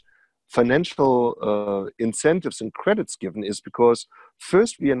such financial incentives and credits given is because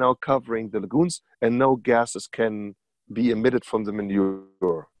first, we are now covering the lagoons and no gases can be emitted from the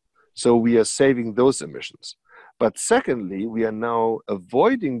manure. So we are saving those emissions. But secondly, we are now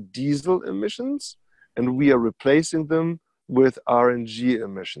avoiding diesel emissions and we are replacing them with RNG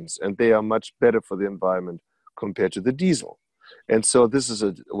emissions, and they are much better for the environment compared to the diesel. And so this is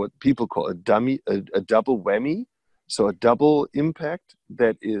what people call a double whammy, so a double impact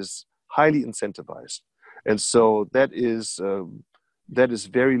that is highly incentivized. And so that is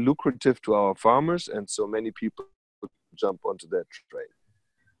very lucrative to our farmers, and so many people jump onto that train.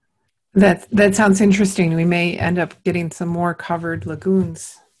 That sounds interesting. We may end up getting some more covered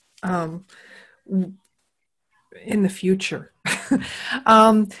lagoons in the future.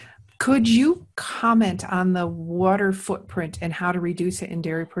 Could you comment on the water footprint and how to reduce it in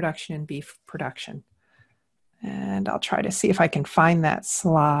dairy production and beef production? And I'll try to see if I can find that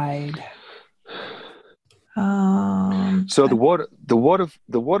slide. So the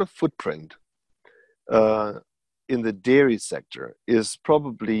water footprint in the dairy sector is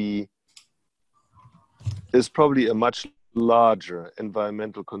probably a much larger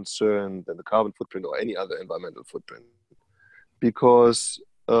environmental concern than the carbon footprint or any other environmental footprint, because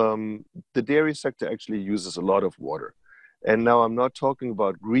the dairy sector actually uses a lot of water. And now I'm not talking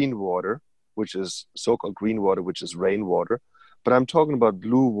about green water, which is so-called green water, which is rainwater, but I'm talking about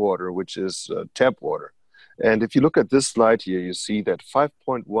blue water, which is tap water. And if you look at this slide here, you see that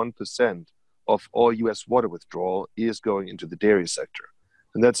 5.1% of all US water withdrawal is going into the dairy sector.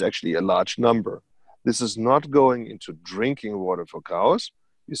 And that's actually a large number. This is not going into drinking water for cows.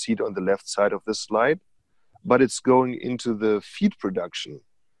 You see it on the left side of this slide, but it's going into the feed production.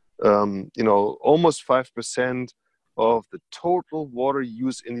 Almost 5% of the total water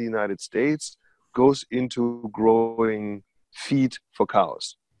use in the United States goes into growing feed for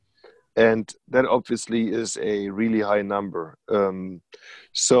cows. And that obviously is a really high number. That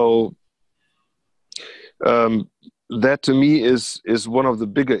to me is one of the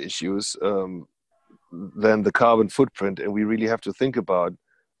bigger issues than the carbon footprint. And we really have to think about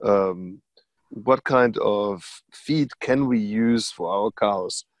what kind of feed can we use for our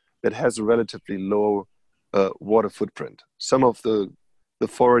cows that has a relatively low water footprint. Some of the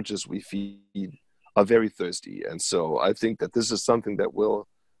forages we feed are very thirsty. And so I think that this is something that will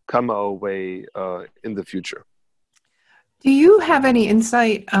come our way in the future. Do you have any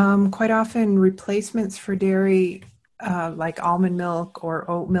insight? Quite often replacements for dairy, like almond milk or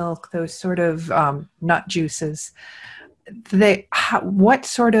oat milk, those sort of nut juices, what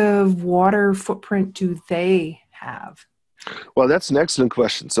sort of water footprint do they have? Well, that's an excellent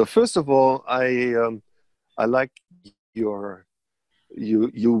question. So first of all, I like your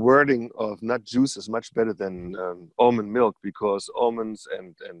wording of nut juice is much better than almond milk, because almonds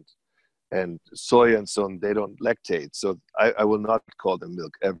and soy and so on, they don't lactate. So I will not call them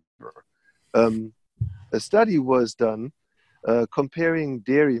milk ever. A study was done comparing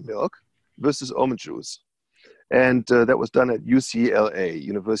dairy milk versus almond juice. And that was done at UCLA,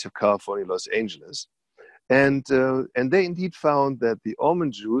 University of California, Los Angeles. And they indeed found that the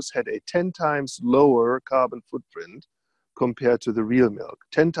almond juice had a 10 times lower carbon footprint compared to the real milk,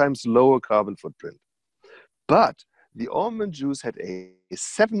 10 times lower carbon footprint. But the almond juice had a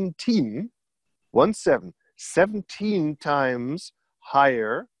 17 times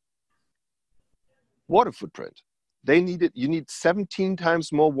higher water footprint. You need 17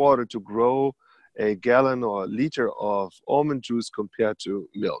 times more water to grow a gallon or a liter of almond juice compared to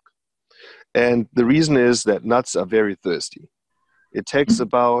milk. And the reason is that nuts are very thirsty. It takes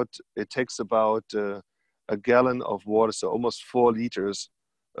about a gallon of water, so almost 4 liters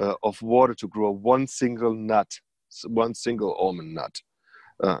of water to grow one single nut, one single almond nut.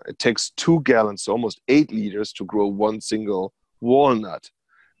 It takes 2 gallons, so almost 8 liters to grow one single walnut.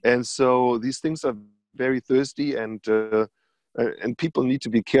 And so these things are very thirsty, and people need to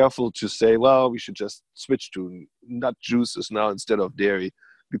be careful to say, well, we should just switch to nut juices now instead of dairy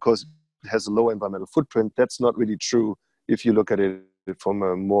because it has a low environmental footprint. That's not really true if you look at it from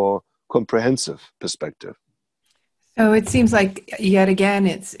a more comprehensive perspective. So it seems like, yet again,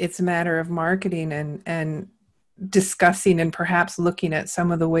 it's a matter of marketing and discussing and perhaps looking at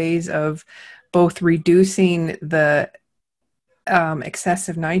some of the ways of both reducing the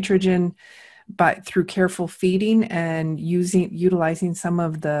excessive nitrogen, but through careful feeding and utilizing some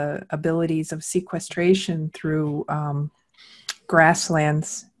of the abilities of sequestration through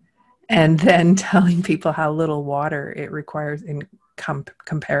grasslands, and then telling people how little water it requires in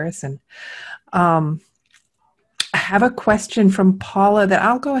comparison. I have a question from Paula that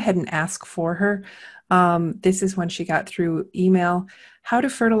I'll go ahead and ask for her. This is when she got through email. How do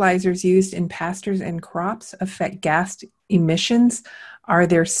fertilizers used in pastures and crops affect gas emissions? Are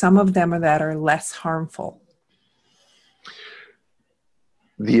there some of them that are less harmful?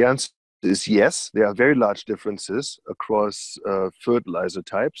 The answer is yes. There are very large differences across fertilizer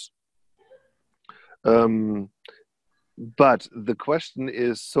types. But the question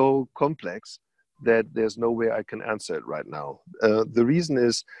is so complex that there's no way I can answer it right now. The reason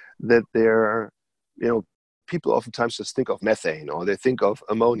is that people oftentimes just think of methane or they think of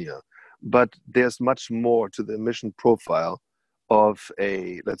ammonia, but there's much more to the emission profile of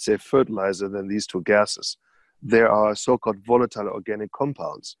a, let's say, fertilizer than these two gases. There are so-called volatile organic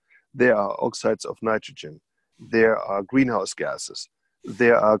compounds there are oxides of nitrogen, there are greenhouse gases,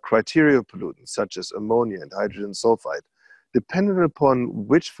 there are criteria pollutants such as ammonia and hydrogen sulfide. Dependent upon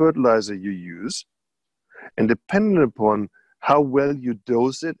which fertilizer you use and dependent upon how well you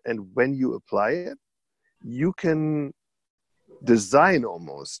dose it and when you apply it, you can design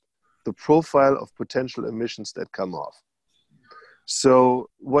almost the profile of potential emissions that come off. So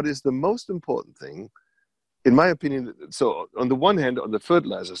what is the most important thing, in my opinion, so on the one hand, on the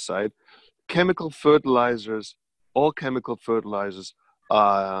fertilizer side, all chemical fertilizers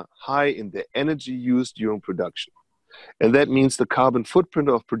are high in the energy used during production. And that means the carbon footprint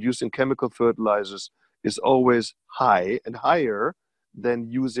of producing chemical fertilizers is always high and higher than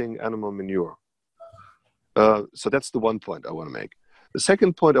using animal manure. So that's the one point I want to make. The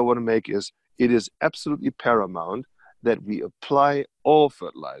second point I want to make is it is absolutely paramount that we apply all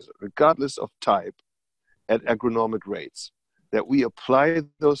fertilizer, regardless of type, at agronomic rates. That we apply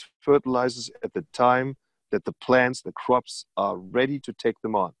those fertilizers at the time that the plants, the crops are ready to take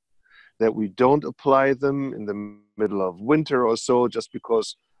them on. That we don't apply them in the middle of winter or so just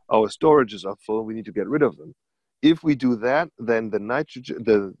because our storages are full, we need to get rid of them. If we do that, then the nitrogen,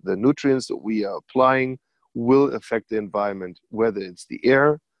 the nutrients that we are applying will affect the environment, whether it's the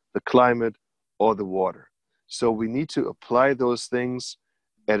air, the climate, or the water. So we need to apply those things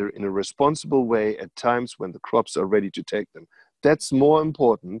in a responsible way at times when the crops are ready to take them. That's more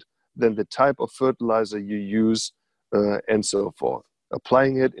important than the type of fertilizer you use and so forth.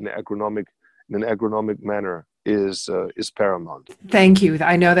 Applying it in an agronomic manner is paramount. Thank you.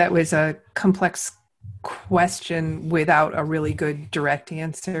 I know that was a complex question without a really good direct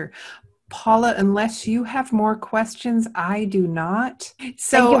answer. Paula, unless you have more questions, I do not.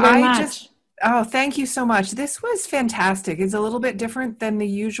 So thank you very much. Thank you so much. This was fantastic. It's a little bit different than the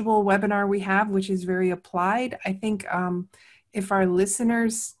usual webinar we have, which is very applied. I think if our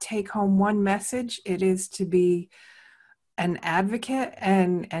listeners take home one message, it is to be an advocate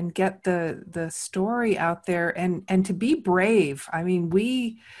and get the story out there and to be brave. I mean,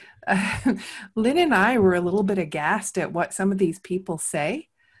 Lynn and I were a little bit aghast at what some of these people say.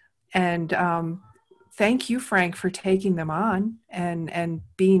 And thank you, Frank, for taking them on and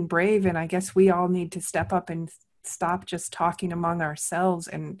being brave. And I guess we all need to step up and stop just talking among ourselves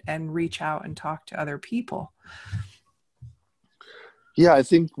and reach out and talk to other people. Yeah, I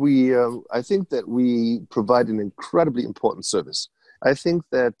think that we provide an incredibly important service. I think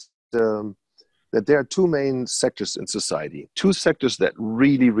that that there are two main sectors in society, two sectors that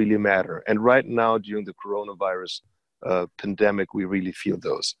really, really matter. And right now, during the coronavirus pandemic, we really feel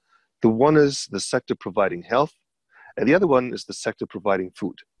those. The one is the sector providing health, and the other one is the sector providing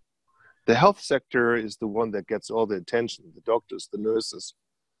food. The health sector is the one that gets all the attention, the doctors, the nurses.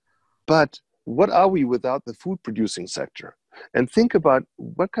 But what are we without the food producing sector? And think about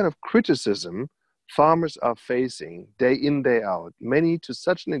what kind of criticism farmers are facing day in, day out, many to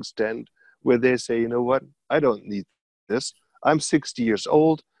such an extent where they say, you know what, I don't need this. I'm 60 years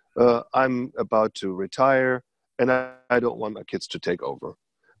old, I'm about to retire, and I don't want my kids to take over.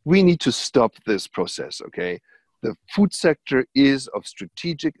 We need to stop this process, okay? The food sector is of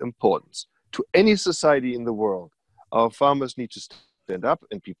strategic importance to any society in the world. Our farmers need to stand up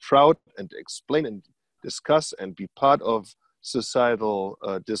and be proud and explain and discuss and be part of societal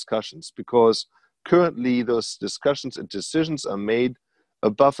discussions, because currently those discussions and decisions are made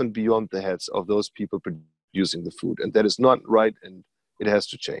above and beyond the heads of those people producing the food. And that is not right, and it has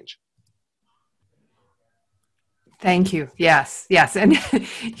to change. Thank you. Yes. And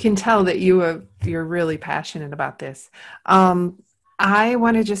you can tell that you're really passionate about this. I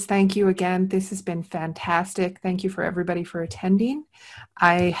want to just thank you again. This has been fantastic. Thank you for everybody for attending.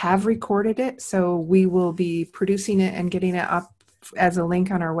 I have recorded it, so we will be producing it and getting it up as a link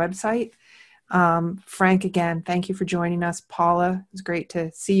on our website. Frank, again, thank you for joining us. Paula, it's great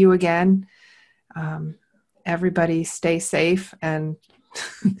to see you again. Everybody stay safe and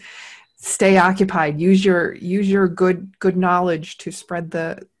stay occupied. Use your good knowledge to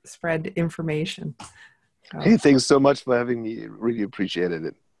spread information. So. Hey, thanks so much for having me. Really appreciated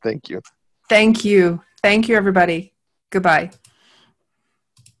it. Thank you. Thank you. Thank you, everybody. Goodbye.